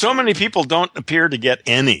 exactly. So many people don't appear to get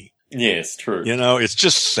any. Yes, true. It's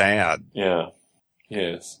just sad. Yeah.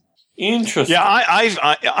 Yes. Interesting. Yeah,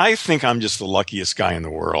 I think I'm just the luckiest guy in the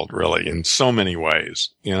world, really, in so many ways.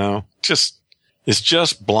 It's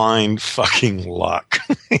just blind fucking luck.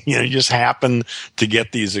 You just happen to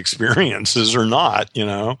get these experiences or not,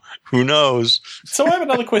 who knows? So I have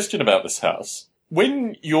another question about this house.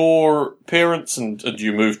 When your parents and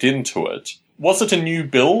you moved into it, was it a new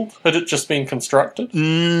build? Had it just been constructed?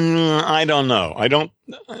 I don't know. I don't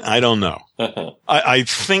know. Uh-huh. I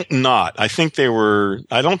think not. I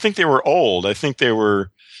don't think they were old. I think they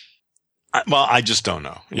were, I just don't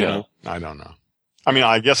know. Yeah. I don't know.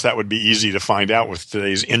 I guess that would be easy to find out with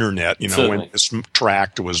today's internet, Certainly. When this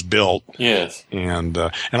tract was built. Yes. And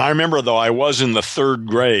I remember, though, I was in the 3rd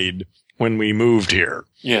grade when we moved here.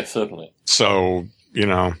 Yeah, certainly. So,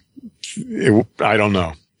 I don't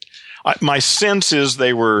know. My sense is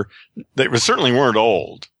they certainly weren't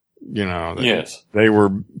old, Yes. They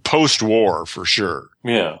were post-war for sure.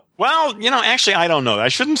 Yeah. Well, actually, I don't know. I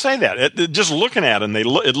shouldn't say that. Just looking at them, it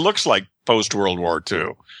looks like post-World War II.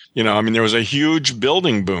 There was a huge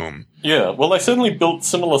building boom. Yeah, well, they certainly built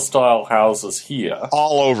similar style houses here.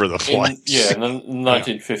 All over the place. In the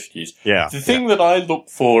 1950s. Yeah. The thing that I look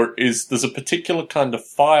for is there's a particular kind of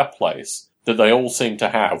fireplace that they all seem to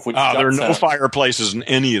have. Which there are no fireplaces in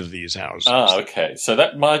any of these houses. Okay. So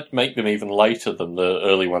that might make them even later than the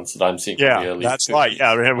early ones that I'm seeing. Yeah, the early that's 50s. right.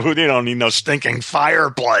 Yeah, they don't need no stinking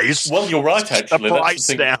fireplace. Well, you're right, actually. The price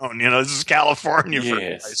down. This is California, for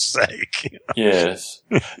Yes. Christ's sake. Yes.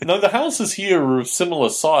 No, the houses here are of similar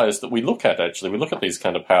size that we look at, actually. We look at these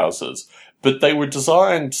kind of houses. But they were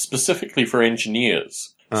designed specifically for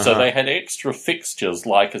engineers. Uh-huh. So they had extra fixtures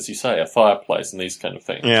like, as you say, a fireplace and these kind of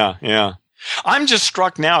things. Yeah, yeah. I'm just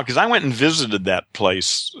struck now because I went and visited that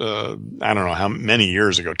place, I don't know how many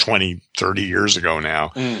years ago, 20, 30 years ago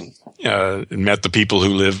now, and met the people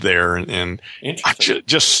who lived there, and I'm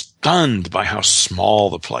just stunned by how small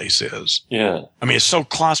the place is. Yeah. It's so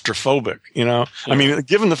claustrophobic, Yeah.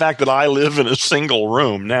 Given the fact that I live in a single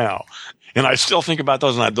room now, and I still think about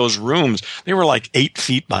those rooms, they were like 8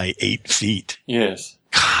 feet by 8 feet. Yes.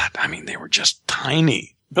 God, they were just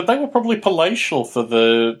tiny. But they were probably palatial from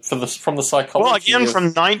the psychology. Well, again,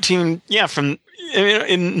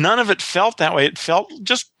 none of it felt that way. It felt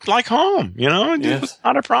just like home, It was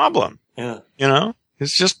not a problem. Yeah.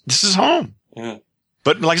 It's just, this is home. Yeah.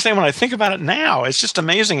 But like I say, when I think about it now, it's just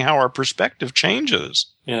amazing how our perspective changes.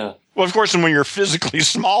 Yeah. Well, of course, and when you're physically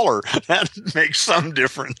smaller, that makes some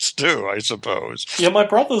difference too, I suppose. Yeah, my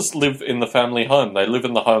brothers live in the family home. They live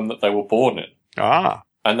in the home that they were born in. Ah.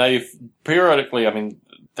 And they've periodically,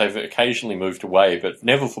 they've occasionally moved away, but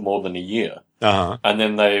never for more than a year. Uh-huh. And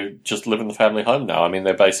then they just live in the family home now.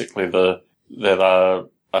 They're basically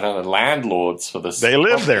landlords for this. They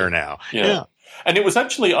live there now. Yeah. And it was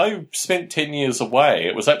actually, I spent 10 years away.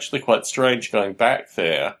 It was actually quite strange going back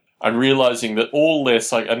there and realizing that all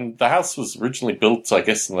this, and the house was originally built, I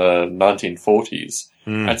guess, in the 1940s.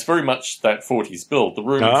 And it's very much that 40s build. The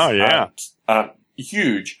rooms aren't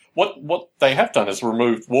huge. What they have done is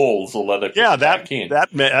removed walls, although they put it back in. That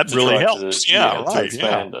really helps. To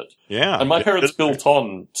expand it. Yeah. And my parents built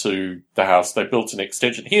on to the house. They built an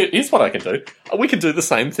extension. Here's what I can do. We can do the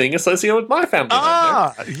same thing associated with my family.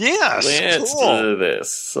 Yes. Let's do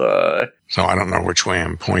this. So I don't know which way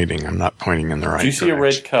I'm pointing. I'm not pointing in the right direction. Do you see a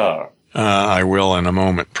red car? I will in a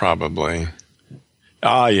moment, probably.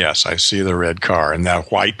 Yes, I see the red car. And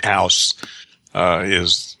that white house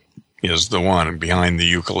is the one behind the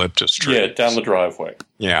eucalyptus tree. Yeah, down the driveway.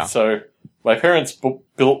 Yeah. So my parents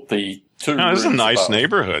built the two rooms. It's a nice above.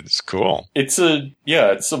 neighborhood. It's cool. It's a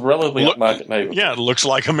relatively upmarket neighborhood. Yeah, it looks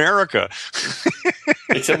like America.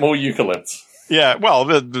 Except more eucalypts. Yeah, well,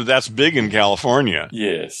 that's big in California.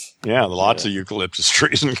 Yes. Yeah, lots of eucalyptus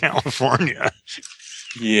trees in California.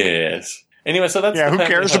 Yes. Anyway, so that's who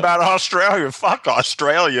cares about Australia? Fuck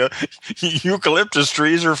Australia. Eucalyptus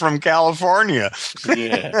trees are from California.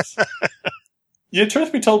 Yes. Yeah,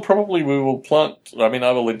 truth be told, probably we will plant, I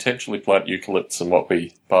will intentionally plant eucalypts in what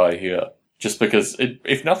we buy here. Just because,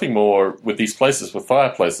 if nothing more, with these places with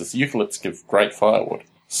fireplaces, eucalypts give great firewood.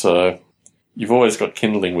 So you've always got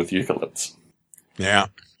kindling with eucalypts. Yeah,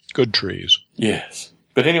 good trees. Yes.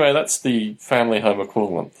 But anyway, that's the family home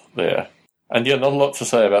equivalent there. And yeah, not a lot to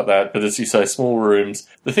say about that, but as you say, small rooms.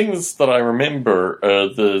 The things that I remember are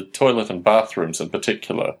the toilet and bathrooms in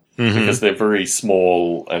particular, because they're very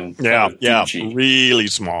small and dingy. Really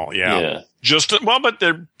small, yeah. But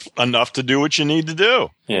they're enough to do what you need to do.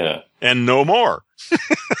 Yeah. And no more.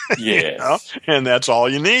 Yes. And that's all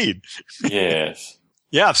you need. Yes.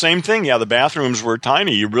 Yeah, same thing. Yeah, the bathrooms were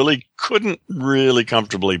tiny. You really couldn't really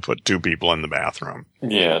comfortably put 2 people in the bathroom.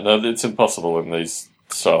 Yeah, no, it's impossible in these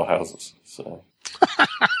style houses. So.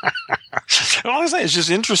 Honestly, it's just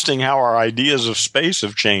interesting how our ideas of space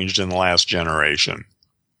have changed in the last generation.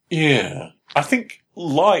 Yeah. I think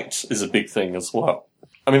light is a big thing as well.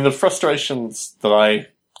 I mean, the frustrations that I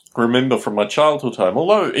remember from my childhood home,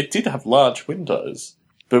 although it did have large windows,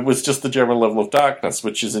 but it was just the general level of darkness,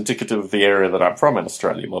 which is indicative of the area that I'm from in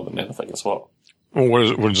Australia more than anything as well. Well,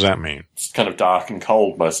 what does that mean? It's kind of dark and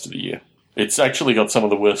cold most of the year. It's actually got some of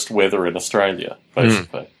the worst weather in Australia,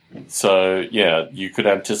 basically. So, yeah, you could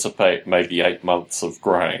anticipate maybe 8 months of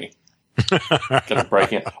grey. Kind of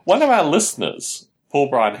breaking out. One of our listeners, Paul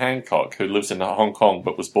Brian Hancock, who lives in Hong Kong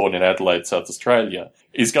but was born in Adelaide, South Australia,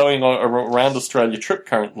 is going on a round Australia trip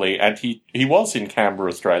currently, and he was in Canberra,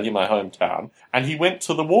 Australia, my hometown, and he went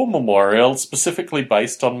to the War Memorial specifically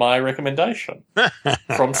based on my recommendation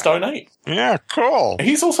from Stone 8. Yeah, cool.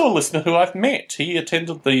 He's also a listener who I've met. He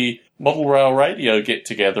attended the Model Rail Radio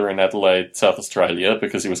get-together in Adelaide, South Australia,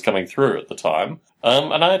 because he was coming through at the time,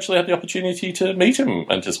 and I actually had the opportunity to meet him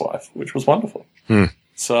and his wife, which was wonderful.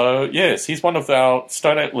 So, yes, he's one of our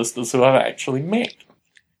Stone 8 listeners who I've actually met.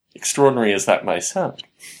 Extraordinary as that may sound.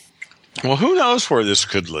 Well, who knows where this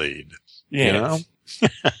could lead? Yes. You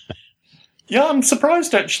know? Yeah, I'm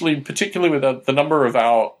surprised, actually, particularly with the number of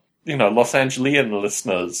our, Los Angelian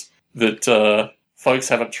listeners, that folks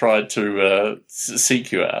haven't tried to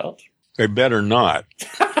seek you out. They better not.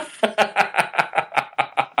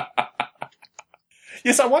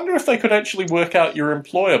 Yes, I wonder if they could actually work out your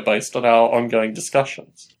employer based on our ongoing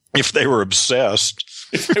discussions. If they were obsessed.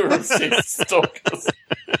 If they were obsessed stalkers.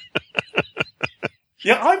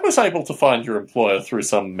 Yeah, I was able to find your employer through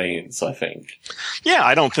some means, I think. Yeah,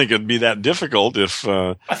 I don't think it'd be that difficult if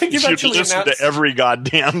I think you've actually listened to every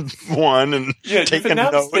goddamn one and taken notes. You've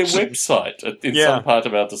announced their website in some part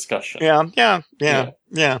of our discussion.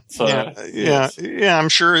 Yeah. So, I'm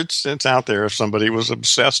sure it's out there if somebody was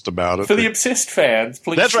obsessed about it. For the obsessed fans,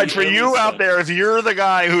 please. That's right. For you out there, if you're the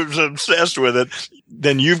guy who's obsessed with it,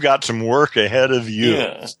 then you've got some work ahead of you.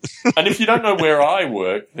 Yeah. And if you don't know where I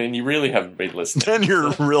work, then you really haven't been listening. Then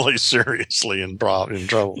you're really seriously in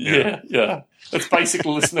trouble. Yeah. It's basic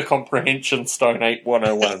listener comprehension, Stone 8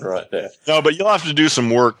 101 right there. No, but you'll have to do some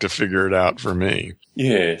work to figure it out for me.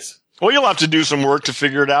 Yes. Well, you'll have to do some work to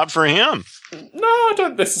figure it out for him. No, I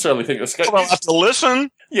don't necessarily think that's good. Well, I'll have to listen.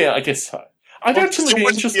 Yeah, I guess so. I'd actually be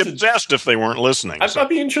interested. Be obsessed if they weren't listening. I'd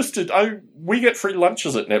be interested. We get free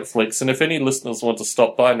lunches at Netflix, and if any listeners want to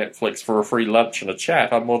stop by Netflix for a free lunch and a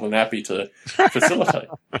chat, I'm more than happy to facilitate.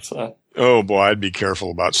 So. Oh boy, I'd be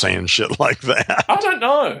careful about saying shit like that. I don't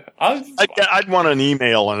know. I'd want an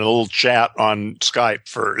email and a little chat on Skype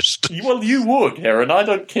first. Well, you would, Aaron. I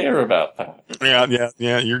don't care about that.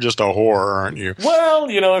 Yeah. You're just a whore, aren't you? Well,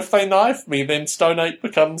 if they knife me, then Stone 8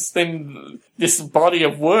 then this body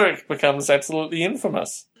of work becomes absolutely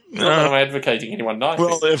infamous. Not that I'm advocating anyone knifing.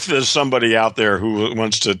 Well, if there's somebody out there who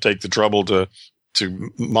wants to take the trouble to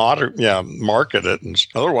market it, and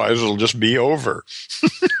otherwise it'll just be over.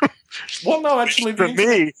 Well, no, actually, for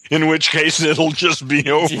me, in which case it'll just be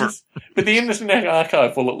over. Yes. But the Internet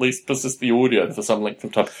Archive will at least persist the audio for some length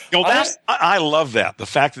of time. I love that. The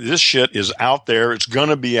fact that this shit is out there, it's going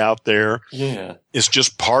to be out there. Yeah, it's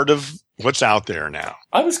just part of what's out there now.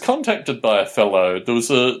 I was contacted by a fellow. There's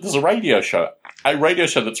a radio show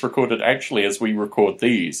that's recorded actually as we record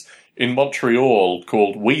these in Montreal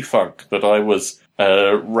called We Funk that I was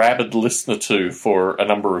a rabid listener to for a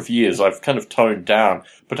number of years. I've kind of toned down,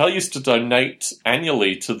 but I used to donate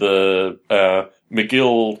annually to the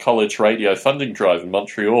McGill College Radio funding drive in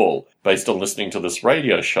Montreal based on listening to this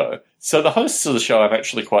radio show. So the hosts of the show I'm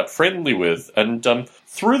actually quite friendly with, and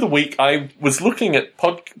through the week I was looking at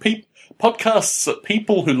podcasts that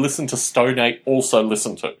people who listen to Stone 8 also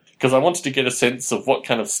listen to. because I wanted to get a sense of what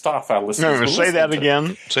kind of stuff our listeners were say that listening to.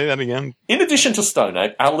 again. Say that again. In addition to Stone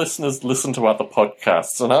Ape, our listeners listen to other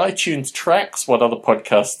podcasts, and iTunes tracks what other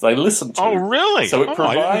podcasts they listen to. Oh, really? So it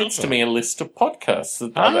provides to me a list of podcasts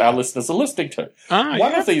that our listeners are listening to.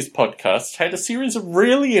 One of these podcasts had a series of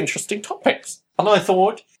really interesting topics. And I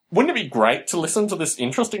thought, wouldn't it be great to listen to this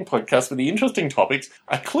interesting podcast with the interesting topics?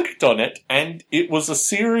 I clicked on it, and it was a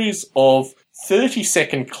series of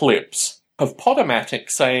 30-second clips of Podomatic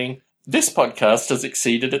saying, this podcast has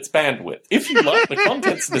exceeded its bandwidth. If you like the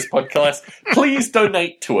contents of this podcast, please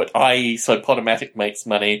donate to it, i.e. so Podomatic makes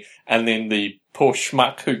money, and then the poor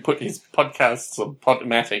schmuck who put his podcasts on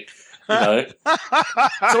Podomatic, you know.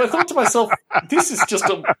 So I thought to myself, this is just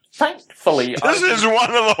thankfully... This is one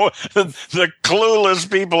of the clueless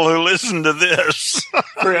people who listen to this.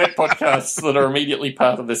 Create podcasts that are immediately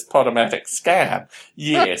part of this Podomatic scam.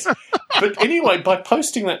 Yes. But anyway, by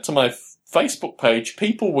posting that to my Facebook page,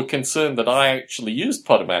 people were concerned that I actually used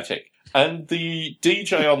Podomatic. And the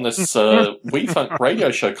DJ on this WeFunk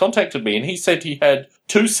radio show contacted me, and he said he had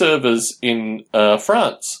 2 servers in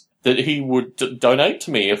France that he would donate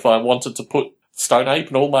to me if I wanted to put Stone Ape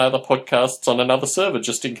and all my other podcasts on another server,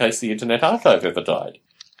 just in case the Internet Archive ever died.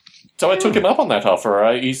 So I took him up on that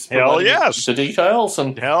offer. He's Hell yes. The details,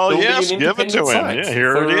 and hell yes, give it to him. Yeah,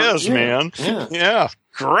 here it is, man. Yeah,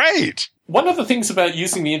 great. One of the things about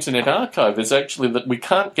using the Internet Archive is actually that we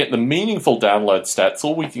can't get the meaningful download stats.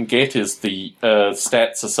 All we can get is the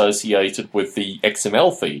stats associated with the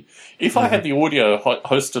XML feed. If I had the audio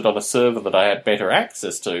hosted on a server that I had better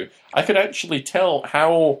access to, I could actually tell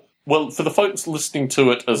how, well, for the folks listening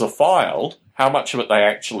to it as a file, how much of it they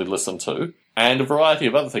actually listen to, and a variety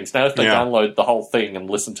of other things. Now, if they download the whole thing and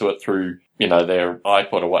listen to it through, you know, their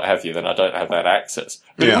iPod or what have you, then I don't have that access.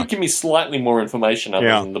 But it would give me slightly more information other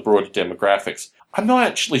than the broader demographics. I'm not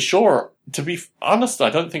actually sure. To be honest, I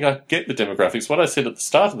don't think I get the demographics. What I said at the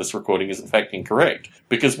start of this recording is in fact incorrect,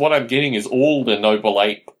 because what I'm getting is all the Noble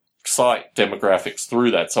Ape site demographics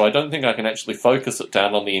through that. So I don't think I can actually focus it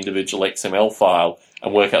down on the individual XML file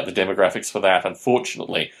and work out the demographics for that,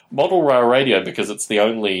 unfortunately. Model Rail Radio, because it's the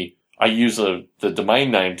only... I use the domain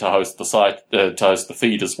name to host the site, to host the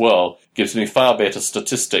feed as well, gives me far better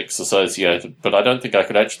statistics associated, but I don't think I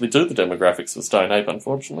could actually do the demographics for Stone Ape,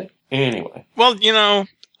 unfortunately. Anyway. Well, you know,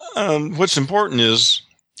 what's important is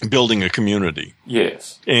building a community.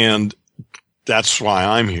 Yes. And that's why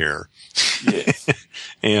I'm here. Yes.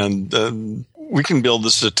 And we can build the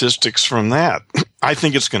statistics from that. I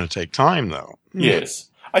think it's going to take time, though. Yes.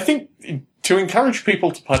 I think to encourage people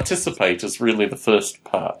to participate is really the first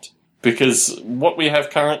part. Because what we have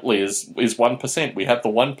currently is 1%. We have the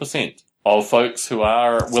 1% of folks who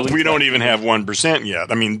are willing. We don't even have 1%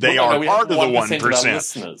 yet. I mean, they are part of the 1%. Of our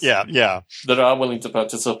listeners yeah. That are willing to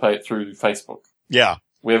participate through Facebook. Yeah.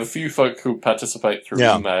 We have a few folk who participate through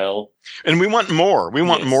email. And we want more. We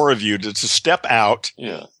want more of you to step out.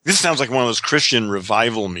 Yeah. This sounds like one of those Christian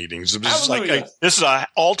revival meetings. This is like this is an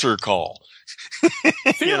altar call.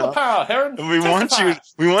 Feel the power, Heron. We want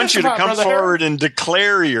you to come forward and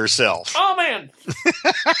declare yourself. Amen.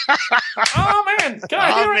 Amen. Can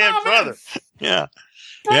I hear an amen, brother? Yeah.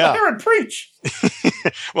 Brother Heron, preach.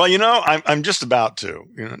 Well, you know, I'm just about to.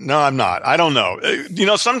 No, I'm not. I don't know. You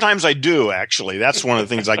know, sometimes I do, actually. That's one of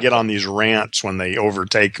the things I get on these rants when they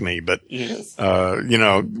overtake me. But, yes. You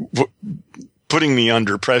know, putting me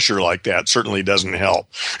under pressure like that certainly doesn't help.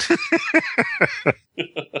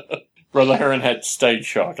 Brother Heron had stage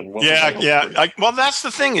shock. And well, that's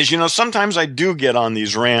the thing is, you know, sometimes I do get on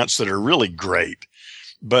these rants that are really great.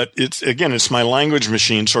 But it's my language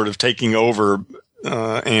machine sort of taking over.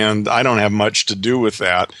 And I don't have much to do with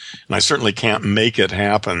that, and I certainly can't make it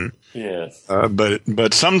happen. Yes.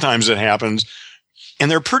 But sometimes it happens,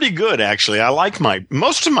 and they're pretty good, actually. I like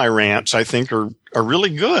most of my rants, I think, are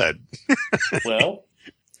really good. Well,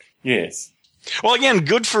 yes. Well, again,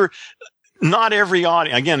 good for not every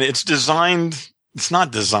audience. Again, it's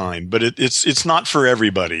not designed, but it's not for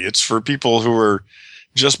everybody. It's for people who are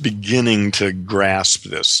just beginning to grasp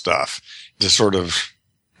this stuff, to sort of,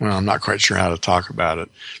 well, I'm not quite sure how to talk about it,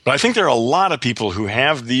 but I think there are a lot of people who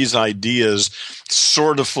have these ideas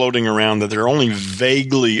sort of floating around that they're only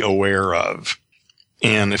vaguely aware of.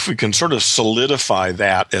 And if we can sort of solidify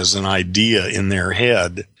that as an idea in their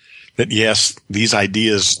head, that yes, these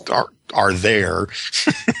ideas are there,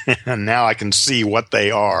 and now I can see what they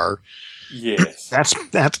are. Yes.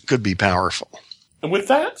 That could be powerful. And with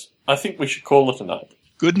that, I think we should call it a night.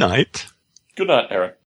 Good night. Good night, Eric.